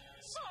parlors.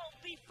 So,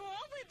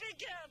 before we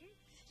begin,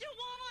 you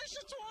want I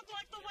should talk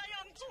like the way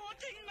I'm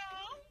talking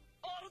now?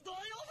 Or do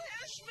you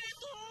wish me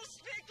to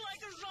speak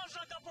like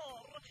Raja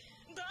Kapoor?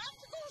 That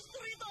costs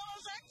 $3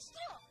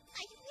 extra.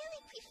 I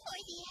really prefer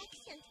the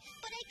accent,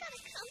 but I gotta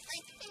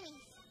comfort Finny.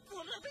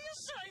 Whatever you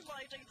say,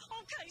 lady.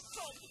 Okay,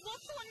 so,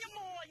 what's on your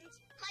mind?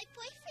 My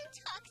boyfriend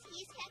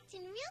Toxie is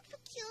acting real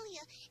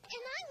peculiar,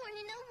 and I want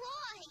to know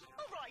why.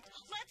 All right,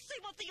 let's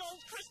see what the old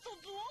crystal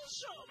ball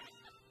shows.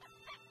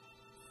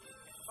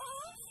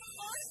 Oh,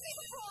 I see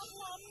the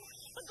problem.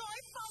 The guy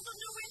found a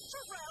new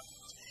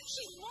interest.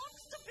 She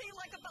looks to be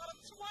like about a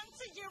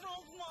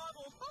 20-year-old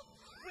model,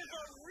 with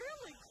a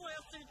really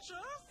classy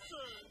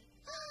jersey.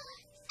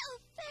 So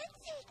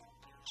fancy.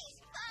 He's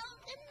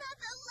found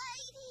another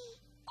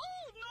lady.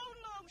 Oh,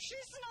 no,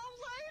 she's no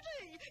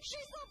lady.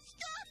 She's a...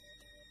 Stop!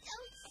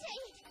 Don't say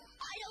it.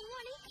 I don't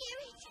want to hear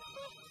it.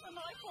 And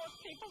I thought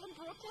people in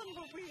Brooklyn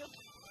were weird.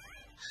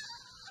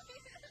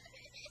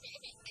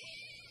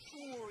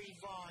 Poor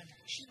Yvonne.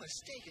 She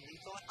mistakenly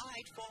thought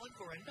I'd fallen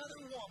for another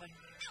woman.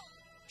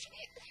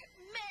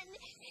 Men,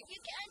 you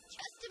can't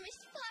trust them as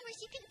far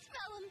as you can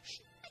throw them.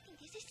 I think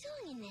there's a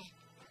song in there.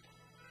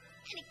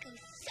 And it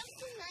goes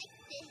something like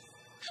this.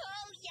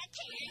 Oh, you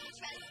can't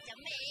trust a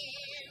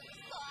man as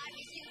far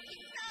as you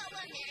can throw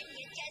him, and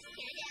you just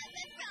can't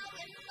ever throw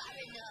him far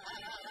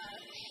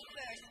enough.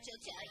 First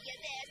he'll tell you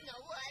there's no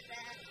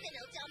other, then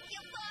he'll dump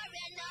you for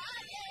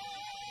another.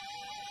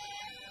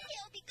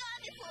 He'll be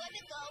gone before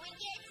the going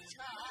gets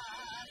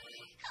tough.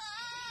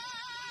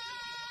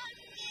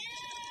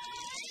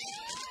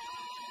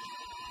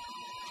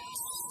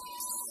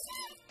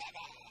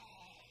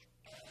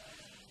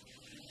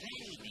 That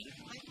evening,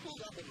 I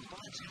pulled up at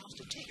Yvonne's house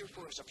to take her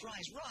for a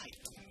surprise ride.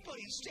 But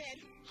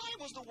instead, I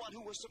was the one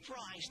who was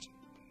surprised.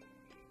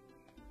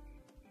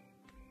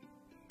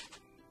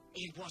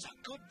 It was a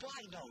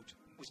goodbye note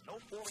with no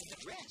foreign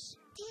address.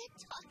 Dear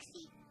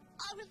Toxie,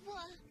 au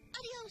revoir,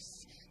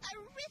 adios,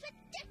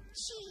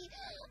 arrivederci,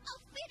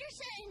 auf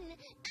Wiedersehen,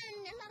 and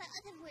a lot of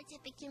other words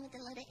that begin with the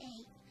letter A.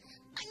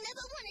 I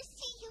never want to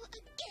see you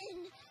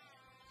again.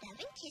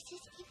 Loving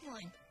kisses,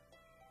 Yvonne.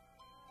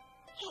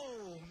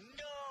 Oh,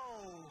 no!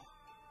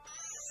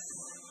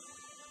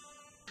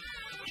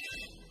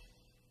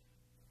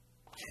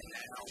 And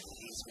now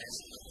he's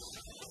missing.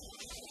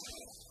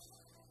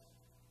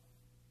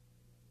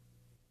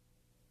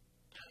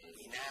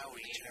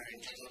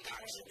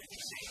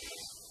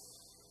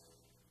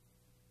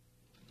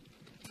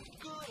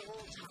 Good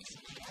old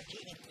Toxic Cab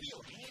came in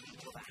real handy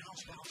for the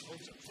housebound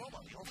folks of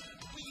Tromaville.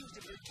 We used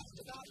it for just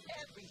about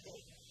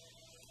everything.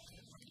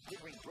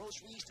 Delivering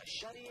groceries to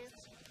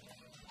shut-ins,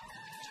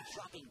 to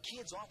dropping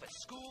kids off at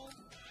school,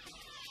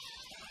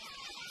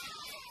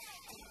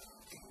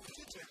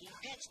 to taking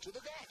pets to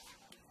the vet,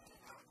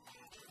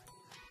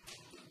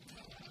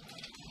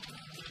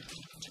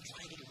 to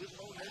driving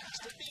little old ladies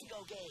to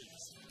bingo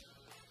games,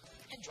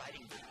 and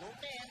driving little old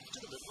men to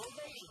the little old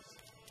ladies.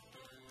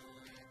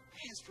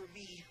 As for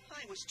me,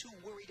 I was too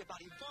worried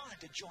about Yvonne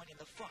to join in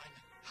the fun.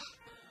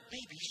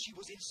 Maybe she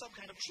was in some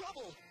kind of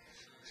trouble.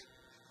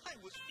 I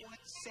was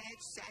one sad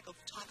sack of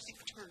toxic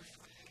turf.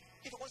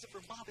 If it wasn't for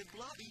Bob and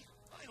Blobby,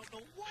 I don't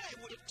know what I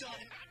would have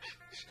done.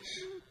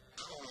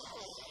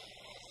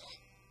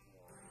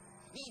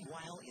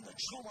 Meanwhile, in the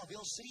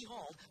Tromaville City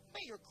Hall,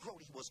 Mayor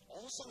Grody was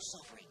also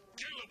suffering.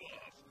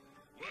 Killemoff,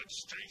 what's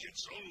taking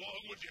so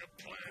long with your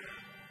plan?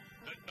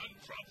 The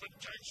non-profit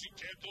taxi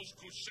cab those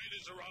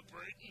Crusaders are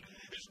operating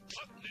is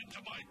cutting into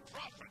my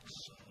profits.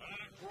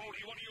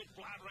 Grody, what are you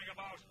blabbering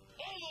about?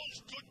 All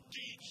those good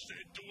deeds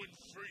they're doing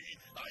free,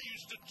 I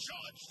used to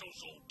charge those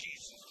old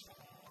geezers.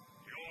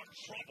 Your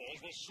troubles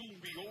will soon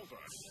be over.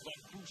 The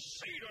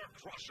Crusader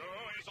Crusher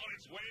is on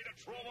its way to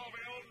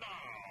Tromaville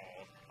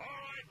now. All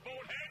right,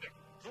 boathead,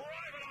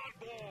 drive it on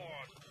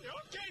board.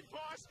 Okay,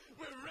 boss,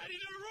 we're ready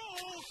to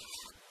roll.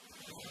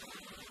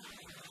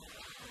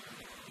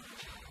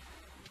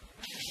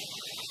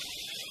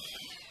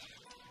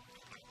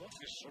 I thought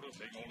this sort of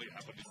thing only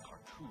happened in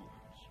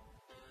cartoons.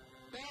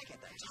 Back at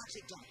the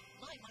Toxic Dump,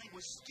 my mind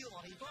was still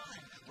on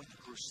Yvonne when the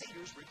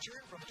Crusaders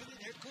returned from doing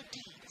their good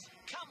deeds.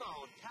 Come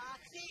on,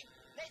 Toxie.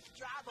 Let's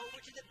drive over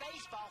to the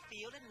baseball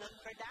field and look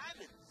for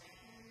diamonds.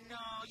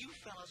 No, you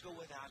fellas go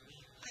without me.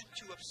 I'm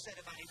too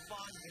upset about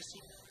Yvonne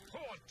missing.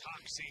 Poor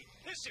Toxie.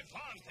 This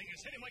Yvonne thing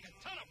is hitting like a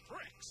ton of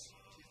bricks.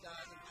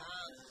 2,000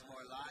 pounds is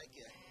more like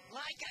it.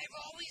 Like I've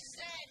always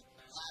said,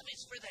 love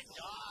is for the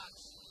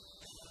dogs.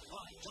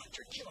 But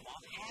Dr.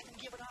 Killemoff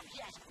hadn't given up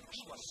yet.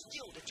 He was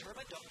still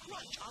determined to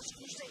crunch us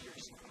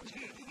Crusaders.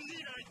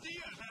 Neat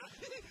idea, huh?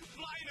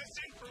 Flying us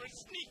in for a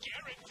sneak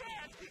errand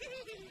cat.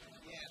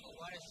 Yeah, but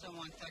what if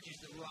someone touches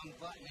the wrong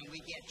button and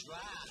we get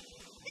dropped?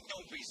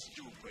 Don't be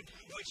stupid.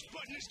 Which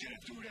button is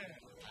gonna do that?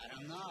 I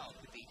don't know.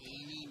 Could be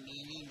eeny,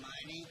 meeny,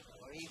 miny,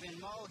 or even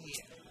Mo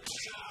here.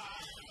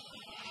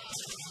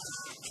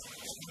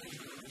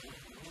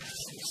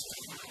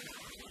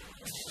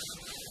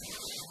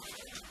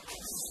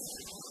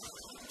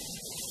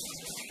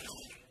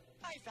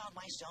 I found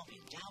myself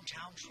in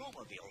downtown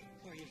Tromaville,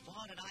 where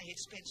Yvonne and I had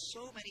spent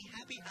so many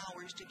happy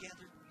hours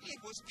together. It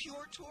was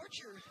pure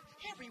torture.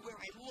 Everywhere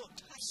I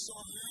looked, I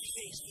saw her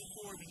face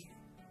before me.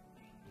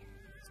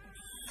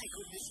 I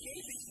couldn't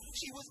escape it.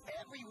 She was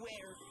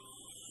everywhere.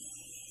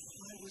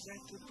 I was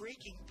at the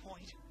breaking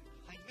point.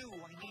 I knew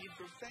I needed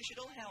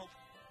professional help.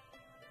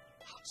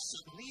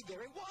 Suddenly,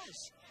 there it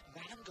was.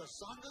 Madame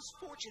Gazanga's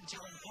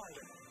fortune-telling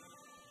parlor.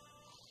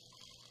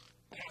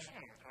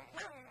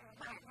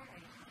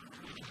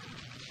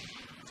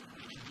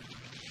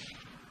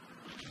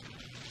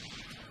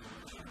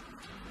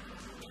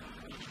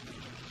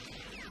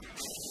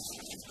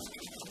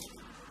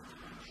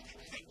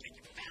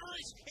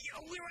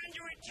 We're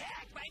under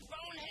attack by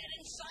Bonehead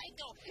and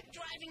Psycho,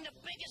 driving the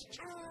biggest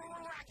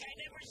truck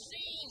I've ever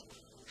seen.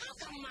 How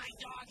come my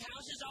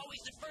doghouse is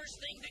always the first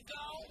thing to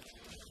go?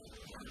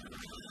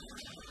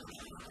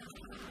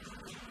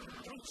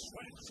 Don't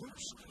sweat it,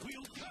 troops.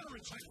 We'll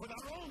counterattack with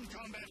our own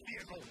combat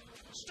vehicle.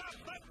 Stop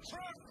that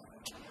truck!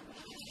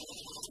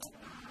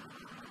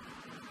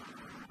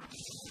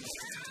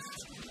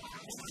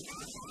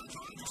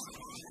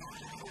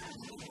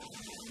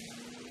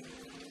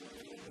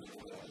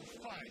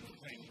 Fine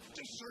thing.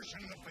 Desertion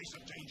in the face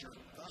of danger.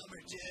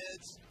 Bummer,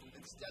 dudes.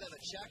 Instead of a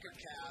checker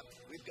cab,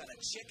 we've got a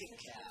chicken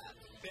cab.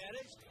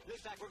 Fellas,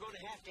 looks like we're going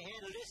to have to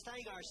handle this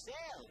thing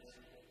ourselves.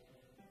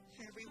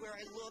 Everywhere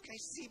I look, I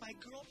see my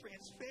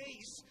girlfriend's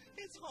face.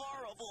 It's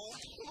horrible.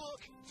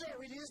 Look,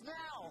 there it is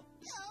now.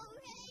 Oh,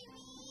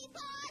 Amy,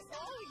 boss.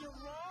 Oh,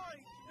 you're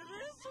right. It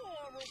is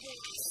horrible.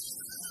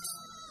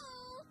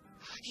 Oh.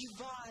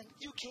 Yvonne,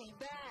 you came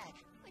back.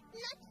 But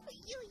not for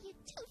you, you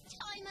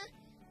two-timer.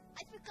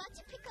 I forgot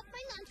to pick up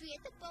my laundry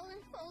at the bowl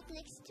and fold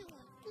next door.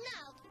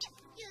 Now, if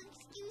you'll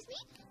excuse me,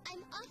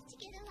 I'm off to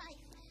get a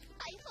life.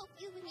 I hope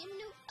you and your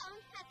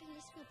newfound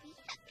happiness will be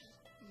happy.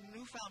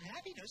 Newfound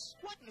happiness?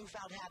 What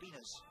newfound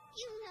happiness?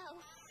 You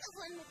know, the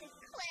one with the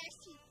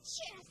classy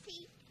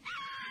chassis.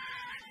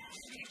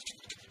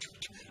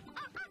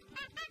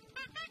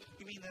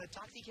 You mean the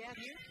Toxic Cab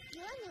here?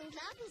 Your new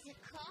love is a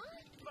car?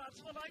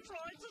 That's what I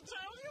tried to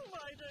tell you,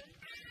 lady.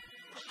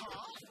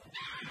 Huh?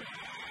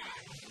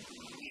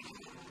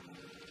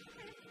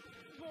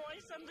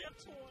 Boys and their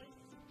toys.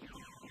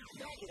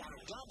 Back it out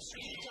of dump,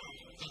 street dump.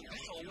 The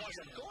battle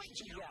wasn't going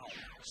too well.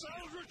 So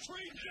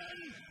retreat then!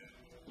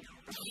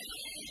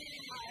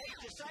 I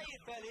to say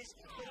it, fellas,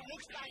 but it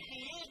looks like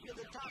the end of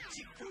the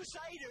Toxic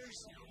Crusaders.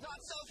 Not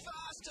so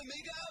fast,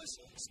 amigos.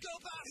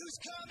 Scope out who's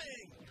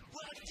coming.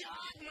 Well,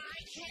 dog my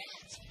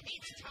cats.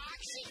 It's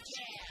Toxic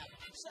Cab.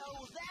 So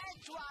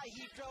that's why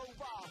he drove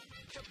off,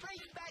 to bring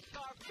back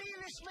our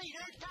fearless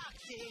leader,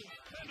 Toxie.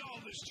 And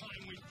all this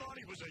time we thought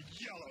he was a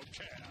yellow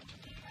cab.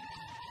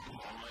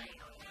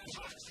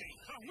 Toxie,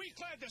 are we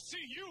glad to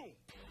see you?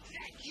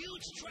 That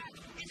huge truck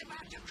is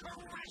about to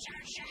crush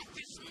our shaft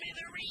to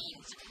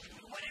smithereens.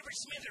 Whatever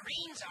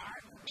smithereens are,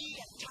 Me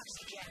and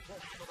Toxic Cab will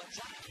handle the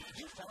truck.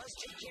 You fellas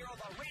take care of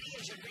the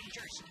radiation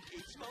rangers.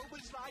 It's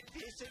moments like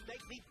this that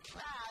make me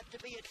proud to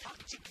be a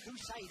Toxic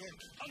Crusader.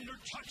 Under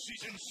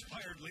Toxie's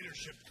inspired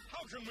leadership,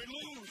 how can we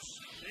lose?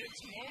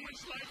 It's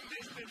moments like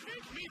this that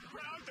make me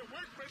proud to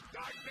work with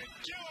Dr.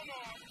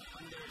 Killemoff.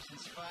 Under his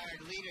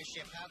inspired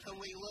leadership, how can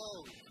we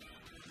lose?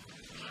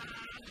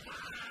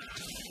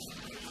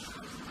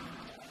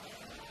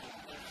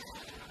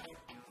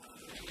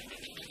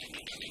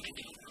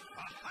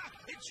 Aha!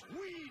 It's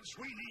weeds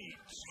we need!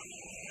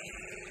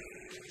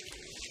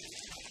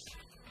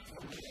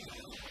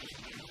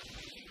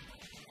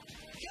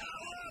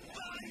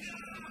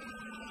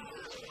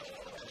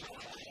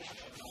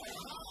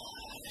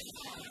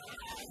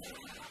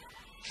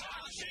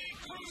 Toxic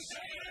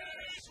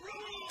Crusaders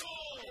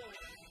rule!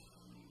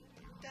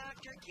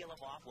 Dr.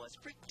 Killemoff was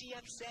pretty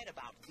upset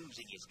about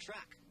losing his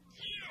truck.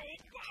 You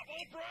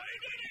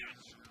bubble-brained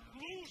idiots!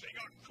 Losing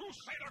a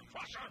Crusader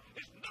crusher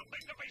is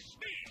nothing to be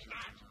sneezed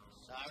at!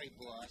 Sorry,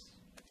 boss.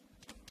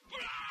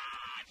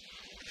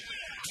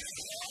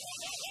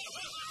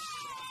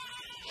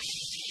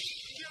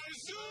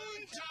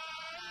 Gazoon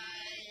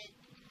time!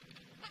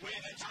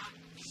 We're the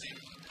Toxic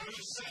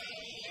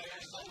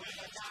Crusaders, oh, we're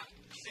the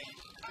Toxic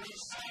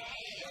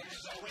Crusaders,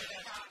 oh, we're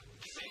the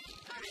Toxic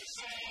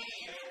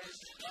Crusaders.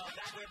 Oh,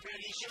 that we're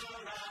pretty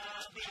sure of.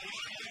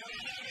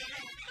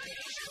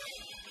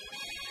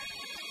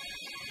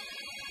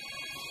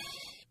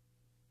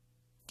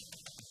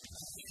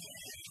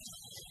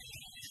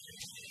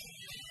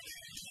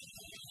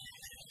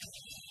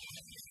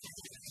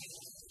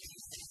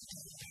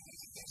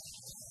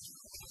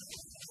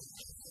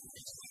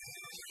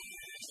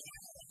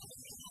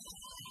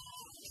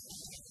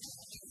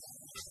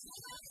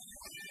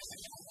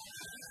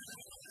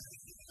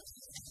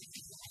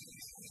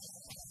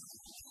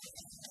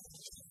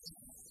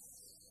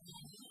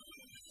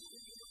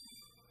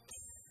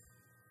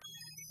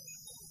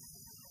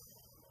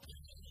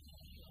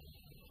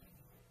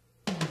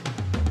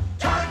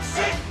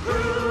 Toxic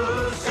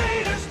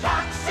Crusaders,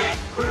 Toxic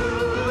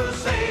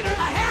Crusaders.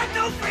 I had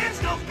no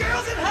friends, no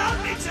girls that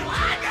hugged me till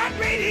I got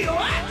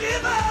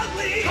radioactive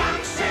ugly.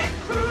 Toxic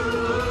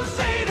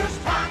Crusaders,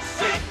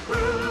 Toxic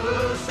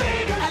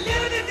Crusaders. I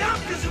live in the dump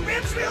cause the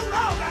rim's real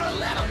low. Got a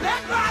little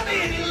black Bobby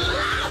and he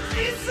loves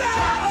me so.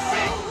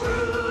 Toxic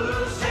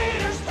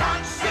Crusaders,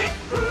 Toxic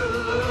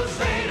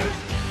Crusaders.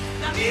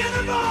 Now me and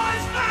the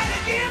boys fight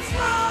against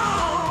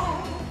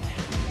wrong.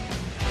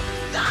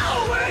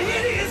 Oh, we're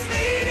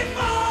hideously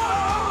deformed.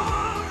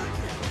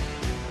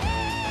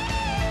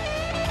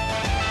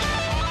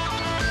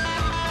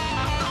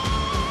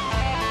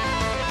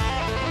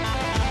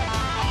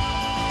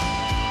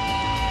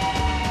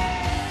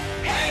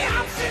 Hey,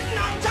 I'm sitting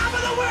on top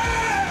of the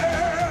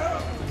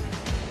world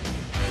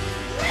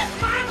with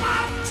my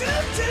mom,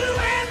 Tutu,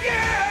 and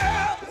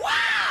girl.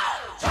 Wow!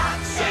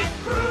 Toxic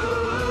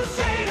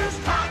Crusaders,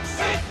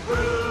 Toxic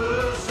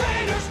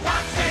Crusaders,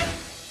 Toxic.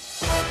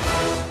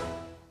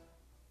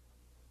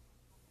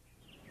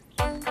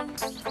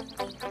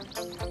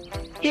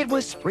 It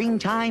was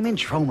springtime in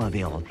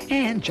Tromaville,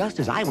 and just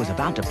as I was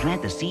about to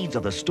plant the seeds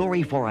of the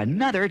story for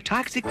another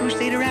Toxic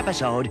Crusader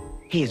episode,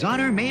 His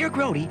Honor Mayor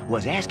Grody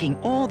was asking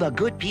all the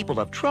good people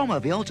of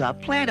Tromaville to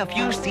plant a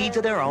few seeds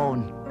of their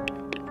own.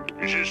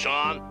 Is this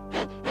on?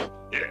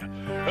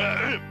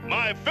 Yeah.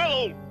 My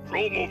fellow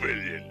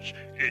Tromavillians,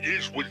 it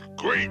is with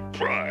great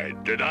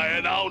pride that I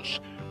announce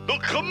the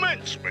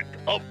commencement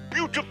of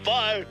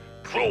Beautify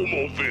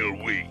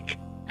Tromaville Week.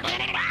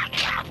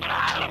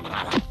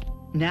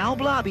 Now,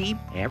 Blobby,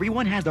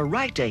 everyone has the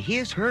right to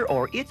his, her,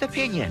 or its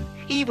opinion,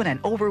 even an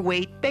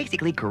overweight,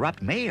 basically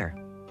corrupt mayor.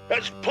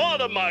 As part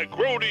of my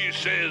Grody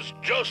Says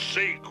Just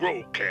Say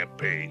Grow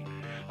campaign,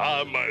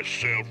 I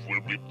myself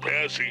will be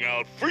passing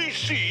out free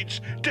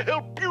seeds to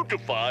help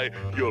beautify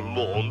your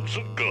lawns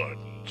and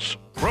gardens.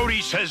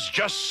 Grody Says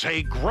Just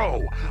Say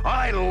Grow.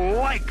 I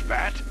like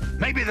that.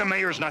 Maybe the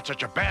mayor's not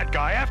such a bad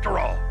guy after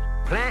all.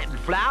 Planting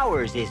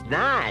flowers is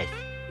nice,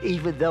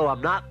 even though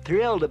I'm not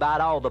thrilled about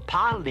all the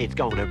pollen it's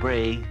gonna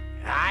bring.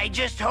 I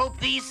just hope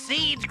these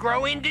seeds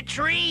grow into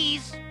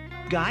trees.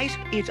 Guys,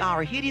 it's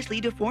our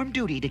hideously deformed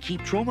duty to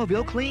keep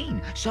Tromaville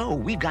clean, so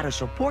we've got to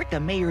support the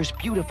mayor's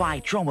Beautify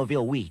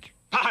Tromaville Week.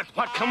 But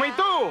what can we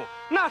do?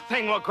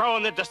 Nothing will grow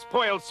in the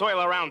despoiled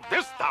soil around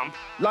this dump.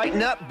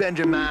 Lighten up,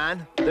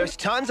 Benjamin. There's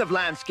tons of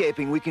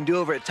landscaping we can do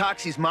over at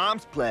Toxie's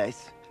mom's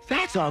place.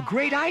 That's a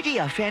great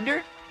idea,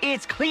 Fender.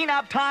 It's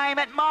cleanup time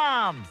at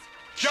Mom's.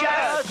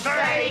 Just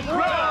say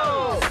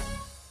grow!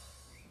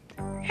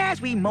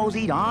 As we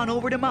moseyed on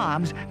over to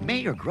Mom's,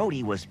 Mayor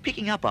Grody was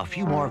picking up a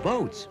few more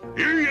votes.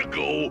 Here you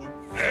go.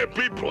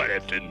 Happy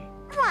planting.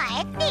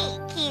 Why,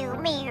 thank you,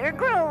 Mayor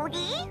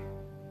Grody.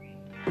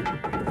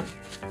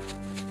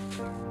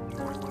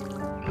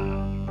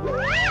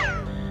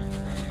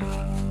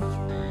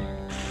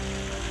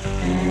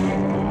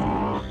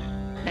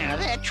 Now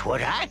that's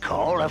what I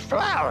call a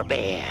flower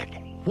bed.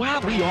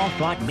 While we all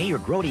thought Mayor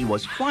Grody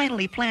was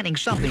finally planning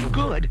something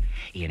good,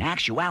 in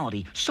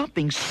actuality,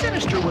 something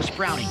sinister was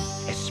sprouting,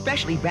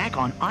 especially back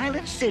on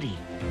Island City.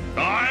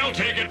 I'll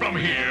take it from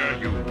here,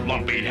 you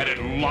lumpy-headed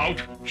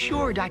lout.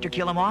 Sure, Dr.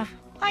 Killemoff.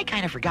 I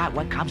kind of forgot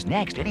what comes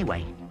next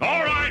anyway.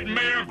 All right,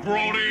 Mayor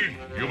Grody,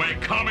 you may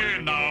come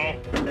in now.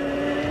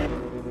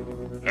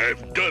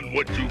 I've done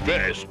what you've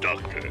asked,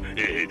 Doctor.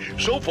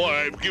 So far,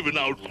 I've given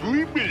out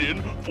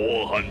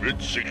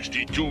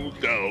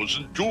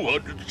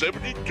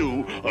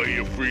 3,462,272 of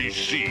your free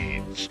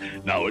seeds.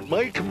 Now, at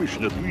my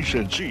commission of 3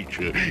 cents each,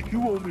 you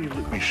owe me,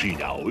 let me see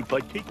now. If I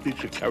take this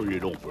and carry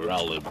it over,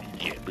 I'll... A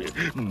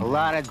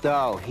lot of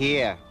dough.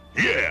 Here.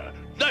 Yeah,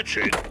 that's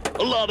it.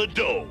 A lot of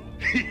dough.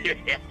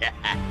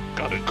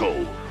 Gotta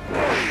go.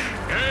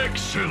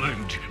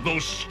 Excellent.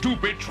 Those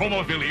stupid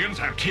Tromavillians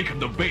have taken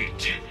the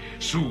bait.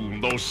 Soon,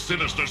 those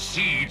sinister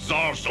seeds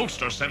Czar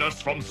Zosta sent us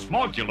from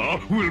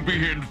Smogula will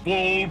be in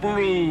full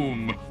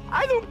bloom.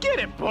 I don't get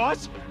it,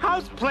 boss.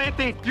 How's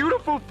planting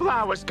beautiful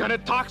flowers gonna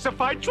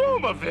toxify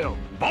Tromaville?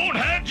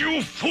 Bonehead,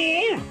 you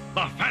fool!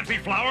 The fancy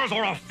flowers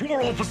are a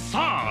floral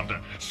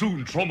facade.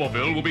 Soon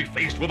Tromaville will be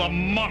faced with a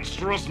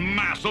monstrous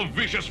mass of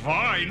vicious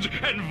vines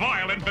and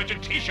violent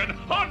vegetation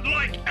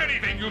unlike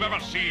anything you've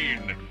ever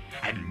seen.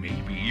 And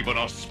maybe even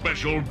a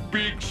special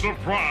big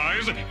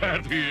surprise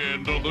at the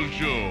end of the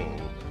show.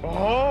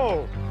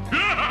 Oh!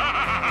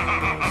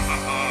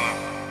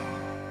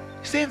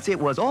 Since it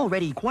was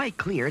already quite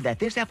clear that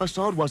this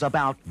episode was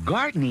about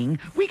gardening,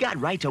 we got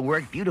right to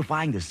work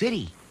beautifying the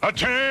city. A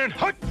tan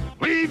hut,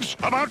 leaves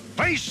about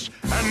face,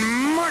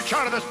 and march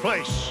out of this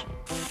place.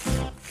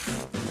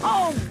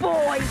 Oh,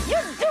 boy,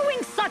 you're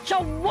doing such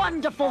a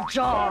wonderful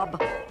job.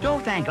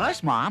 Don't thank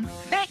us, Mom.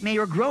 Thank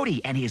Mayor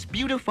Grody and his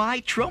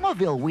beautified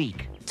Tromaville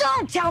week.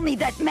 Don't tell me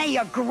that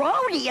Mayor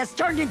Grody has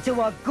turned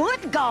into a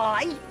good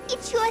guy.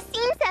 It sure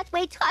seems that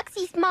way,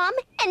 Toxie's mom,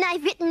 and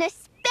I've written a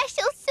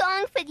special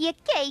song for the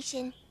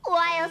occasion.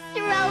 While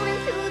strolling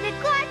through the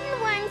garden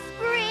one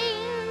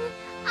spring,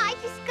 I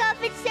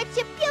discovered such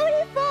a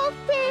beautiful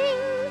thing.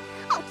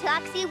 Oh,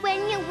 Toxie,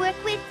 when you work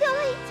with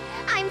delight,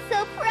 I'm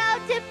so proud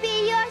to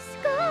be your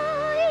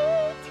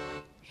scout.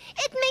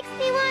 It makes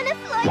me want to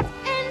float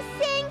and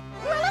sing.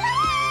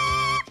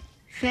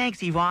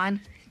 Thanks,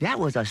 Yvonne. That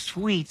was a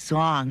sweet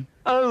song.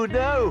 Oh,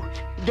 no.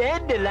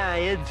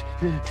 Dandelions.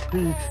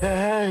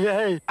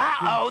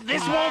 Uh-oh,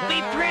 this won't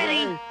be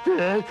pretty.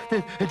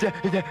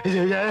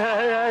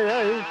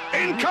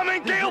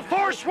 Incoming gale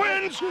force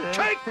winds!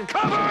 Take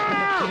cover!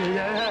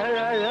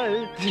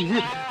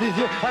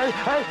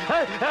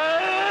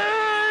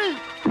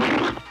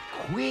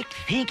 Quick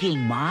thinking,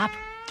 Mop.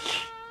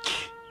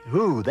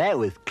 Ooh, that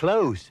was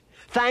close.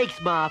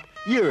 Thanks, Mop.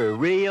 You're a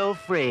real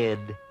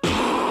friend.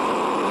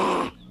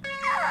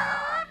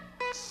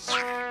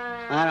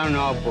 I don't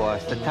know,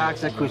 boss. The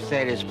Toxic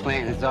Crusaders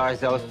planting Czar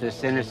Zosta's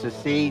sinister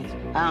seeds?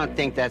 I don't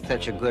think that's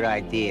such a good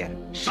idea.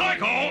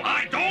 Psycho,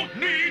 I don't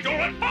need your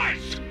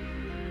advice!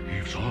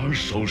 If Czar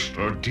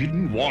Zosta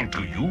didn't want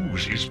to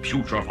use his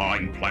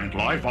putrefying plant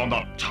life on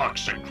the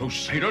Toxic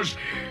Crusaders,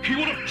 he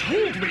would have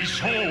told me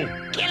so!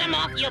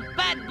 Killemoff, you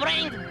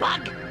bad-brained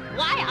bug!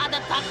 Why are the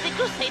Toxic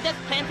Crusaders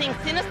planting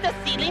sinister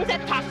seedlings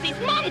at Toxie's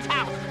mom's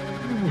house?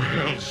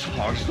 Well,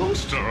 Czar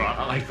Zosta,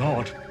 I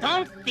thought...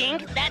 Don't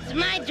think that's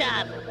my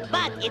job.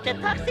 But if the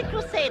Toxic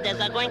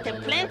Crusaders are going to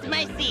plant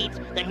my seeds,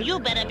 then you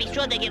better be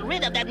sure to get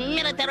rid of that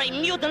military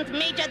mutant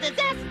Major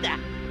Disaster.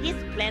 His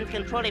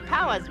plant-controlling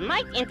powers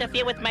might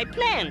interfere with my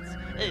plans.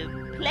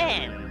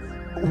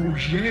 Oh,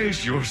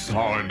 yes, your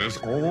Tsarness,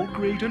 all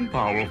great and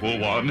powerful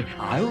one.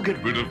 I'll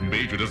get rid of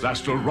Major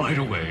Disaster right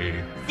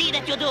away. See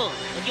that you do.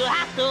 If you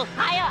have to,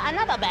 hire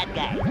another bad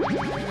guy.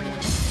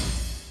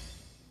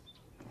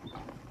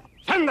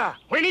 Thunder,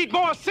 we need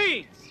more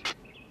seeds.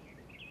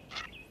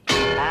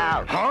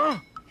 Out. Huh?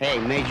 Hey,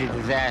 Major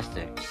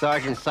Disaster.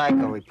 Sergeant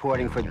Psycho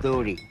reporting for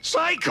duty.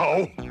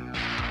 Psycho?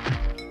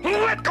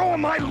 Let go of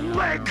my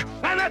leg,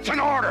 and that's an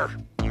order.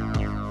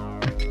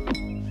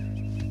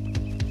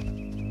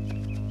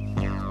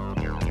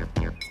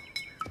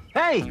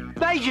 Hey,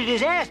 Major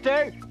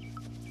Disaster!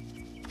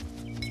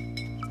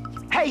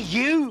 Hey,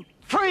 you!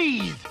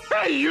 Freeze!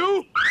 Hey,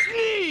 you!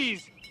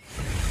 Sneeze!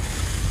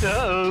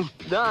 Uh-oh.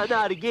 No,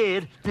 not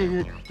again.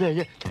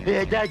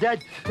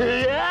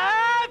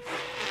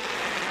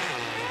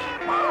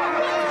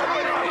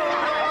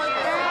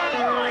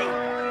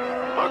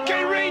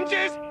 Okay,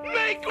 Rangers,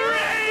 make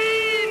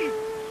rain!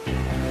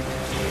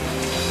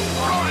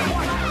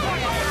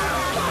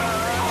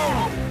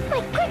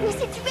 My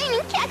goodness, it's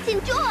raining cats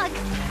and dogs.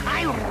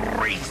 I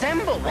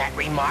resemble that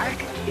remark.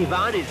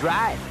 Yvonne is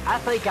right. I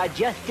think I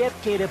just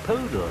stepped in a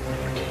poodle.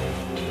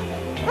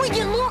 Will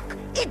you look?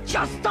 It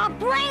just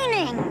stopped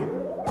raining!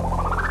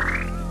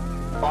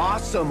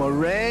 Awesome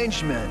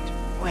arrangement.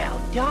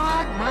 Well,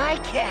 dog my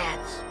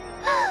cats.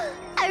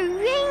 A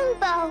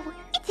rainbow!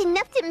 It's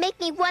enough to make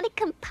me want to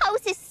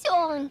compose a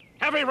song.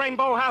 Every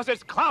rainbow has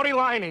its cloudy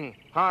lining.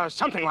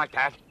 Something like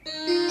that.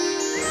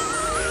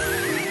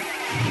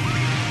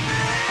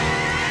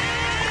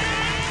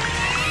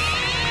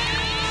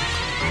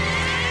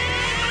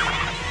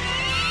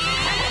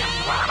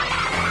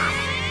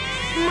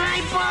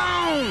 My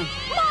bone!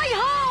 My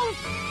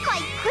house! My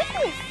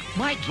goodness!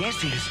 My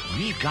guess is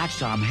we've got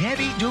some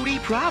heavy-duty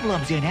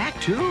problems in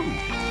Act 2.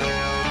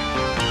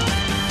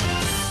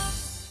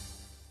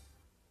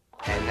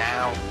 And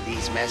now,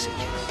 these messages.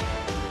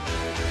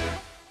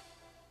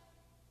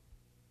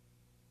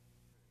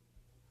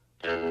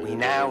 We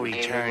now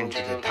return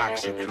to the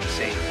Toxic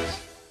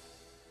Crusaders.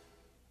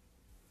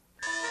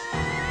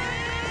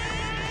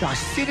 The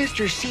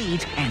sinister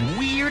seeds and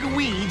weird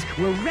weeds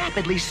were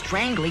rapidly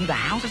strangling the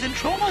houses in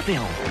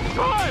Tromaville.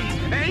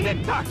 Fun! Ain't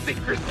it, Toxic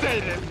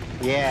Crusaders?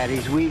 Yeah,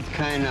 these weeds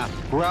kind of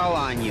grow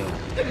on you.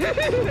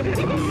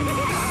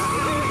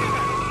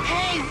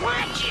 Hey,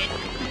 watch it!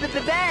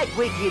 The back,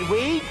 wicked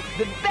weed.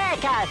 The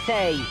back, I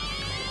say.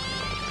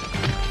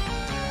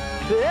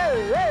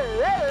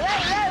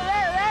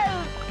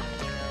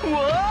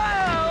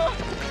 Whoa!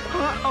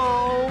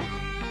 Uh-oh!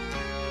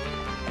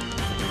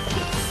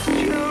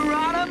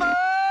 Geronimo!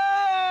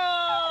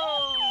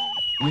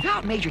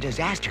 Without major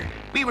disaster,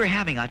 we were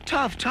having a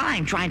tough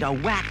time trying to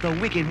whack the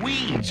wicked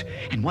weeds.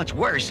 And what's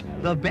worse,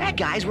 the bad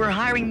guys were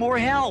hiring more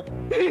help.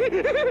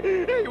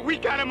 We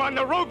got him on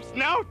the ropes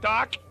now,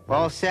 Doc.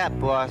 All set,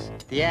 boss.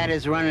 The ad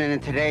is running in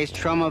today's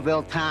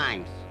Tromaville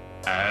Times.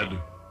 Ad?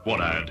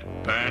 What ad?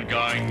 Bad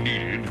guy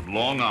needed,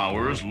 long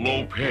hours,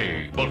 low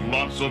pay, but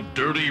lots of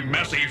dirty,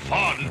 messy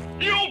fun.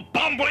 You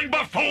bumbling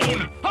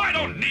buffoon! I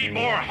don't need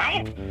more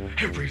help!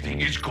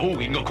 Everything is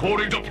going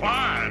according to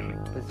plan.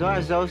 The Czar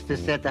Zosta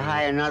said to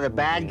hire another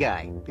bad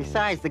guy.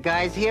 Besides, the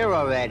guy's here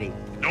already.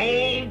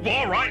 Oh,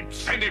 all right,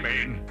 send him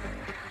in.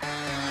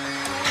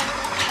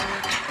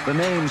 The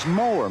name's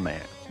Mower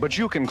Man, but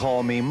you can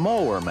call me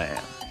Mower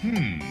Man.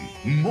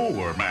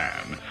 Mower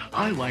Man.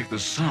 I like the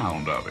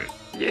sound of it.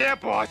 Yeah,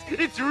 boss,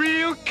 it's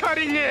real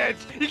cutting edge.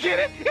 You get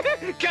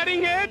it?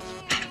 Cutting edge?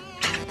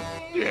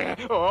 Yeah,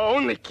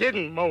 only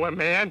kidding, Mower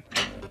Man.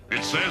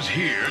 It says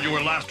here you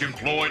were last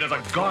employed as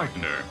a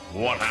gardener.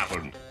 What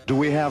happened? Do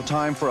we have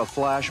time for a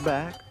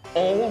flashback?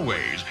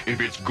 Always,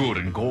 if it's good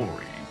and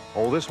gory.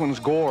 Oh, this one's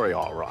gory,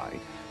 all right.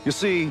 You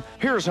see,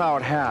 here's how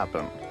it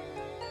happened.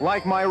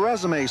 Like my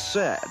resume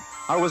said,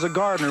 I was a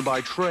gardener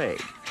by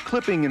trade.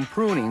 Clipping and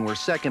pruning were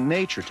second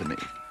nature to me.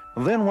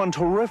 Then one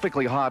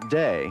terrifically hot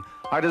day,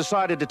 I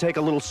decided to take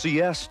a little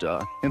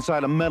siesta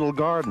inside a metal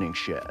gardening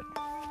shed.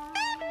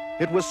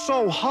 It was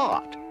so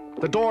hot,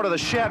 the door to the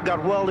shed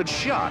got welded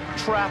shut,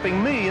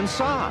 trapping me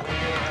inside.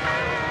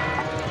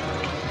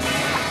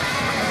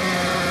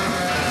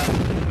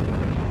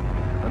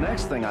 The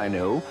next thing I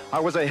knew, I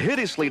was a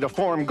hideously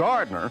deformed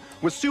gardener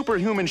with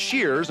superhuman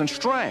shears and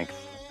strength,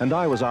 and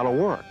I was out of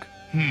work.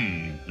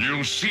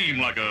 You seem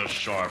like a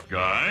sharp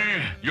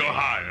guy. You're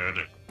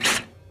hired.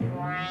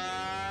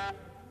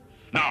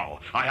 Now,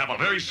 I have a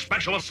very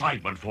special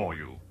assignment for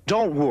you.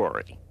 Don't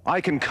worry,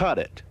 I can cut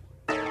it.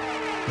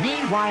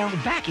 Meanwhile,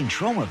 back in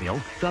Tromaville,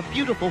 the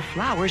beautiful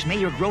flowers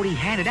Mayor Grody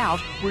handed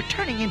out were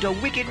turning into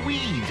wicked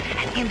weeds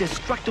and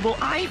indestructible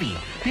ivy,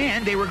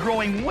 and they were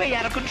growing way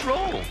out of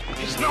control.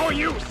 It's no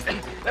use.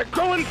 They're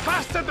growing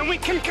faster than we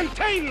can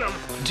contain them.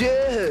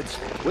 Dudes,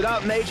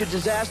 without Major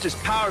Disaster's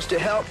powers to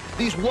help,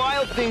 these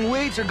wild thing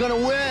weeds are gonna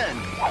win.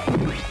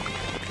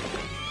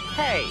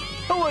 Hey,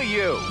 who are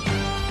you?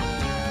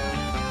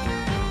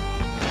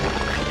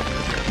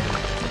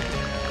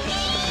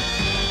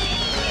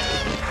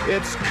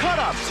 It's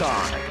cut-up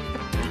time!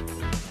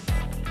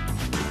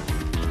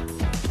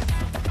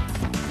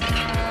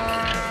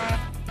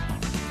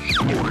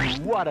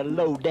 What a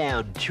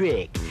low-down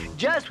trick.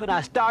 Just when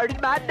I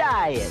started my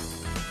diet.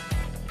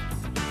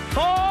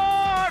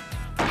 Fork!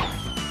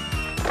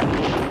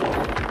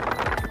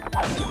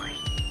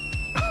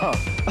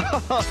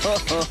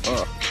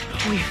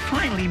 We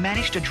finally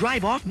managed to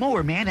drive off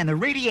Mower Man and the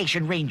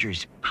Radiation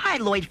Rangers. Hi,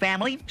 Lloyd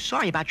family.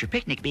 Sorry about your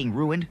picnic being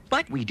ruined,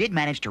 but we did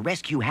manage to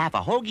rescue half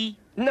a hoagie.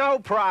 No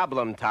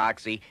problem,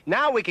 Toxie.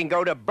 Now we can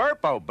go to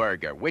Burpo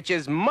Burger, which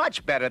is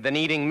much better than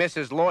eating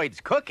Mrs.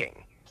 Lloyd's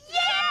cooking.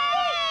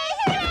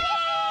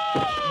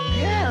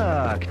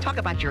 Yuck! Talk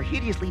about your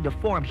hideously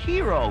deformed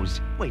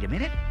heroes. Wait a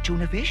minute.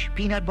 Tuna fish,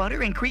 peanut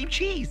butter, and cream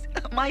cheese.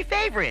 My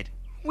favorite.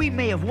 We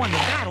may have won the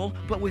battle,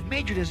 but with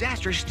Major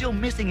Disaster still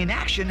missing in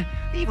action,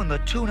 even the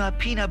tuna,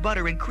 peanut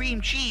butter, and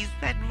cream cheese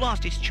had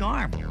lost its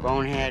charm.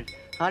 Bonehead,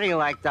 how do you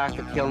like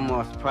Dr.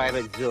 Killemoff's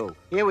private zoo?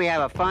 Here we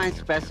have a fine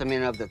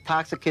specimen of the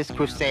Toxicus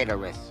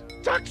Crusaders.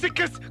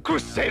 Toxicus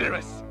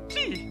Crusaders?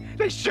 Gee,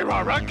 they sure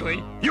are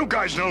ugly. You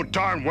guys know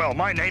darn well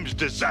my name's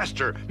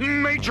Disaster.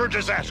 Major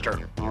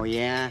Disaster. Oh,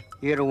 yeah?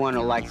 You're the one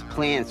who likes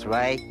plants,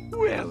 right?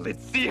 Well,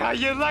 let's see how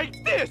you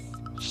like this.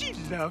 She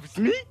loves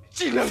me.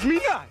 She loves me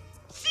not.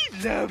 She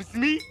loves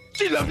me.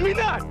 She loves me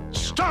not.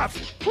 Stop,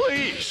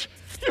 please.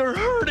 You're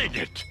hurting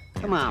it.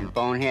 Come on,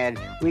 bonehead.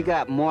 We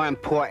got more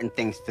important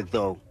things to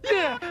do.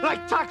 Yeah,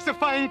 like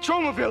toxifying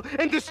Tromaville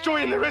and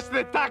destroying the rest of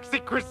the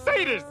Toxic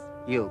Crusaders.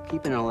 You,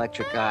 keep an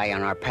electric eye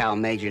on our pal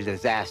Major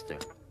Disaster.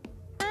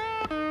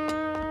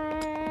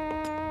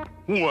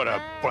 What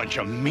a bunch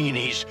of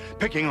meanies,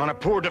 picking on a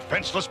poor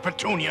defenseless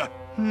Petunia.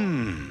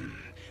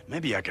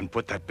 Maybe I can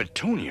put that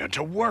Petunia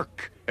to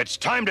work. It's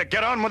time to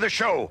get on with the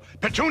show.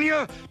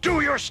 Petunia,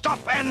 do your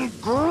stuff and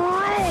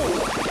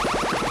grow!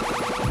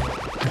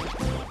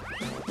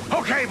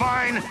 Okay,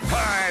 Vine,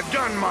 I've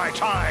done my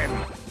time.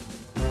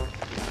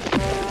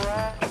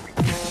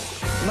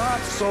 Not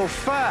so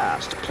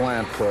fast,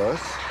 Plant Puss.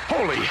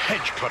 Holy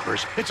hedge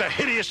clippers, it's a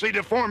hideously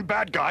deformed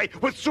bad guy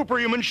with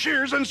superhuman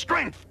shears and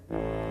strength.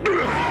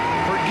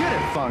 Forget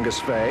it, Fungus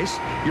Face.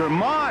 You're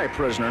my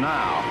prisoner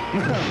now.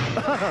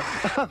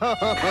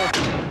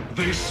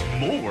 This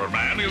Mower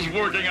Man is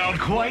working out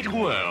quite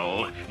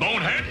well.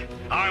 Bonehead,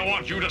 I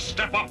want you to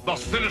step up the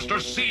Sinister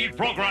Seed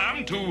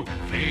program to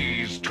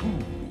Phase 2.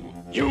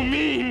 You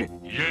mean?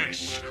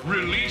 Yes,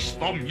 release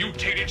the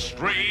mutated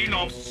strain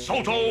of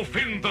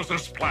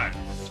Sotophinthus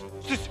plants.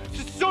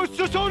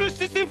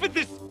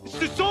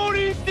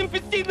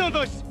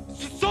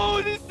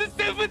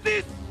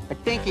 I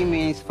think he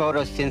means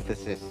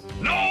photosynthesis.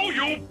 No,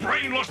 you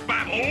brainless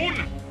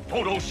baboon!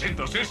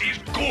 Photosynthesis is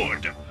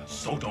good.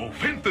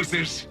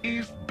 Photosynthesis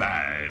is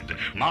bad.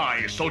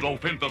 My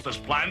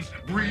photosynthesis plants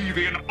breathe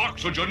in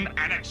oxygen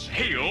and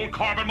exhale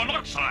carbon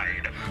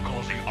monoxide,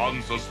 causing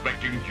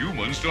unsuspecting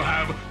humans to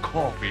have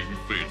coughing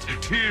fits,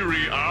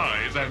 teary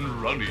eyes, and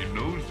runny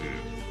noses.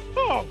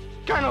 Oh,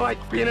 kind of like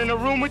being in a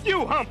room with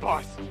you, huh,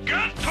 boss?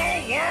 Get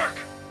to work!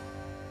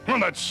 Well,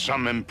 that's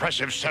some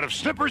impressive set of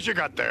snippers you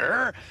got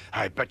there.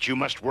 I bet you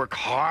must work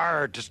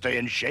hard to stay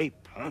in shape,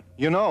 huh?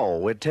 You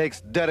know, it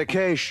takes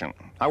dedication.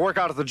 I work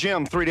out at the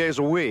gym 3 days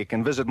a week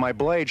and visit my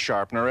blade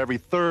sharpener every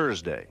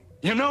Thursday.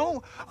 You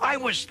know, I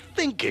was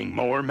thinking,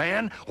 Mower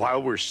Man,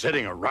 while we're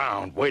sitting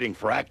around waiting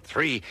for Act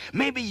 3,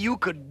 maybe you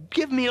could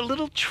give me a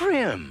little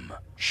trim.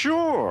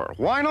 Sure,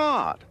 why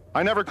not?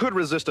 I never could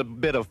resist a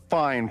bit of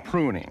fine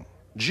pruning.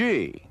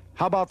 Gee,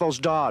 how about those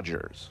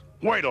Dodgers?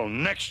 Wait till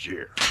next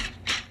year.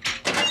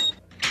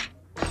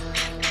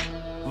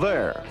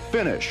 There,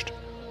 finished.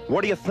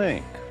 What do you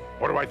think?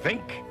 What do I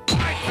think?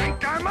 I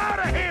think I'm out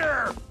of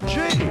here!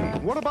 Gee,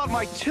 what about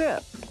my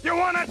tip? You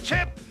want a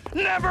tip?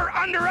 Never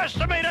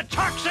underestimate a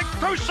Toxic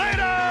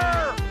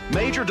Crusader!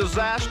 Major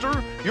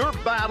Disaster, your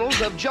battles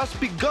have just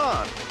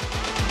begun.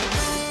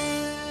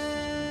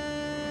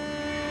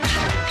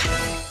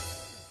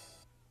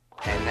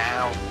 And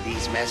now,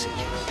 these messages.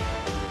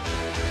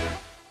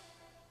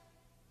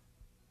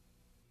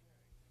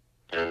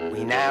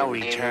 We now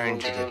return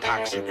to the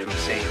Toxic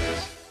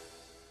Crusaders.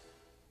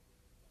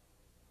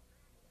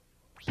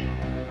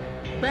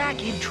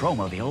 Back in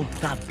Tromaville,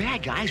 the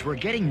bad guys were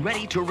getting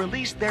ready to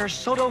release their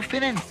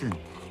Sotophinthus.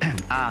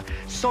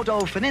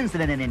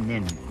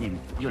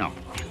 You know.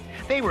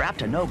 They were up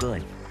to no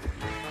good.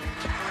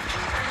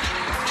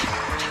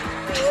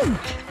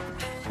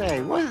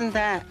 Say, wasn't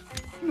that?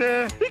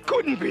 Nah, it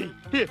couldn't be.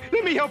 Here,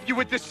 let me help you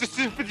with this.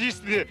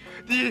 Photosynthesis.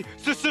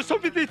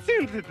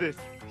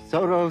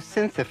 Soto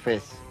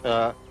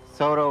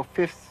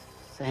fifth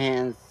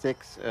hand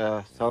six,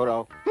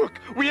 Soto. Look,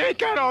 we ain't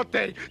got all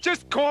day.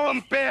 Just call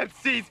them bad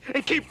seeds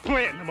and keep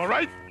planting them, all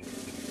right?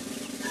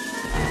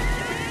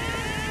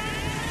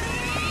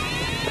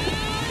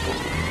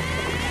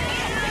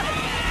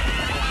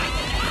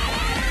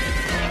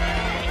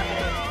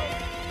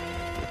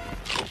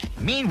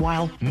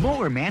 Meanwhile,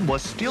 Mower Man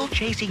was still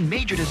chasing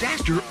Major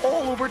Disaster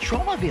all over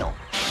Tromaville.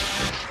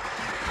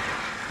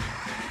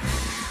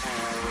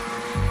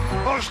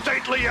 Oh,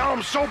 stately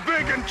elm so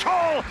big and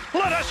tall,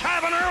 let us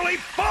have an early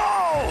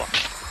fall!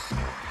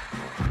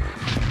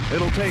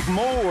 It'll take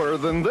more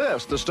than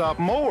this to stop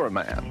Mower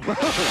Man.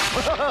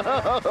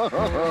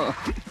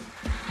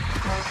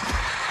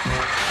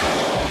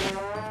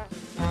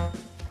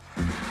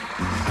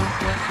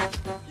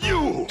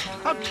 You,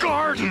 a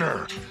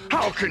gardener!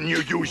 How can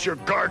you use your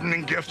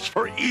gardening gifts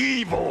for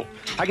evil?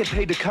 I get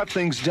paid to cut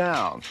things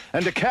down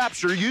and to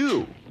capture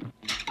you.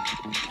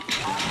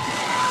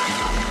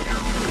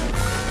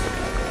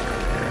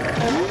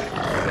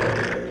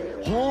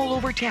 All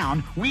over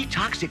town, we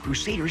Toxic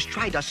Crusaders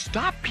tried to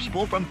stop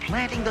people from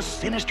planting the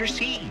sinister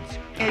seeds.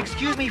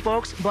 Excuse me,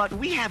 folks, but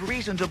we have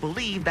reason to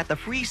believe that the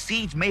free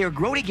seeds Mayor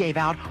Grody gave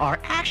out are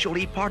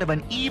actually part of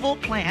an evil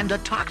plan to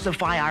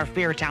toxify our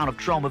fair town of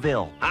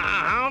Tromaville.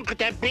 How could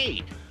that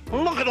be?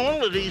 Look at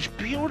all of these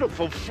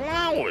beautiful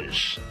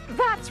flowers.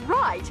 That's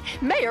right.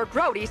 Mayor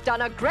Grody's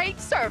done a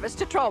great service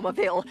to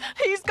Tromaville.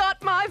 He's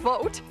got my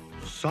vote.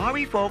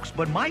 Sorry, folks,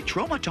 but my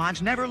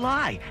Tromatons never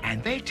lie,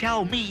 and they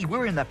tell me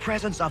we're in the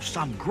presence of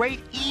some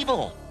great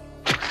evil.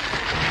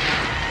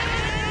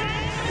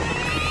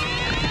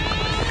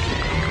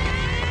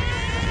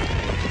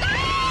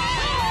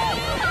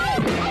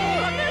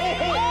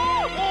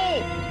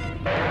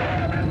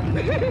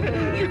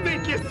 You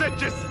think you're such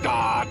such a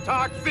star,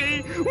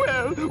 Toxie.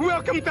 Well,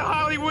 welcome to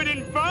Hollywood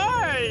and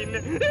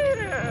Vine.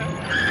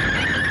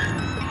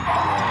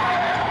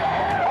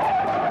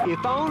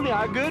 If only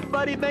our good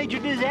buddy Major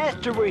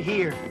Disaster were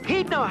here.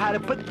 He'd know how to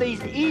put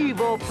these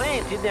evil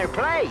plants in their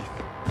place.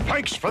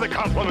 Thanks for the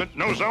compliment,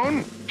 No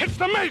Zone. It's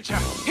the Major.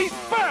 He's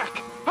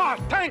back. Ah,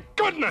 thank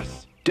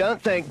goodness. Don't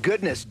thank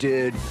goodness,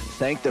 dude.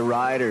 Thank the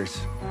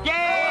riders.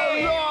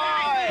 Yay!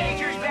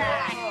 Major's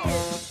back!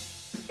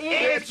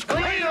 It's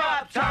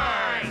cleanup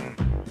time!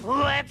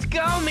 Let's go,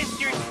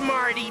 Mr.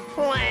 Smarty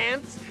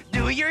Plants.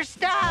 Do your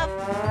stuff.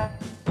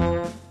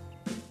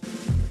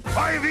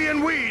 Ivy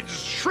and weeds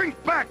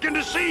shrink back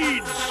into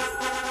seeds.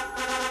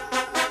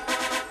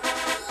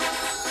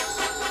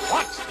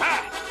 What's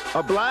that?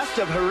 A blast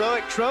of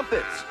heroic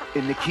trumpets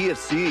in the key of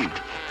C.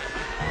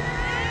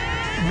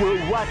 Well,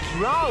 what's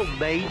wrong,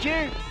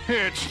 Major?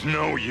 It's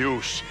no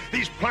use.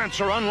 These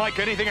plants are unlike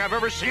anything I've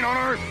ever seen on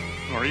Earth,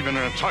 or even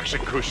in a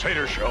Toxic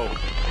Crusader show.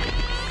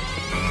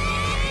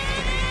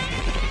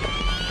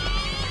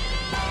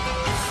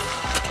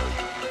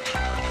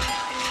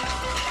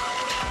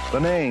 The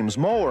name's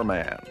Mower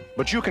Man,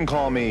 but you can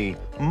call me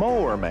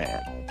Mower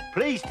Man.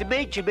 Pleased to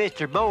meet you,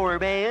 Mr. Mower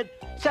Man.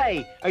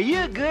 Say, are you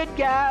a good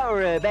guy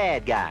or a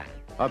bad guy?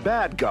 A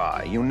bad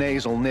guy, you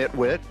nasal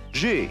nitwit.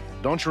 Gee,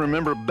 don't you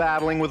remember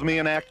battling with me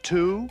in Act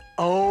 2?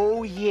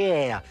 Oh,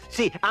 yeah.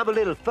 See, I'm a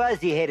little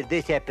fuzzy-headed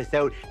this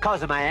episode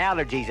because of my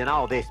allergies and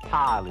all this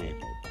pollen.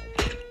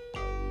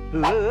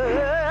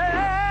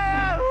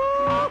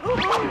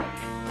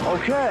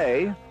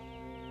 Okay,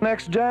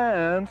 next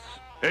dance.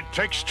 It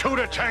takes two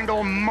to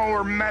tangle,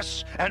 Mower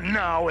Mess, and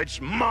now it's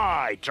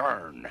my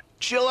turn.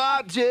 Chill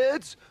out,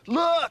 dudes.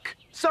 Look,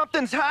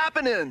 something's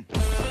happening.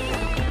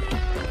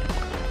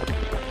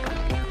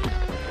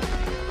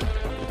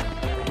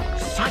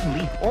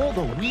 Suddenly, all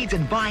the weeds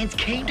and vines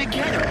came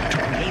together to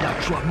create a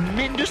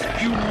tremendous,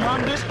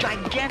 humongous,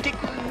 gigantic,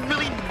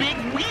 really big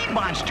weed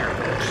monster.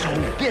 So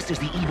this is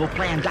the evil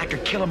plan Dr.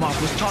 Killemoff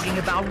was talking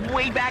about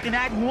way back in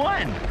Act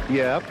 1.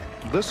 Yep,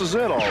 this is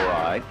it, all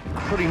right.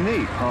 Pretty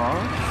neat,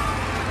 huh?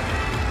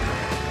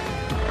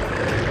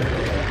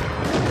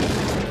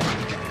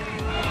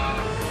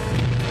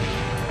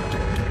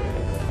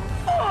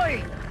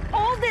 Oi!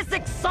 All this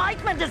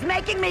excitement is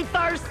making me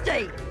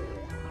thirsty.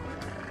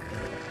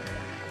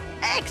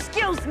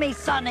 Excuse me,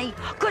 Sonny.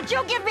 Could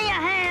you give me a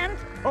hand?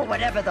 Or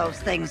whatever those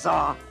things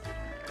are.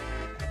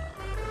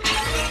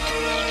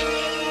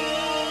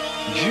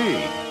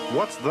 Gee,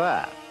 what's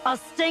that? A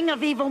sting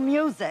of evil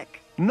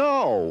music.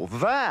 No,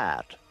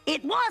 that.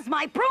 It was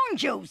my prune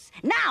juice.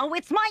 Now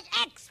it's my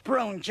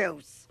ex-prune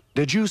juice.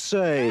 Did you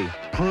say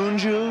prune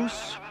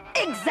juice?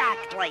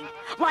 Exactly.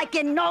 Like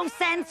in No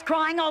Sense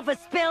crying over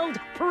spilled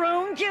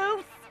prune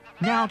juice.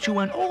 Now, to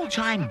an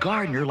old-time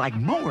gardener like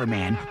Mower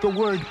Man, the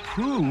word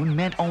prune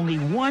meant only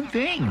one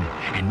thing.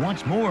 And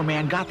once Mower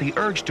Man got the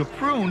urge to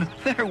prune,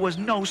 there was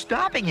no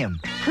stopping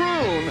him.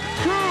 Prune!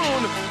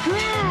 Prune!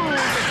 Prune!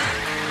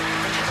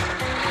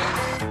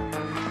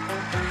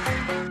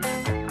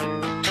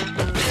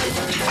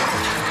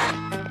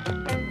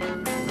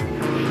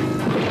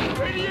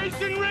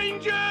 Radiation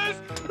Rangers,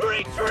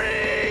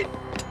 retreat!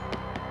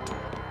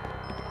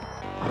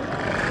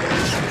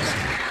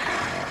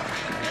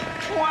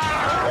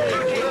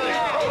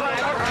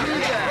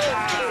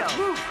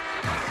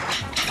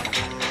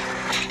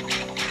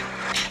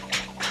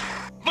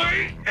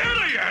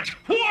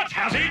 What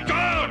has he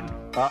done?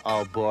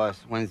 Uh-oh, boss.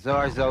 When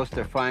Czar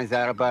Zosta finds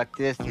out about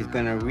this, he's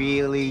gonna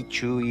really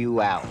chew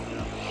you out.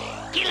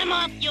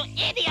 Killemoff, you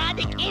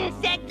idiotic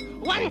insect!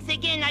 Once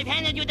again, I've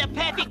handed you the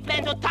perfect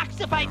plan to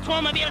toxify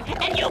Tromaville,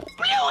 and you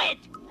blew it!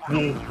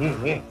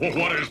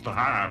 What is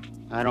that?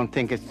 I don't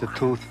think it's the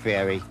Tooth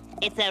Fairy.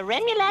 It's a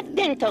Remulac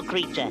dental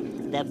creature.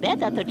 The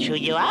better to chew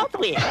you out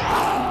with.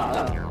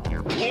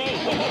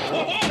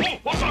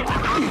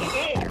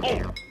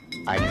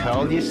 I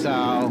told you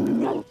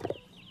so.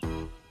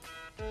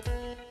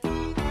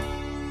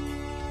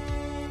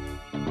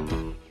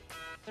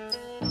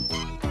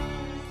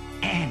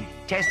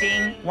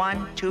 Testing,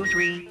 1, 2,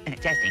 3,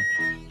 testing.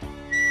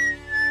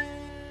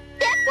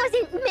 That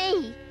wasn't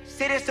me.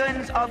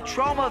 Citizens of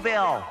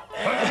Tromaville.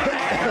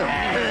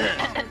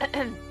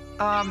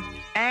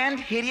 And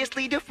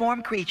hideously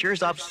deformed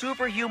creatures of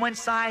superhuman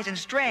size and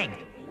strength.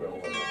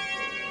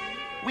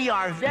 We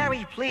are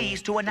very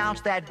pleased to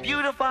announce that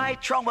Beautify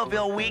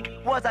Tromaville Week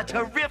was a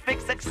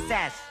terrific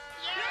success.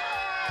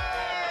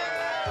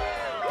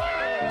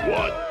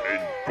 What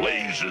in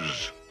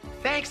blazes?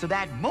 Thanks to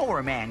that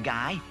Mower Man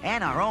guy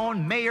and our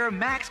own Mayor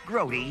Max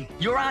Grody,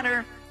 Your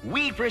Honor,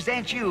 we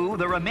present you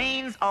the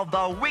remains of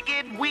the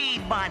wicked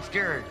weed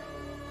monster.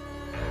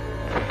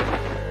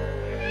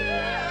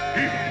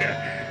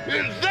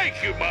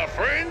 Thank you, my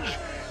friends.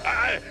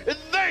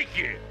 Thank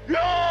you.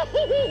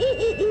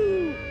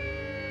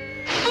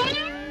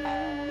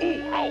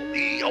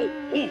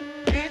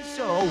 And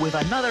so, with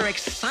another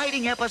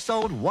exciting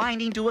episode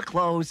winding to a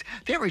close,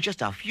 there were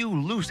just a few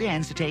loose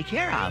ends to take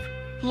care of.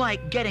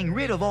 Like getting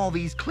rid of all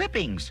these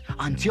clippings,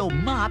 until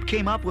Mop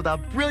came up with a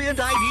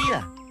brilliant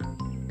idea.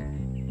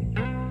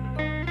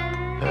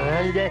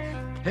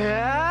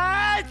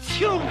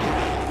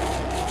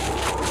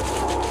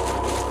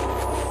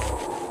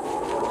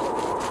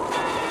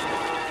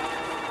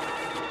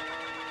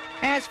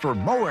 As for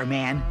Mower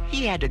Man,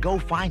 he had to go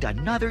find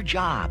another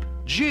job.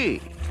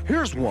 Gee,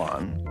 here's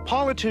one.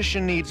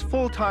 Politician needs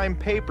full-time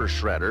paper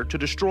shredder to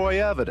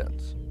destroy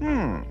evidence.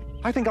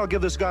 I think I'll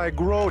give this guy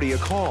Grody a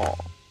call.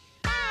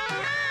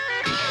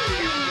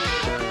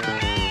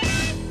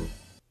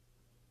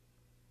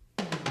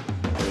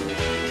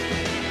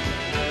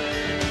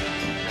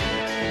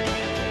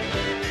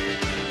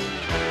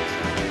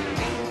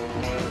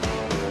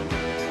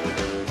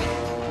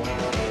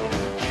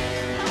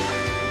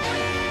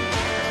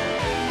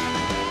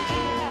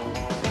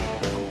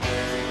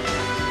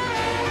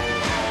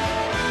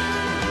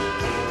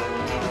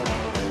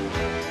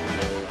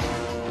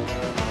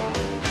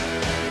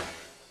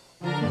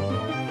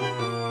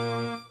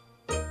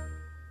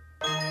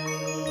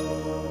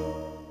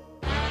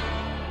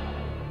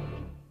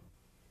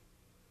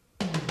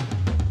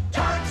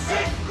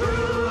 Toxic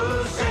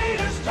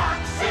Crusaders,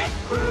 Toxic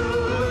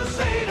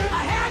Crusaders.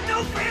 I had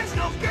no friends,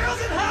 no girls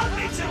that hugged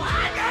me till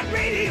I got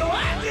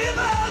radioactive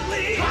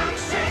ugly.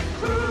 Toxic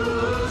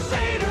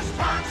Crusaders,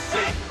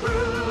 Toxic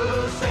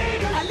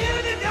Crusaders. I live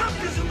in the dump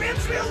 'cause the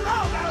rent's real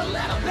low. Got a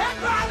little pet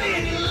Bobby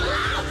and he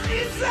loves me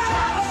so.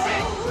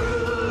 Toxic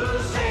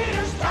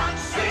Crusaders,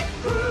 Toxic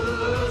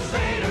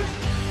Crusaders.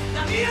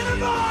 Now the other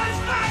boys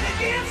fight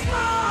against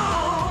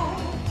law.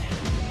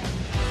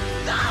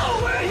 No,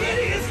 we're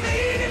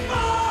hideously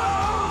deformed.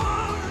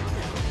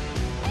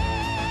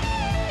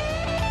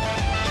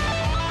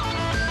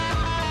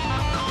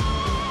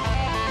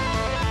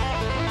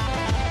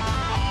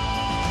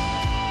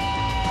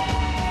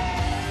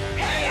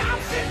 Hey,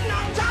 I'm sitting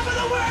on top of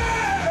the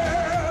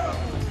world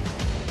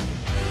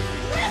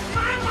with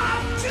my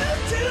mom,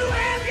 Tutu,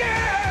 and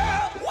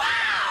girl.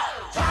 Wow!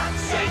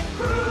 Toxic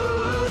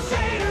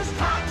Crusaders,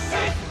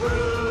 Toxic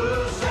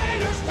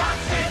Crusaders,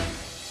 Toxic.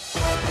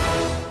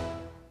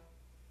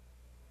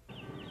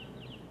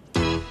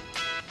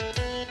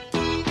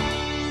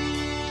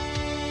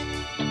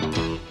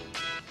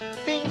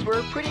 Things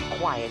were pretty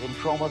quiet in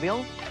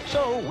Tromaville,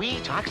 so we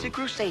Toxic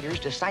Crusaders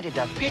decided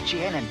to pitch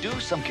in and do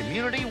some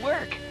community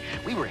work.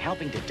 We were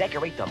helping to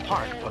decorate the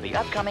park for the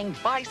upcoming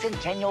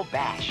Bicentennial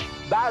Bash.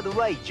 By the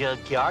way,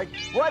 Junkyard,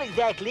 what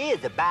exactly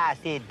is a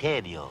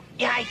bicentennial?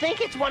 Yeah, I think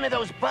it's one of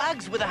those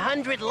bugs with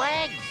 100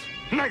 legs.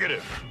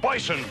 Negative.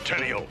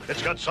 Bicentennial.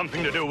 It's got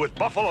something to do with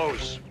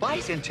buffaloes.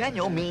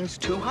 Bicentennial means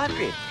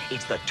 200.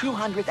 It's the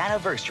 200th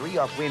anniversary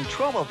of when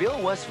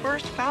Tromaville was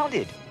first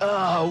founded.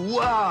 Oh,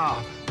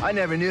 wow. I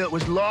never knew it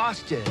was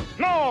lost.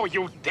 No,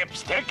 you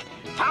dipstick.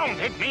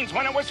 Founded means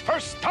when it was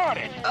first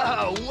started.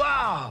 Oh,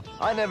 wow.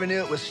 I never knew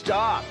it was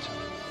stopped.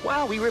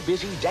 While we were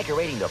busy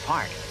decorating the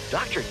park,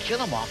 Dr.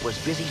 Killemoff was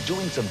busy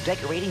doing some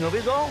decorating of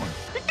his own.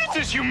 This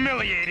is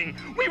humiliating.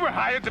 We were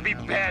hired to be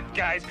bad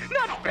guys,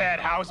 not bad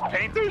house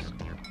painters.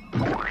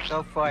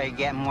 So far, you're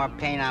getting more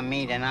paint on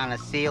me than on the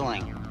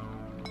ceiling.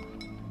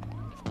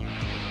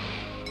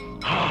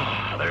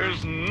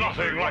 There's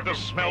nothing like the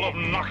smell of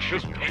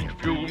noxious paint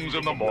fumes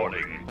in the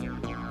morning.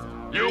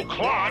 You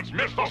clods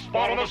missed the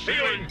spot on the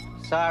ceiling.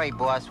 Sorry,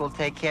 boss. We'll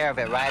take care of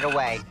it right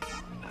away.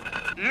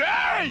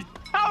 Hey!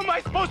 How am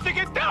I supposed to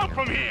get down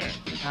from here?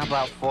 How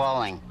about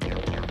falling?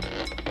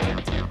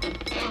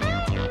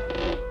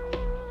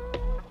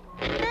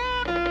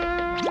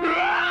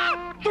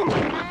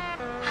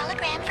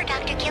 Hologram for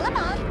Dr.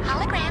 Killemoff.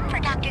 Hologram for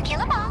Dr.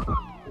 Killemoff.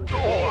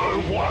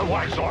 Oh,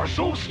 why, Czar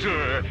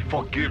Zosta?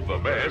 Forgive the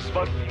mess,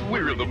 but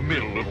we're in the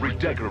middle of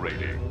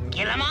redecorating.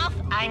 Killemoff,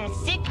 I'm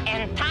sick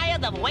and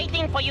tired of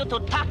waiting for you to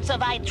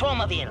toxify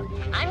Tromaville.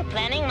 I'm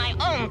planning my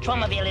own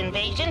Tromaville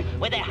invasion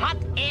with a hot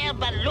air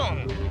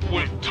balloon.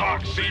 With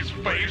Toxie's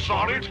face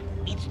on it?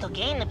 It's to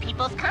gain the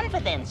people's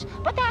confidence,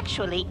 but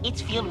actually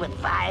it's filled with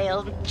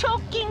vile,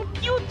 choking,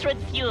 putrid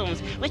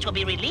fumes, which will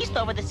be released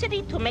over the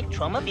city to make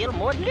Tromaville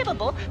more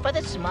livable for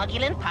the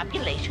smuggling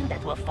population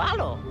that will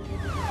follow.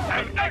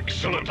 An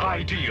excellent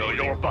idea,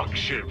 your bug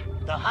ship.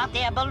 The hot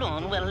air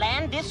balloon will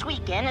land this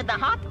weekend at the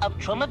heart of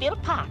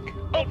Tromaville Park.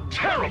 A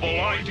terrible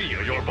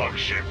idea, your bug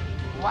ship.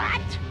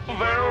 What?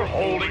 They're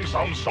holding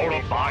some sort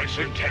of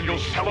bicentennial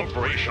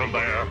celebration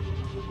there.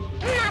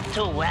 Not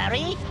to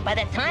worry. By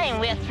the time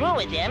we're through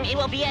with them, it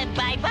will be a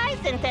bye-bye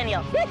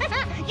centennial.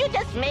 You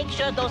just make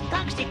sure those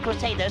Toxic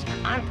Crusaders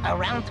aren't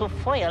around to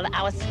foil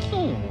our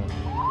scheme.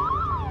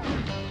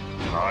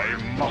 I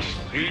must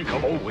think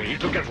of a way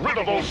to get rid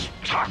of those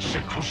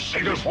Toxic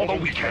Crusaders for the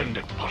weekend.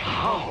 But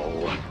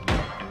how?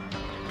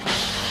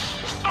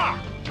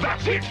 Ah,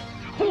 that's it!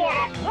 What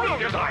a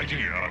brilliant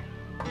idea!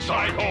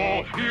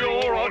 Psycho,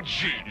 you're a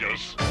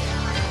genius.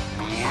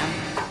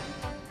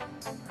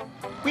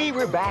 We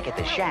were back at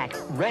the shack,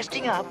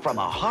 resting up from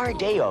a hard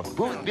day of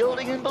booth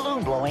building and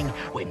balloon blowing,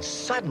 when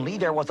suddenly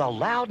there was a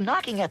loud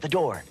knocking at the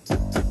door.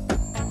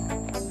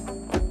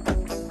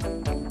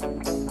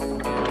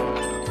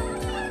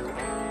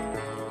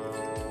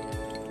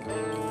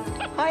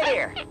 Hi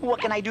there.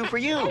 What can I do for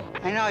you?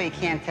 I know you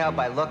can't tell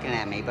by looking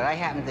at me, but I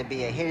happen to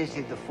be a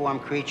hideously deformed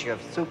creature of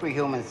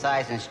superhuman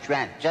size and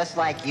strength, just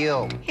like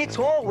you. It's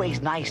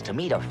always nice to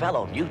meet a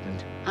fellow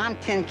mutant. I'm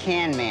Tin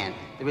Can Man,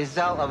 the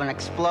result of an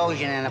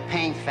explosion in a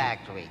paint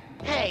factory.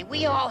 Hey,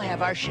 we all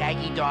have our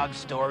shaggy dog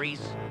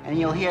stories. And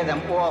you'll hear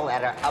them all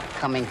at our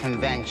upcoming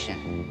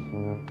convention.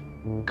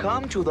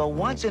 Come to the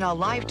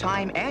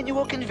once-in-a-lifetime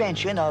annual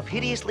convention of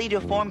hideously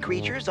deformed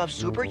creatures of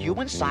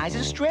superhuman size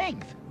and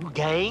strength.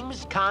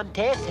 Games,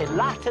 contests, and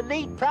lots of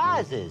neat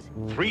prizes.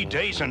 3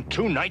 days and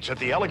 2 nights at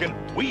the elegant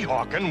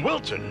Weehawk in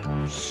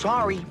Wilton.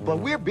 Sorry, but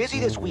we're busy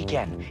this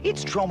weekend.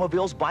 It's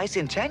Tromaville's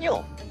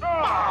bicentennial.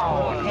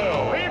 Oh,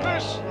 no.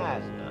 Beavis?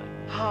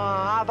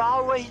 I've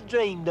always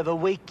dreamed of a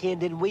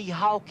weekend in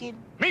Weehawken.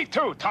 Me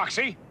too,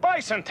 Toxie.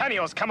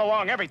 Bicentennials come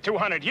along every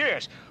 200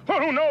 years. Well,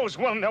 who knows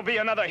when there'll be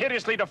another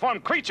hideously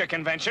deformed creature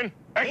convention?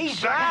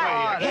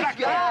 Exactly.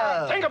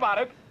 Think about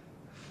it.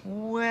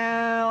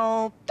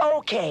 Well,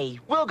 okay.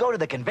 We'll go to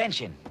the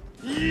convention.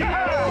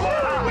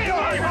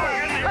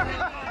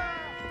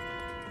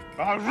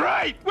 All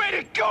right, way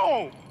to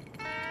go!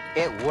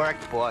 It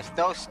worked, boss.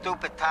 Those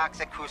stupid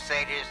Toxic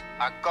Crusaders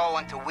are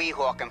going to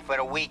Weehawken for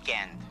the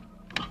weekend.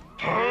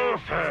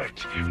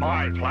 Perfect.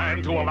 My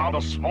plan to allow the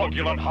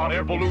Smogulan hot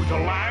air balloon to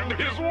land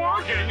is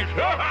working.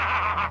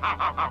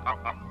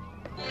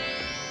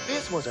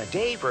 This was a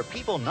day for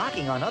people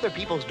knocking on other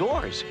people's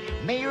doors.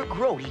 Mayor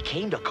Grody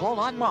came to call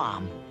on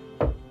Mom.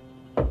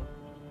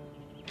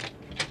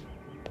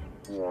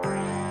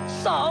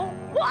 So,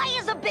 why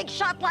is a big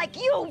shot like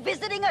you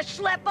visiting a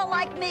schlepper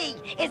like me?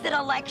 Is it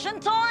election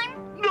time?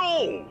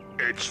 No,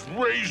 it's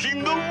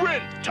raising the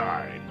rent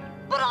time.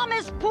 But I'm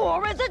as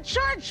poor as a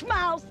church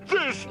mouse.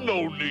 There's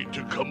no need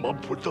to come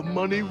up with the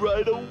money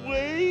right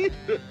away.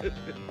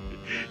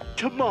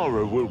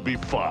 Tomorrow will be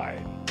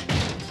fine.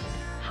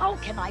 How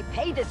can I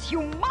pay this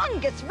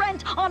humongous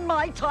rent on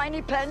my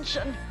tiny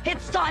pension?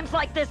 It's times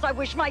like this I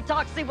wish my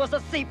Toxie was a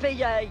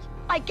CPA.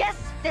 I guess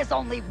there's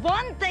only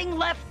one thing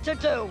left to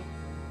do.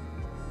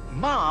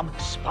 Mom,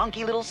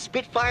 spunky little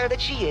spitfire that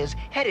she is,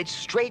 headed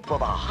straight for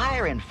the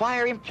Hire and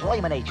Fire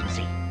Employment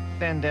Agency.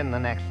 Send in the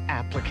next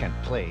applicant,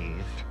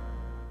 please.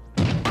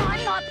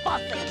 I'm not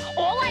fussy.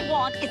 All I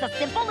want is a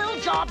simple little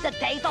job that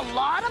pays a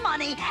lot of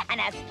money and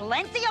has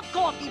plenty of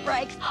coffee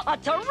breaks, a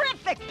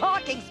terrific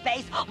parking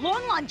space,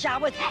 long lunch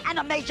hours, and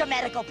a major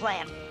medical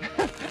plan.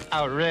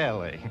 Oh,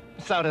 really?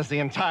 So does the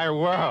entire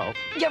world.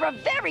 You're a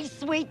very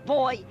sweet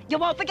boy. You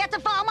won't forget to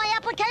file my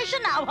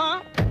application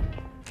now,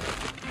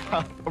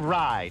 huh?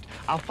 Right.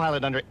 I'll file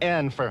it under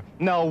N for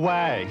no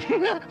way.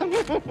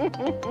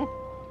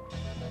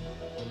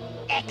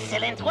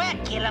 Excellent work,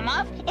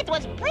 Killemoff. It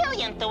was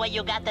brilliant the way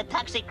you got the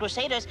Toxic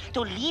Crusaders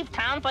to leave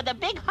town for the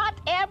big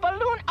hot air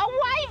balloon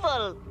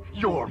arrival.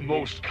 You're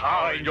most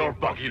kind, your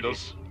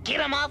buckiness.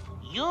 Killemoff,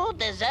 you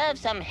deserve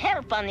some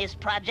help on this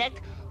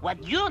project.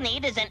 What you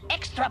need is an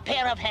extra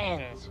pair of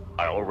hands.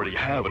 I already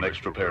have an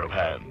extra pair of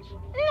hands.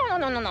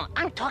 No.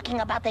 I'm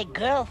talking about a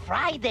Girl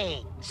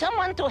Friday.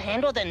 Someone to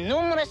handle the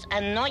numerous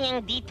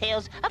annoying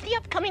details of the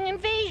upcoming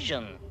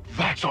invasion.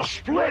 That's a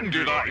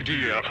splendid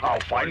idea. I'll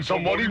find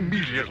someone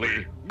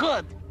immediately.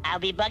 Good. I'll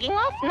be bugging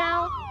off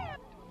now.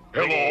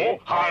 Hello,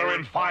 Hire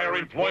and Fire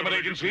Employment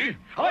Agency.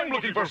 I'm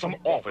looking for some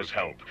office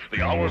help.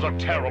 The hours are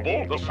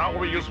terrible, the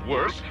salary is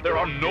worse, there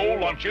are no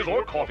lunches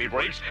or coffee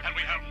breaks, and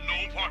we have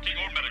no parking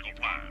or medical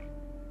plan.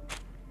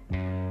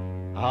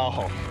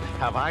 Oh,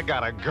 have I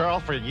got a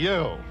girl for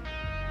you.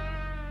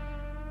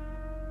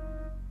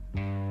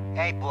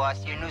 Hey,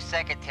 boss, your new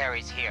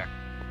secretary's here.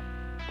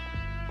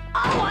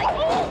 Oh, I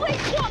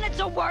always wanted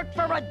to work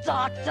for a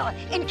doctor,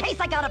 in case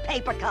I got a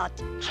paper cut.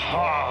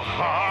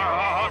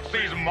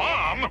 Toxie's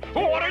mom?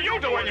 What are you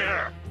doing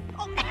here?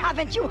 Oh,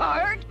 haven't you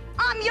heard?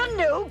 I'm your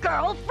new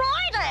Girl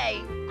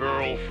Friday.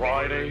 Girl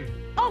Friday?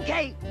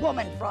 Okay,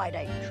 Woman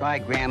Friday. Try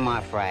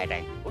Grandma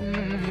Friday.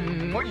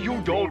 You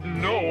don't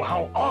know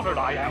how honored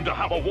I am to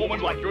have a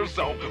woman like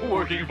yourself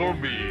working for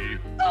me.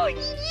 Oh,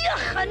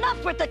 yuck!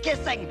 Enough with the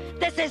kissing.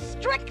 This is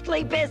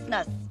strictly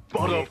business.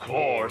 But of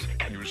course,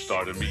 can you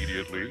start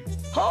immediately?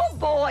 Oh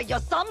boy, you're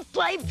some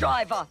slave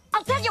driver.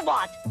 I'll tell you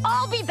what,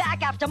 I'll be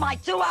back after my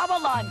 2-hour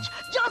lunch,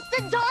 just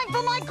in time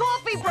for my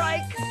coffee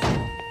break.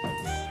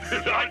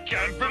 I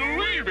can't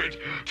believe it!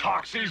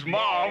 Toxie's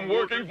mom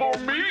working for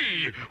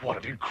me!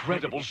 What an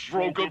incredible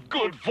stroke of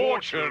good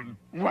fortune!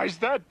 Why's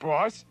that,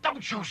 boss?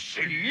 Don't you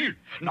see?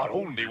 Not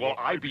only will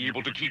I be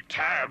able to keep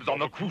tabs on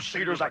the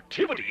Crusaders'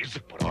 activities,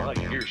 but I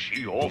hear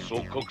she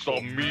also cooks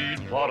a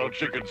mean pot of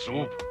chicken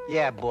soup.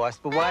 Yeah, boss,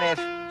 but what if...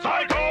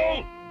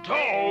 Psycho!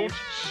 Don't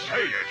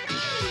say it!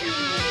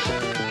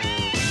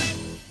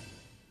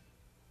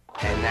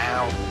 And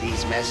now,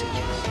 these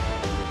messages.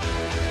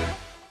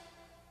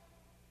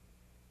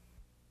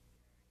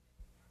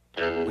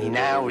 We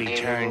now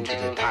return to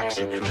the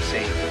Toxic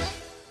Crusaders.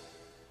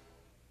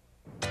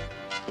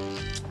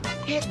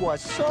 It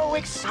was so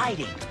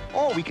exciting.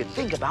 All we could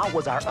think about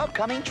was our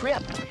upcoming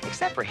trip.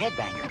 Except for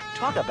Headbanger.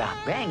 Talk about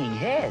banging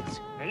heads.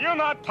 You're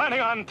not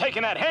planning on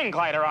taking that hang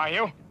glider, are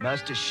you?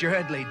 Most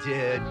assuredly,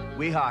 dude.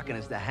 Weehawken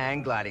is the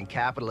hang gliding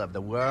capital of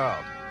the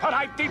world. But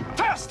I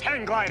detest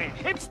hang gliding.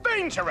 It's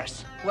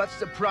dangerous. What's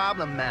the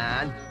problem,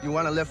 man? You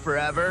want to live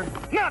forever?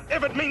 Not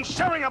if it means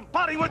sharing a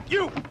body with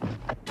you.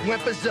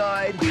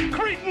 Whippazoid.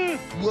 Cretin.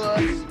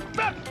 Wuss.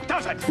 That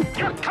does it.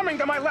 You're coming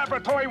to my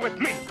laboratory with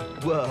me.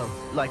 Whoa,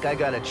 like I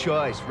got a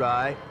choice,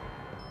 right?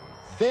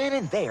 Then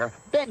and there,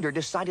 Bender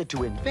decided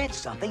to invent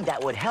something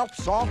that would help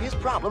solve his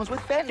problems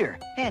with Fender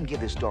and give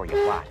the story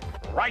a plot.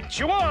 Right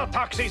you are,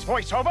 Toxie's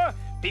voiceover.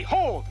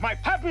 Behold, my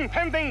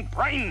patent-pending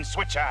brain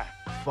switcher.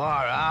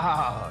 Far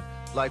out.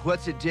 Like,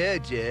 what's it do,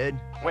 dude?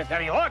 With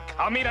any luck,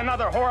 I'll meet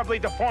another horribly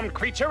deformed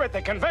creature at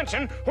the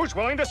convention who's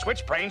willing to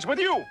switch brains with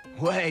you.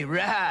 Way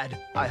rad.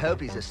 I hope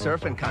he's a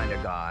surfing kind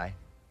of guy.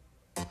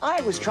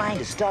 I was trying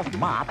to stuff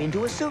Mop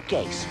into a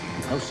suitcase.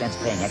 No sense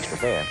paying extra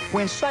fare.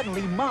 When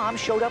suddenly Mom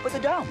showed up at the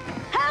dump.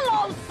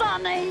 Hello,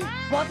 Sonny.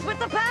 What's with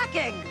the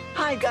packing?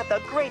 I got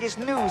the greatest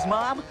news,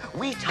 Mom.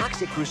 We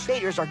Toxic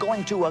Crusaders are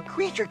going to a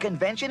creature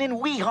convention in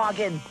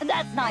Weehawken.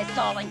 That's nice,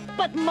 darling.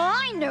 But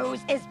my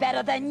news is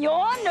better than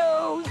your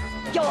news.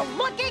 You're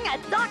looking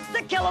at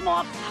Dr.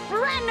 Killemoff's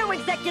brand new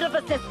executive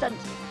assistant.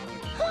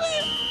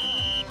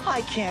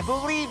 I can't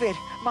believe it.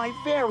 My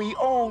very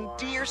own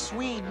dear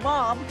sweet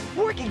Mom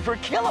working for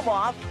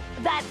Killemoff.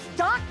 That's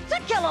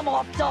Dr.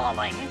 Killemoff,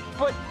 darling.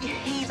 But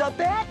he's a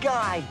bad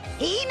guy.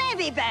 He may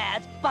be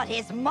bad, but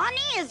his money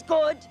is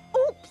good.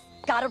 Oops,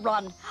 gotta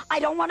run. I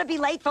don't want to be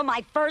late for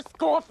my first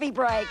coffee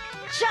break.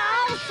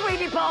 Ciao,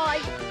 sweetie pie.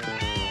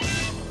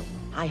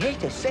 I hate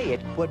to say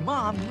it, but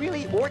Mom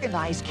really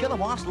organized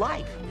Killemoff's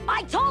life.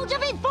 I told you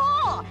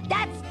before,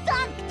 that's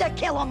Dr.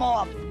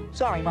 Killemoff.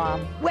 Sorry,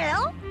 Mom.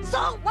 Well,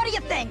 so what do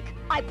you think?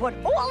 I put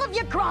all of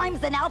your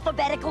crimes in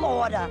alphabetical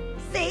order.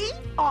 See?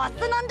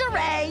 Arson under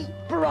A,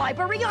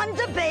 bribery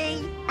under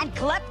B, and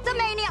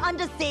kleptomania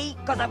under C,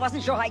 because I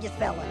wasn't sure how you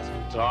spell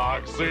it.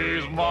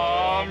 Toxie's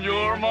Mom,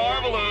 you're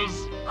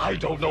marvelous. I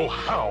don't know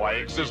how I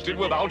existed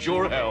without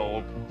your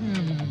help.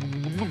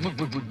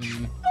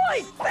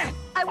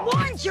 I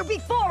warned you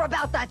before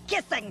about that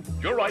kissing.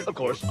 You're right, of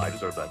course. I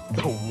deserve that.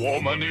 The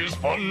woman is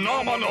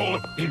phenomenal.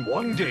 In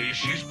one day,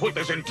 she's put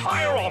this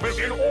entire office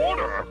in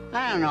order.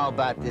 I don't know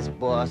about this,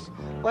 boss.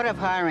 What if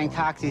hiring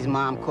Toxie's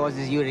mom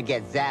causes you to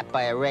get zapped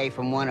by a ray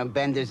from one of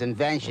Bender's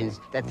inventions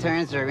that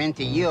turns her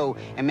into you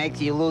and makes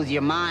you lose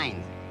your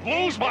mind?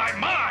 Lose my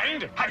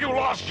mind? Have you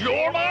lost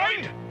your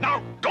mind?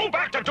 Now go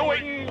back to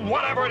doing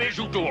whatever it is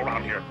you do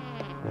around here.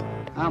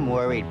 I'm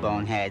worried,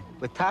 Bonehead.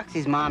 With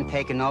Toxie's mom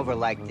taking over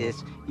like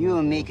this, you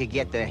and me could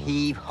get the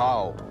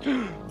heave-ho.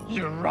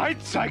 You're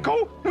right,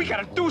 Psycho. We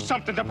gotta do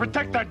something to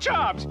protect our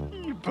jobs.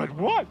 But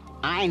what?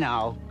 I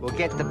know. We'll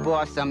get the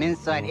boss some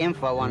inside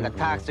info on the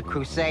Toxic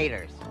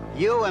Crusaders.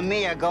 You and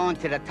me are going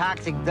to the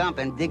toxic dump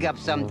and dig up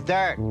some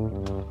dirt.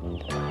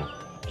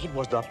 It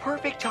was the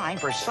perfect time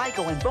for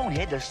Psycho and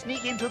Bonehead to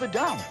sneak into the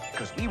dump,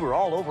 because we were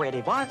all over at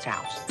Yvonne's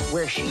house,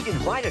 where she'd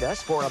invited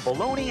us for a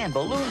baloney and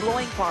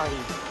balloon-blowing party.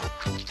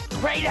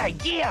 Great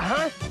idea,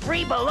 huh?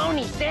 Free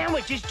bologna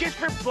sandwiches just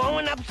for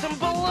blowing up some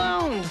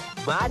balloons.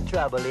 My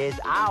trouble is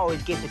I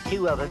always get the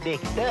two of them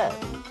mixed up.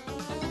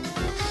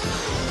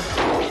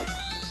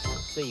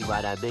 See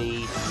what I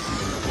mean?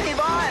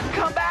 Yvonne,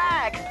 come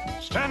back!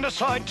 Stand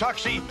aside,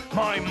 Toxie.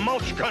 My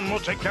mulch gun will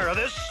take care of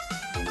this.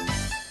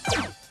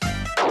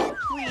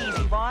 Please,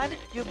 Yvonne,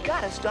 you've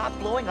got to stop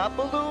blowing up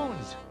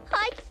balloons.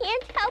 I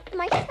can't help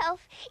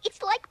myself.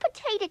 It's like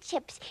potato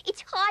chips.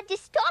 It's hard to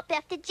stop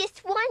after just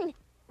one.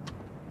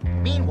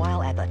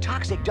 Meanwhile, at the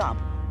toxic dump,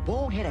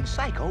 Bonehead and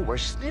Psycho were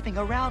sniffing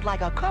around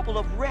like a couple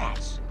of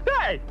rats.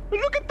 Hey,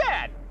 look at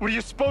that! What do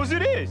you suppose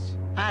it is?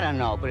 I don't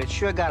know, but it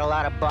sure got a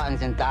lot of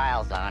buttons and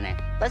dials on it.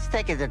 Let's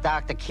take it to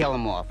Dr.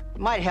 Killemoff. It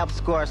might help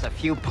score us a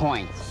few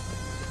points.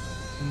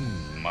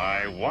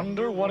 I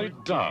wonder what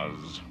it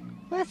does.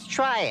 Let's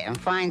try it and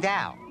find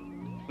out.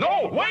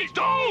 No, wait,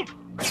 don't!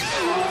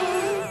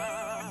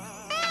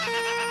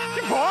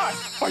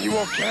 Boss, are you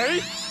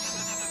okay?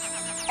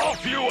 A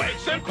few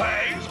aches and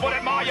pains, but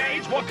at my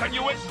age, what can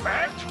you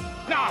expect?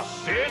 Now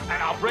sit,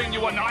 and I'll bring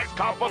you a nice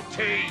cup of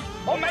tea.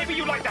 Or maybe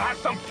you'd like to have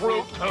some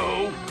fruit,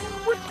 too.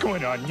 What's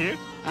going on here?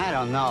 I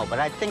don't know, but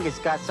I think it's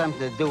got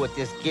something to do with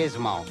this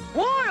gizmo.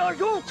 Why are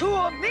you two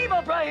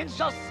amoeba brains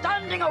just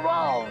standing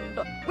around?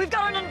 We've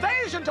got an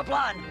invasion to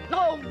plan.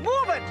 Now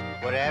move it!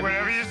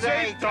 Whatever you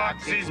say,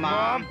 Toxie's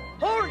mom.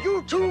 Are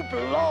you two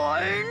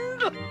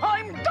blind?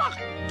 I'm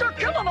Dr.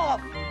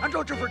 Killemoff! And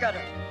don't you forget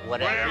it.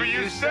 Whatever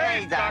you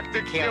say,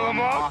 Dr.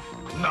 Killemoff.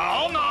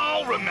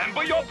 Now,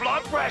 remember your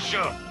blood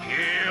pressure.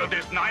 Here,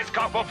 this nice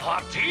cup of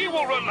hot tea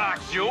will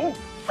relax you.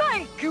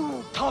 Thank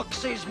you,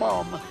 Toxie's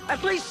mom.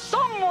 At least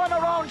someone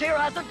around here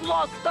hasn't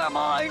lost their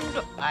mind.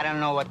 I don't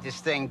know what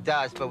this thing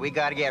does, but we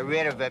gotta get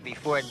rid of it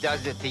before it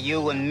does it to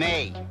you and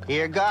me.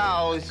 Here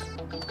goes.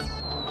 Good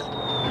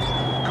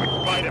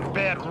bite of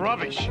bad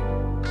rubbish.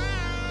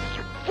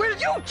 Will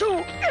you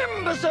two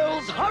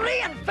imbeciles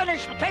hurry and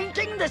finish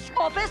painting this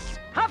office?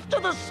 After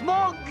the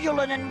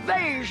Smogulan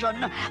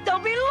invasion, there'll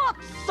be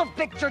lots of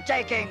picture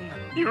taking.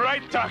 You're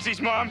right,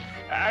 Toxie's mom.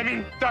 I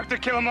mean, Dr.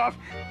 Killemoff.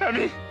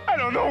 I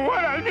don't know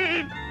what I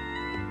mean.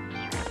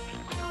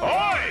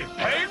 Oi!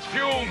 Paint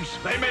fumes!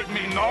 They make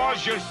me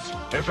nauseous.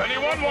 If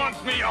anyone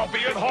wants me, I'll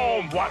be at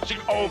home watching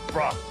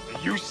Oprah.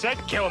 You said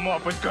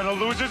Killemoff was gonna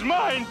lose his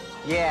mind.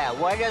 Yeah,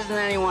 why doesn't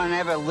anyone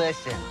ever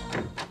listen?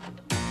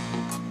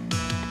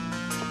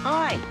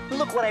 Hi,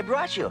 look what I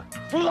brought you.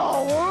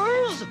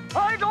 Flowers?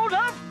 I don't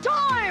have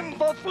time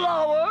for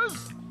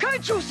flowers.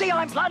 Can't you see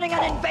I'm planning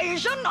an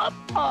invasion?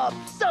 A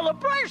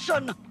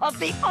celebration of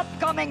the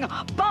upcoming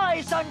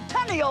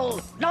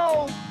bicentennial?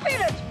 Now, beat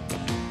it!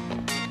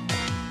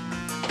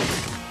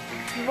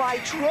 My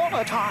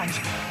Tromatons!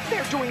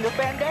 They're doing the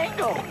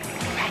fandango!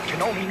 That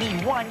can only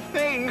mean one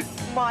thing.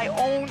 My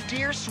own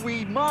dear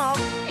sweet mom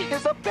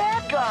is a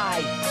bad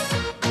guy!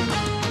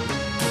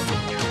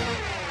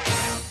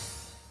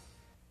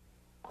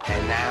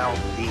 And now,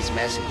 these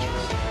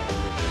messages.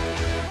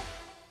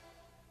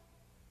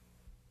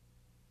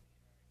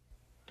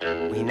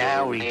 We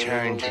now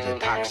return to the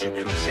Toxic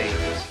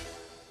Crusaders.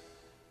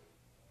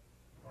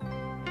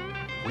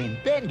 When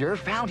Bender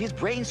found his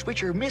brain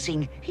switcher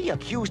missing, he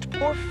accused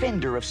poor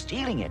Fender of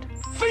stealing it.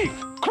 Thief!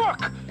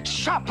 Crook!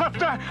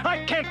 Shoplifter!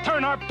 I can't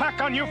turn our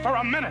back on you for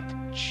a minute!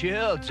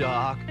 Chill,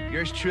 Doc.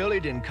 Yours truly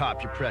didn't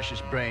cop your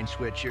precious brain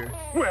switcher.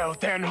 Well,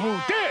 then who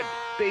did?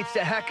 Beats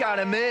the heck out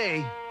of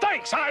me.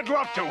 Thanks, I'd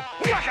love to.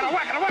 Whack-a-da,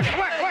 whack-a-da, whack-a-da,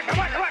 whack-a-da,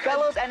 whack-a-da, whack-a-da.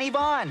 Fellows and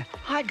Yvonne,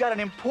 I've got an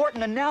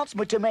important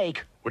announcement to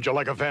make. Would you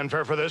like a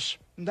fanfare for this?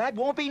 That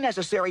won't be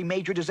necessary,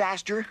 Major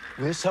Disaster.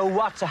 So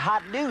what's the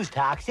hot news,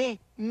 Toxie?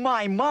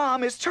 My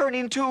mom is turned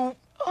into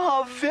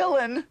a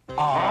villain.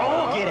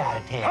 Oh, get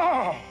out of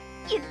town.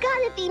 You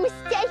gotta be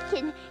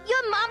mistaken.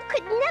 Your mom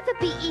could never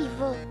be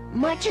evil.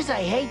 Much as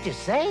I hate to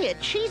say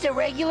it, she's a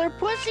regular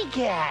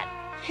pussycat.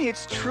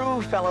 It's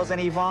true, fellows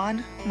and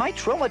Yvonne. My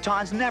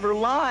Tromatons never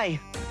lie.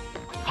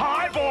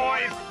 Hi,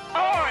 boys!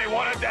 Oi,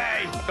 what a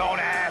day! Don't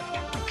ask.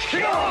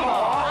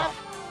 Killemoff!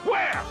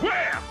 Where?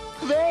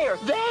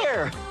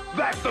 There!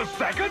 That's the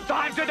second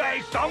time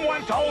today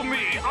someone told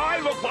me I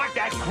look like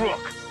that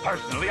crook.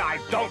 Personally, I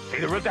don't see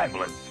the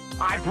resemblance.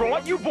 I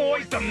brought you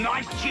boys some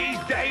nice cheese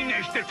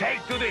Danish to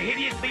take to the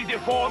hideously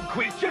deformed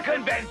creature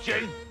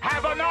convention.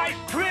 Have a nice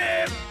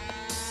trip!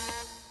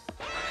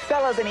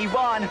 Fellas and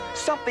Yvonne,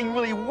 something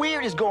really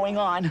weird is going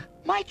on.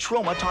 My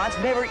Tromatons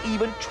never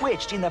even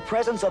twitched in the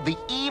presence of the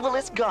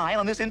evilest guy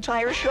on this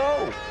entire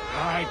show.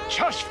 I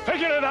just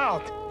figured it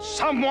out.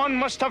 Someone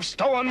must have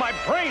stolen my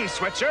brain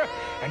switcher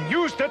and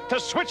used it to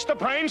switch the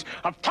brains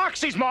of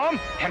Toxie's mom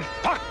and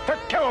Dr.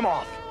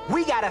 Killemoff.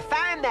 We gotta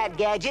find that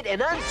gadget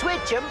and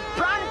unswitch him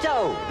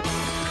pronto!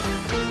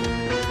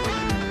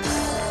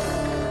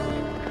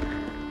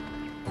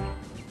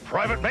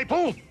 Private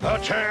Maple,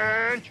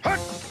 attention!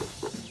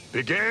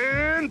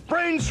 Begin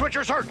brain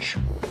switcher search.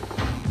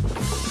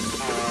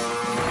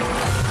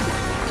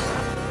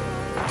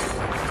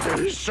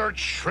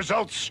 Search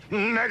results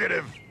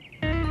negative.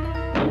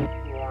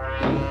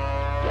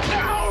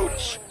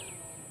 Ouch!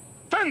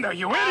 Fender,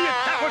 you idiot!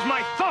 That was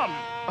my thumb!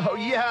 Oh,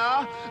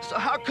 yeah? So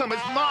how come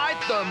it's my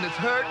thumb that's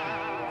hurting?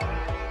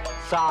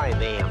 Sorry,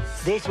 ma'am.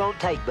 This won't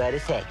take but a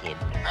second.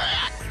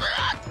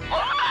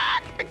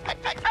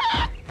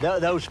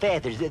 Those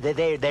feathers,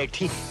 they're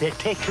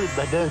tickling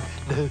my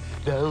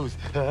nose.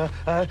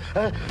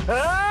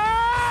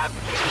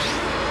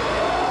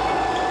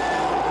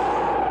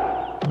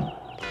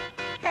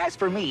 As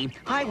for me,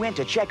 I went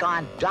to check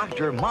on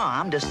Dr.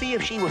 Mom to see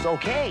if she was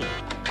okay.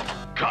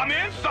 Come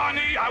in,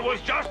 Sonny. I was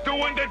just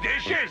doing the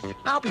dishes.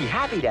 I'll be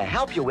happy to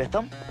help you with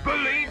them.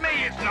 Believe me,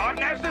 it's not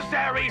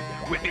necessary.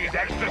 With these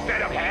extra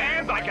set of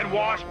hands, I can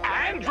wash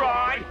and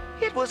dry.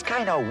 It was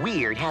kind of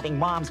weird having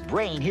Mom's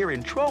brain here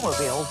in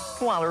Tromaville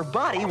while her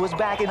body was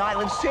back in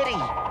Island City.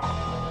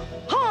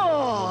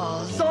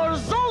 Ah, Czar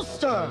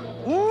Zosta!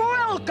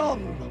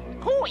 Welcome!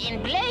 Who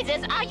in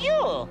blazes are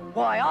you?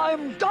 Why,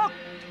 I'm Dr.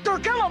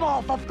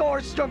 Killemoff, of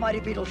course, your mighty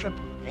beetleship.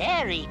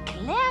 Very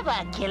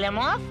clever,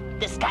 Killemoff.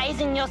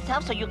 Disguising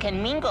yourself so you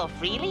can mingle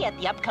freely at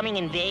the upcoming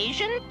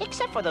invasion?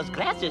 Except for those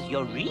glasses,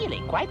 you're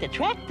really quite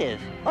attractive.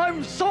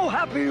 I'm so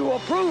happy you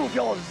approve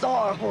your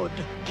czarhood.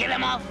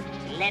 Killemoff,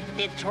 let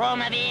the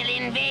Tromaville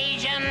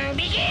invasion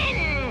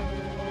begin!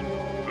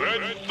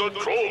 Let the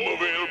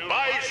Tromaville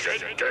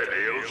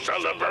bicentennial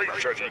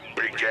celebration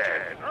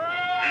begin.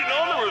 In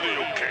honor of the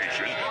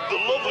occasion, the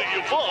lovely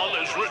Yvonne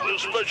has written a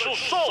special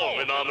song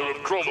in honor of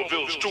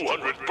Tromaville's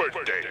 200th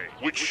birthday,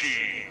 which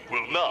she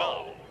will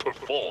now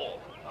perform.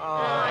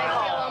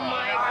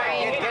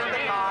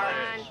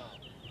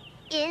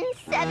 In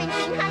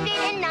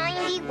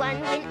 1791,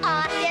 when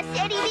Arthur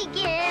City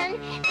began,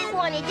 they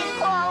wanted to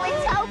call it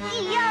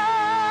Tokyo.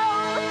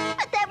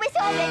 But there was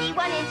already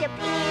one in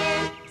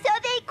Japan, so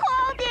they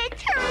called it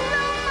Tromaville.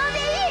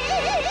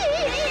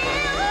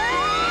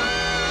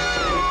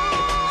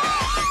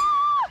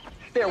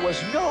 There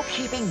was no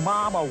keeping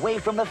Mom away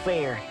from the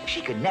fair.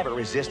 She could never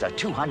resist a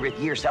 200th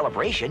year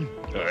celebration.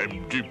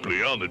 I'm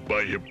deeply honored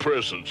by your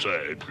presence.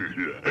 I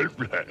hope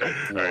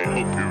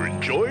you're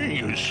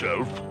enjoying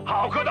yourself.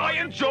 How could I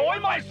enjoy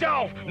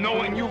myself,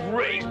 knowing you've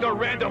raised the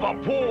rent of a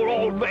poor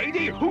old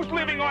lady who's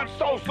living on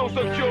Social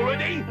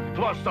Security,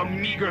 plus some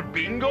meager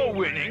bingo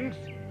winnings?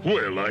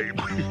 Well,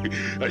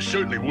 I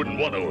certainly wouldn't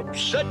want to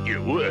upset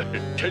you.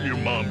 Tell your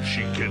mom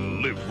she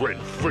can live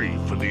rent-free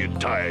for the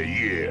entire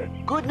year.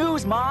 Good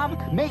news, Mom.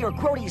 Mayor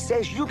Grody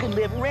says you can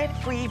live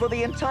rent-free for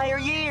the entire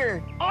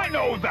year. I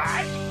know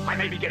that. I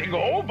may be getting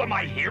old, but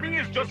my hearing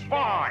is just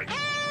fine.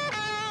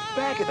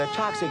 Back at the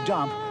toxic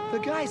dump, the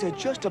guys had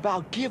just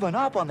about given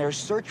up on their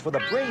search for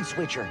the brain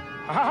switcher.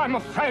 I'm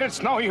afraid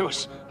it's no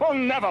use. We'll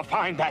never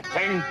find that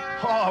thing.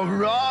 All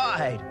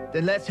right.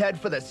 Then let's head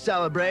for the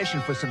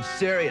celebration for some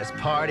serious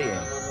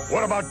partying.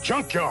 What about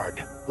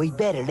Junkyard? We'd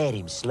better let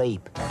him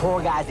sleep.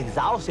 Poor guy's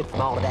exhausted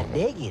from all of that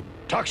digging.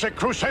 Toxic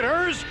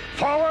Crusaders,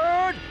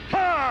 forward,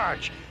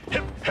 march!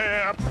 Hip,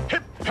 hip,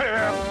 hip, hip,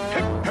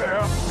 hip,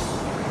 hip.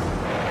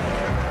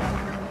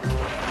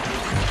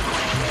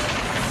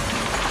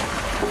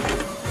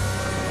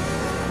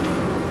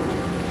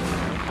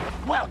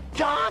 Well,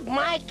 dog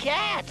my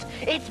cat!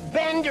 It's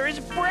Bender's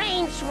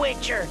brain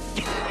switcher!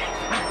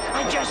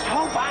 I just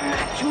hope I'm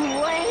not too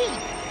late!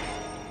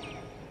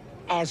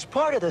 As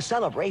part of the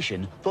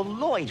celebration, the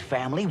Lloyd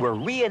family were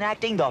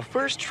reenacting the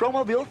first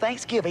Tromaville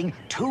Thanksgiving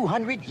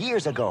 200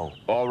 years ago.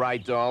 All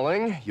right,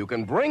 darling. You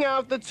can bring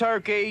out the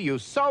turkey you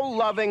so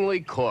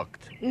lovingly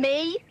cooked.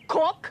 Me?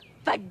 Cook?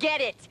 Forget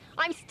it.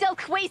 I'm still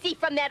queasy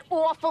from that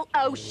awful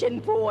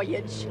ocean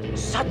voyage.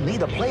 Suddenly,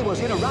 the play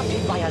was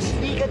interrupted by a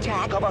sneak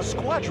attack of a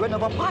squadron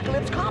of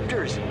apocalypse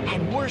copters.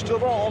 And worst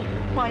of all,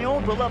 my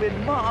own beloved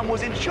Mom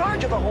was in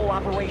charge of the whole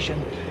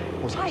operation.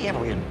 Was I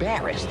ever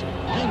embarrassed?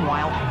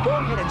 Meanwhile,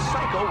 Bonehead and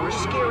Psycho were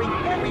scaring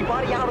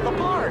everybody out of the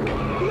park.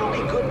 The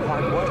only good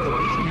part was that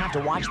we didn't have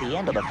to watch the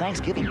end of the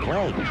Thanksgiving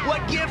play.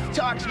 What gift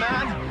talks,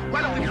 man?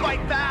 Why don't we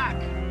fight back?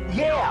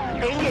 Yeah,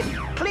 ain't it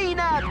clean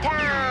up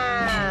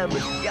time?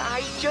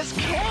 I just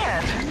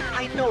can't.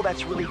 I know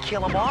that's really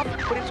Killemoff,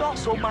 but it's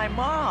also my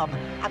mom.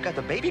 I've got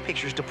the baby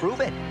pictures to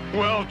prove it.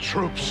 Well,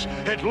 troops,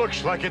 it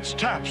looks like it's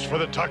taps for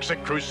the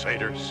Toxic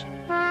Crusaders.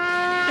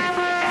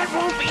 That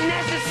won't be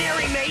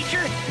necessary,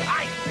 Major!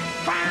 I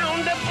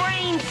found the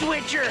brain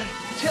switcher!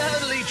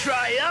 Totally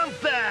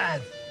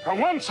triumphant! For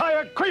once, I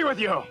agree with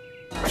you.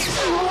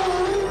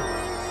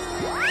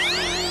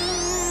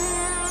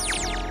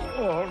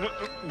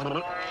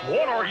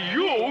 What are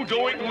you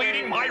doing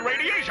leading my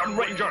radiation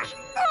rangers?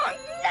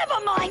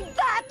 Never mind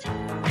that!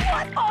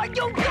 What are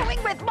you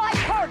doing with my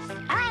purse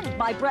and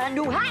my brand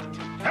new hat?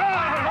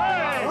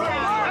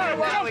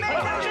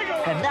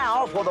 And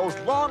now, for those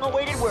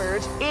long-awaited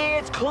words,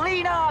 it's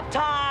cleanup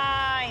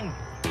time!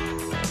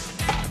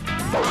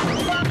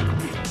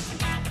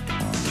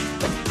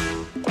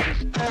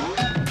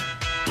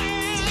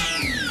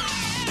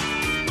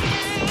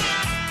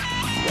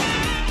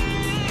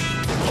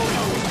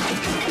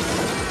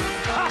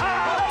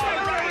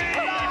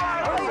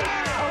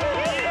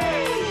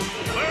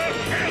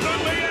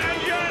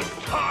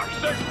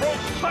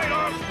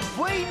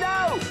 We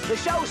know! The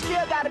show's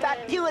still got about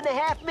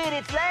 2.5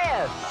 minutes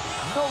left.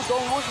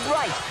 Ozone was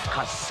right,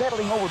 because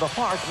settling over the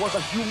park was a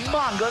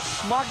humongous,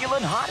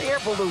 smuggling hot air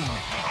balloon,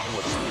 and it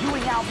was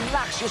spewing out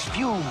noxious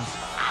fumes.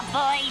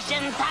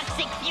 Operation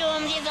Toxic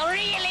Fumes is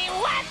really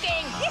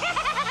working!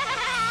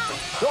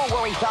 Don't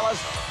worry,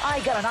 fellas. I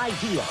got an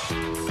idea.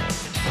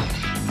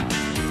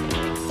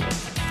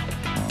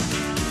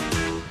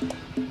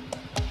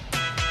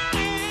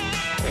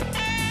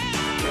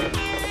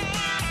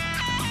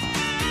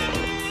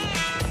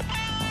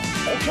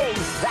 Okay,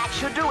 that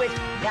should do it.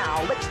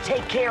 Now, let's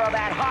take care of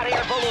that hot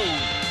air balloon.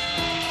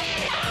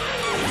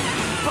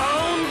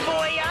 Bon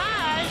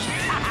voyage!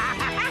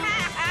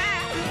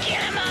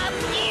 Killemoff,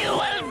 you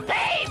will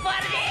pay for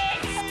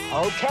this!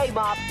 Okay,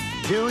 Mop,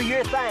 do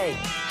your thing.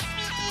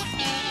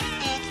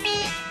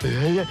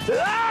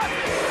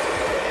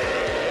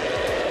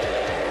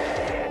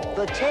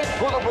 The 10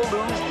 full of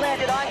balloons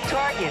landed on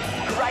target,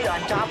 right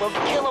on top of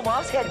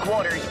Killemoff's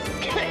headquarters.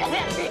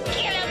 Killemoff,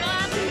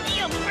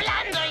 you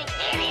blundering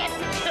idiot!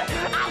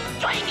 I'll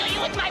strangle you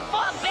with my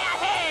 4 bare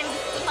hands!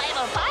 If I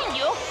ever find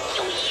you,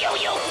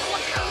 you!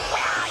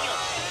 Where are you?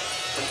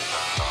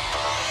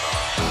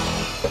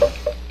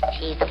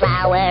 She's the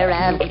flower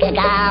of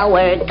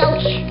Gower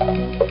Gulch.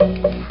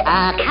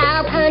 A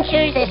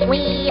cowpuncher's a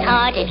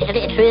sweetheart,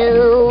 it's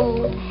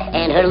true.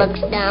 And her looks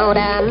don't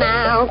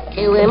amount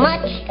to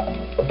much.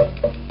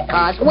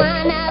 'Cause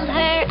one of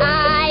her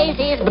eyes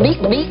is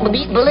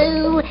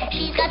blue.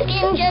 She's got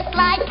skin just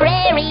like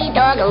prairie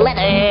dog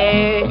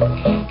leather.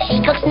 She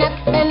cooks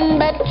nothing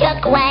but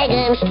chuck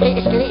wagon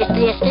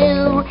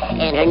stew.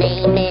 And her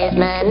name is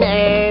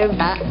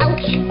Minerva.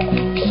 Ouch!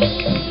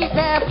 She's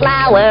the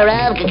flower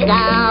of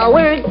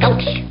Gower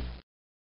Gulch.